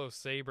Buffalo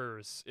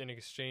Sabres in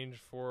exchange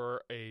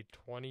for a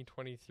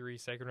 2023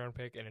 second-round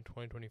pick and a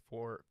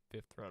 2024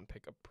 fifth-round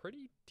pick. A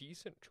pretty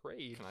decent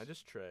trade. Can I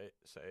just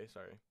say,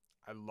 sorry,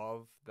 I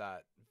love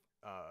that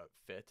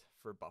fit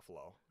for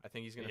Buffalo. I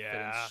think he's going to fit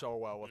in so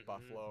well with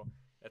Buffalo.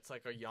 It's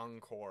like a young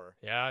core.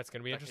 Yeah, it's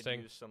going to be that interesting.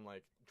 Could use some,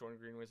 like, Jordan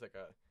Greenway's like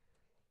a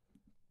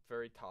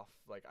very tough.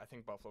 Like, I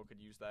think Buffalo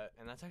could use that.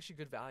 And that's actually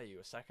good value.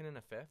 A second and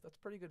a fifth, that's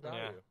pretty good value.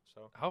 Yeah.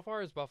 So How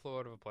far is Buffalo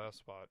out of a playoff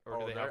spot? Or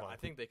do they have one? I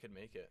think they could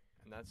make it.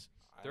 And that's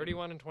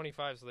 31 and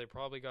 25, so they're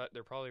probably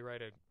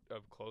right at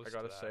close I to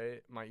gotta that. say,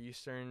 my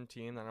Eastern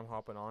team that I'm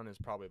hopping on is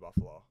probably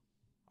Buffalo.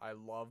 I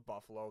love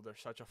Buffalo. They're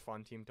such a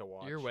fun team to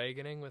watch. You're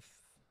wagoning with...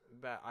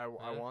 That I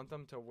Yeah. want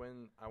them to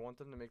win. I want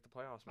them to make the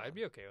playoffs. Man. I'd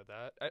be okay with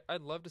that.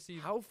 I'd love to see...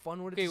 How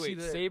fun would it Okay, to see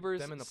wait, Sabres,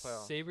 them in the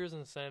playoffs? Sabres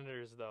and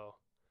Senators, though.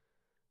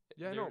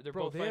 Yeah, they're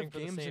bro. both They fighting have for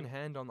the games in same-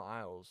 hand on the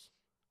Isles.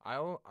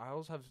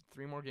 Isles have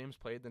 3 more games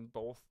played than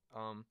both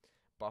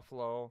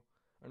Buffalo.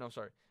 Or no,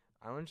 sorry.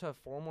 Islanders have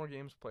 4 more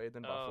games played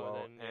than Buffalo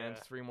then, and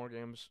yeah. 3 more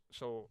games.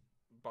 So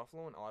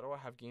Buffalo and Ottawa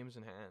have games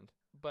in hand.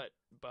 But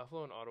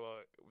Buffalo and Ottawa,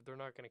 they're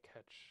not going to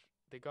catch...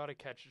 They got to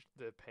catch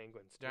the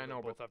Penguins, too. Yeah, I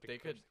know, They both but have to they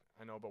catch- could.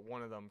 I know, but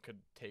one of them could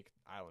take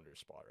Islanders'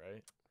 spot, right?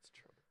 That's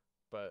true.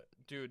 But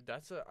dude,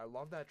 I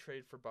love that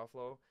trade for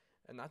Buffalo,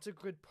 and that's a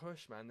good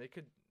push, man. That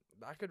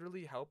could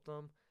really help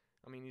them.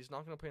 I mean, he's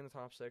not going to play in the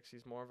top 6.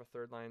 He's more of a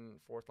third line,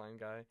 fourth line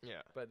guy.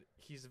 Yeah. But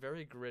he's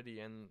very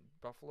gritty, and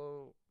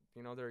Buffalo,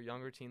 they're a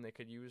younger team. They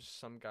could use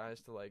some guys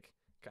to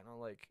kind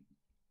of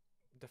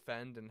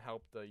defend and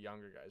help the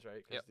younger guys, right?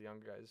 Because Yep. the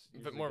younger guys But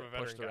usually more of get a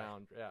veteran pushed guy.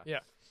 around. Yeah. Yeah.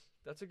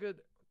 That's a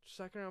good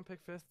second round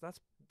pick, fifth.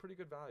 That's pretty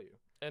good value.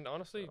 And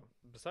honestly, So.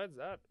 besides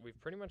that, we've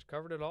pretty much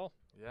covered it all.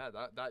 Yeah,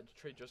 that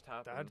trade just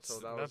happened.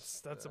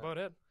 That's about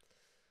it.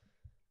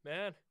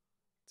 Man,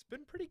 it's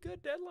been pretty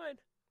good deadline.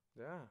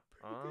 Yeah.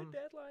 Pretty good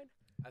deadline.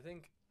 I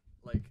think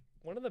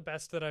One of the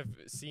best that I've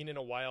seen in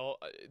a while.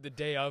 The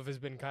day of has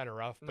been kind of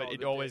rough, but No, it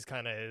the always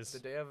kind of is. the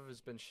day of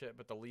has been shit,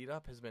 but the lead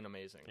up has been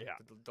amazing. Yeah.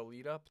 The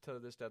lead up to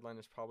this deadline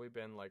has probably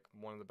been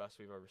one of the best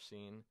we've ever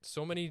seen.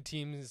 So many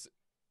teams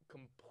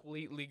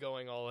completely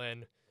going all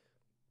in.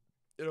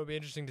 It'll be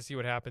interesting to see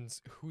what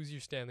happens. Who's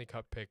your Stanley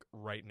Cup pick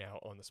right now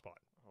on the spot?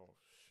 Oh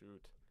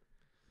shoot.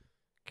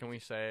 Can we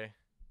say?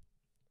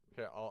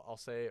 Okay, I'll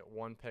say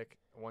one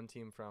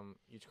team from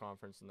each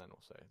conference, and then we'll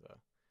say the.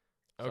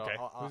 So Okay.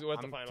 I'm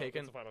What's the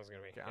taking- finals going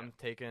to be? Okay, Yeah. I'm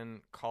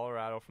taking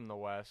Colorado from the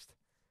West,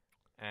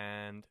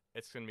 and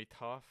it's gonna be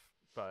tough,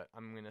 but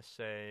I'm gonna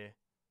say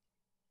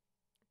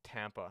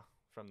Tampa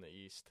from the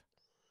East,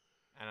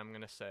 and I'm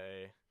gonna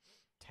say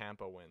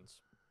Tampa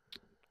wins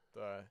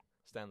the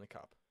Stanley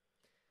Cup.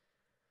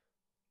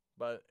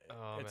 But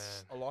Oh,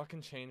 a lot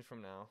can change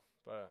from now.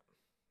 But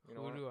you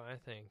know Who what? do I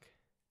think?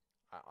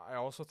 I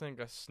also think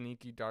a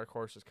sneaky dark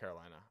horse is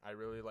Carolina. I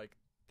really like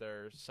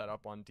their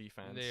setup on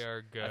defense. They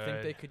are good. I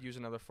think they could use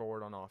another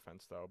forward on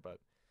offense though, but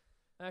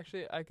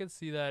Actually, I could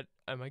see that.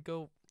 I might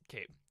go.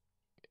 Okay.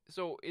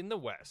 So in the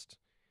West,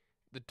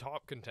 the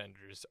top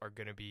contenders are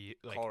going to be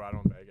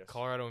Colorado and Vegas.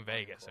 Colorado and Not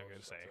even Vegas, I'm close,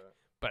 going to say. that's it.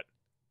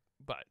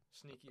 But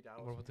Sneaky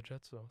Dallas. what about the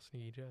Jets, though?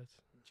 Sneaky Jets.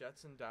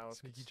 Jets and Dallas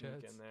Sneaky could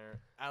sneak Jets. in there.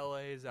 LA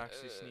is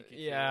actually sneaky.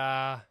 too.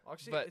 Yeah.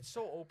 Actually, but it's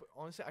so open.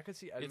 Honestly, I could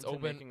see Edmonton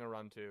open. making a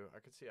run too. I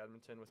could see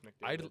Edmonton with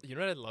McDavid. You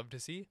know what I'd love to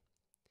see?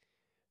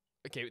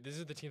 Okay, this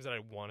is the teams that I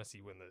want to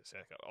see win the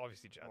Stanley Cup.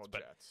 Obviously Jets, Well, but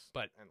Jets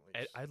but and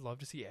Leafs. I'd love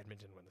to see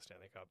Edmonton win the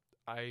Stanley Cup.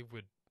 I'd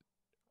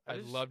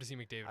just- love to see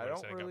McDavid I win the don't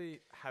Stanley Cup.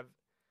 really have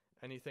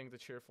anything to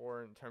cheer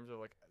for in terms of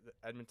the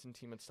Edmonton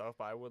team and stuff,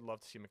 but I would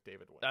love to see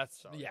McDavid win.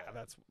 That's So,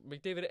 that's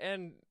McDavid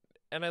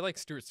and I like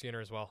Stuart Skinner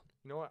as well.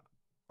 You know what?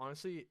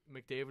 Honestly,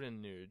 McDavid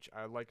and Nuge.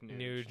 I like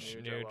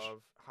Nuge. Nuge. I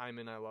love.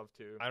 Hyman I love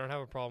too. I don't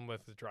have a problem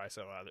with the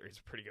Draisaitl either. He's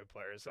a pretty good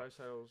player. So.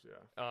 Draisaitl,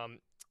 yeah.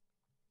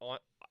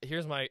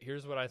 Here's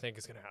what I think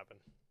is going to happen.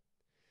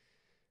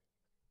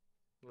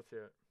 Let's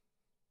hear it.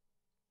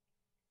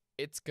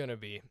 It's going to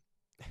be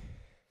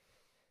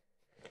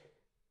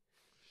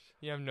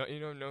I'm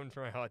known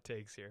for my hot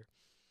takes here.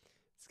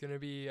 It's going to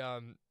be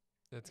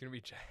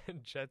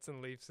Jets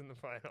and Leafs in the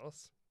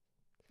finals.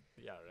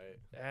 Yeah, right.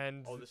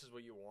 And Oh, this is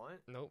what you want?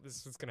 nope, this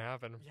is what's going to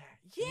happen.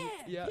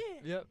 Yeah.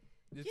 Yep.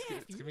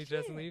 It's gonna be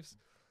Jets and Leafs,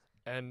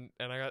 and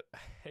I got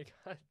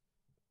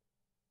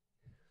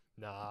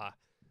nah.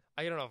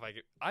 I don't know if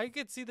I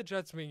could see the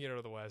Jets making it out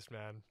of the West,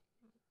 man.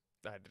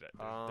 They're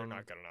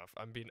not good enough.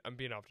 I'm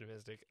being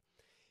optimistic.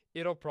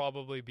 It'll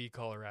probably be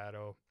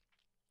Colorado,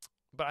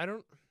 but I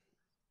don't.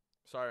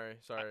 Sorry.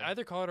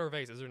 Either Colorado or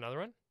Vegas. Is there another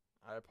one?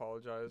 I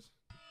apologize.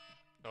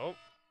 Oh,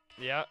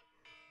 yeah,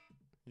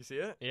 You see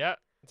it? yeah.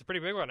 It's a pretty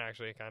big one,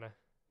 actually, kind of.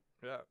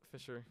 Yeah,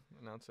 Fisher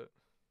announced it.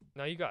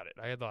 No, you got it.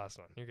 I had the last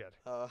one. You're good.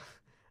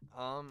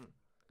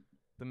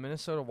 The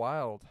Minnesota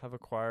Wild have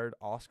acquired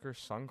Oscar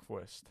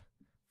Sundqvist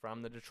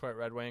from the Detroit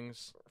Red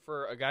Wings.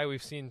 For a guy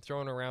we've seen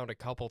thrown around a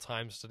couple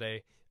times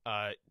today,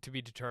 to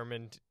be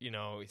determined, you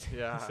know,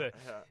 Yeah,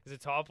 he's a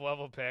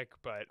top-level pick,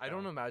 but I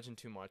don't imagine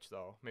too much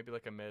though. Maybe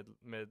like a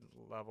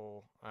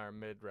mid-level or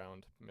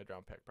mid-round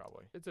pick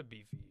probably. It's a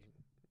beefy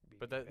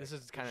But pick. this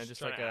is kind of just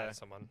trying like to add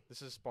someone.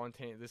 this is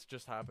spontaneous. This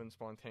just happened,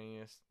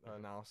 spontaneous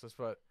analysis,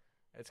 but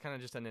it's kind of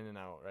just an in and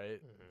out,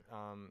 right?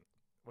 Mhm.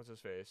 What's his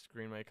face?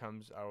 Greenway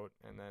comes out,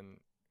 and then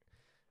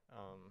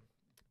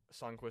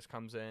Sundqvist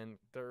comes in.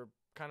 They're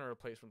kind of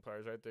replacement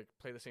players, right? They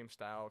play the same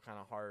style, kind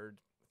of hard,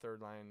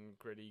 third line,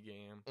 gritty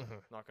game.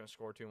 Mhm. Not going to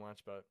score too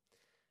much, but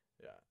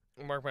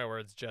yeah. Mark my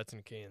words, Jets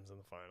and Canes in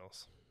the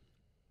finals.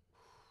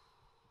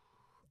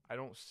 I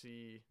don't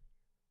see.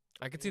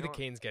 I could You see the know what?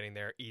 Canes getting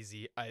there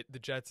easy. The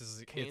Jets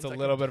is Canes, it's a I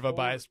little can bit of a totally-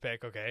 biased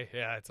pick, okay?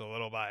 Yeah, it's a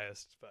little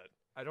biased, but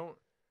I don't.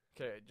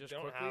 Okay, just they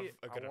don't quickly, have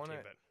a good I enough want team.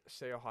 to But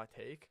say a hot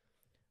take.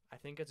 I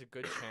think it's a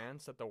good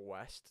chance that the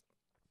West,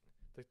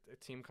 the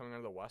team coming out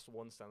of the West, will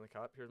win the Stanley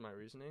Cup. Here's my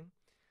reasoning.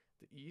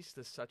 The East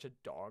is such a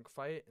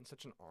dogfight and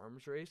such an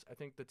arms race. I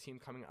think the team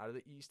coming out of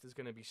the East is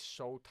going to be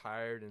so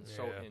tired and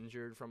so Yeah.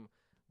 injured from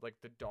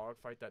like the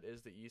dogfight that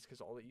is the East, because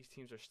all the East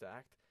teams are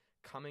stacked.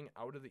 Coming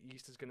out of the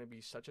East is going to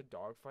be such a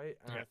dogfight,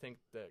 and Yeah. I think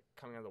that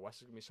coming out of the West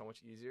is going to be so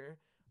much easier.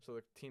 So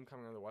the team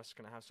coming out of the West is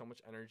going to have so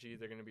much energy.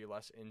 They're going to be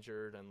less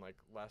injured and like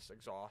less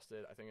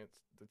exhausted. I think it's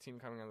the team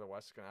coming out of the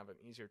West is going to have an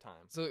easier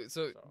time. so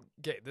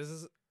okay, this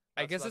is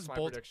I That's- guess that's it's my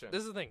both. prediction.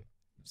 This is the thing.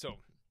 So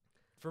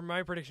for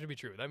my prediction to be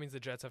true, that means the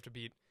Jets have to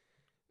beat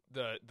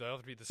they'll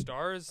have to beat the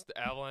Stars, the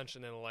Avalanche,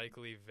 and then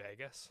likely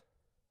Vegas.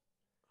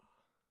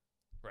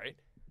 Right?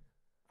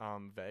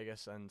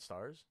 Vegas and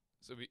Stars.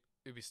 So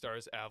it'd be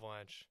Stars,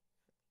 Avalanche.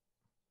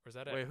 Where's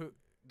that at? Wait, who?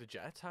 The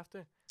Jets have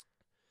to?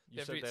 They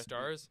have to beat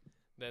Stars,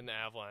 then the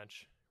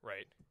Avalanche.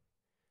 Right.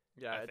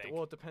 Yeah. I think.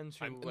 Well, it depends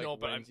who. I'm- like, no,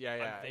 but I'm- wins. Yeah, I'm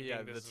yeah, thinking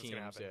yeah. this The is what's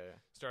gonna teams. happen. Yeah, yeah.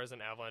 Stars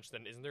and Avalanche.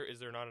 Then is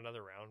there not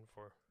another round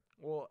for?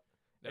 Well,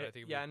 that I think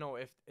it'd be- yeah. No,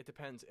 if it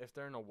depends. If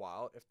they're in the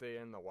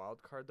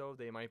wild card though,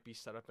 they might be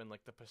set up in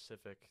like the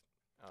Pacific.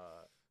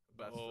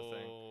 That's the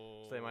thing.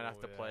 So they might have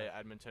to play yeah.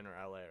 Edmonton or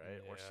LA,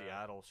 right? Or Yeah.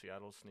 Seattle.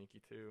 Seattle's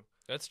sneaky too.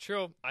 That's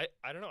true. I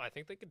don't know. I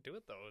think they could do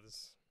it though.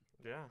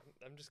 Yeah.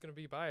 I'm just gonna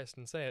be biased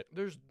and say it.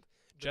 There's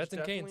Jets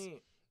and Canes.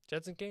 definitely-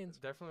 Jets and Canes.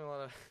 Definitely a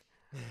lot of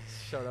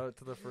shout out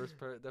to the first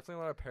definitely a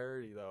lot of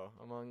parity though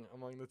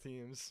among the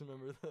teams.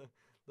 Remember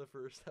the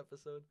first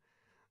episode?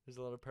 There's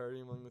a lot of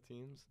parity among the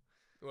teams.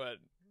 What?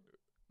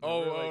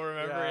 Remember, like-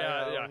 Remember?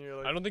 Yeah. when you're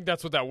like- I don't think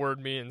that's what that word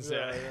means.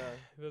 Yeah, Yeah. yeah.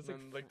 That's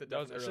Then, like the that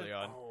was definition. early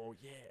on. Oh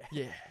yeah.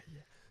 Yeah.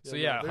 So no,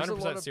 yeah, there's a 100%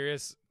 lot of-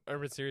 serious.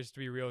 100% serious to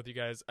be real with you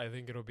guys. I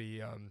think it'll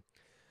be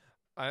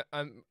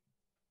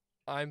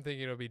I'm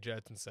thinking it'll be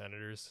Jets and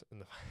Senators in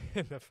the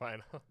in the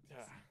final.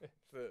 Yeah.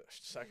 The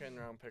second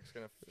round pick's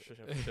gonna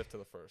shift to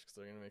the first because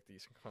they're gonna make the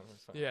Eastern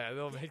Conference Final. Yeah,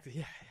 they'll make the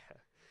yeah.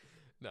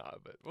 No,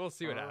 but we'll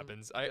see what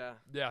happens. Yeah,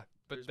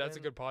 but There's that's a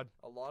been good pod.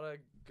 a lot of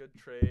good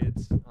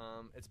trades.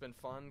 It's been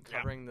fun Yeah.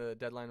 covering the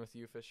deadline with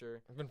you,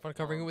 Fisher. It's been fun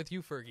covering it Um, with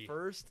you, Fergie.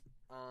 First,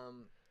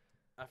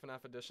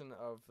 FNF edition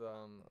of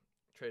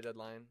trade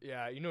deadline.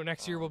 Yeah,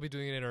 next year we'll be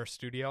doing it in our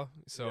studio.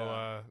 So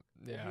Yeah.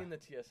 yeah. We'll be in the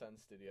TSN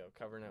studio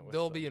covering it with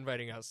They'll the- be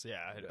inviting us,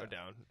 yeah, Yeah.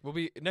 down.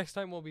 Next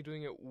time we'll be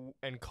doing it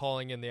and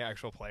calling in the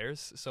actual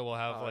players. So we'll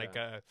have Oh, like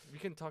yeah. We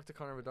can talk to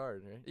Connor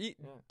Bedard, right? Yeah.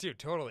 dude,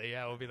 totally,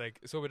 yeah. We'll be like,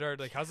 so Bedard,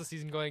 like, how's the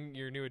season going?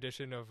 Your new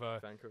edition of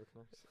Vancouver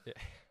Canucks.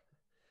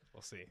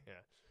 we'll see. Yeah,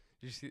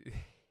 did you see?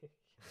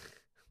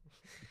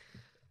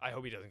 I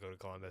hope he doesn't go to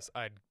Columbus.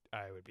 I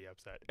would be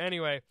upset.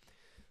 Anyway,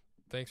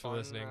 thanks for Fun,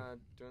 listening.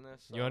 doing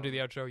this. You want to do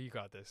the outro? You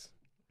got this.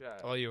 Yeah.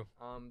 All you.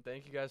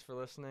 Thank you guys for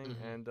listening,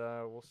 Mhm. and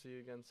we'll see you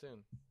again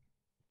soon.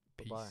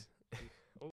 Peace. Bye-bye.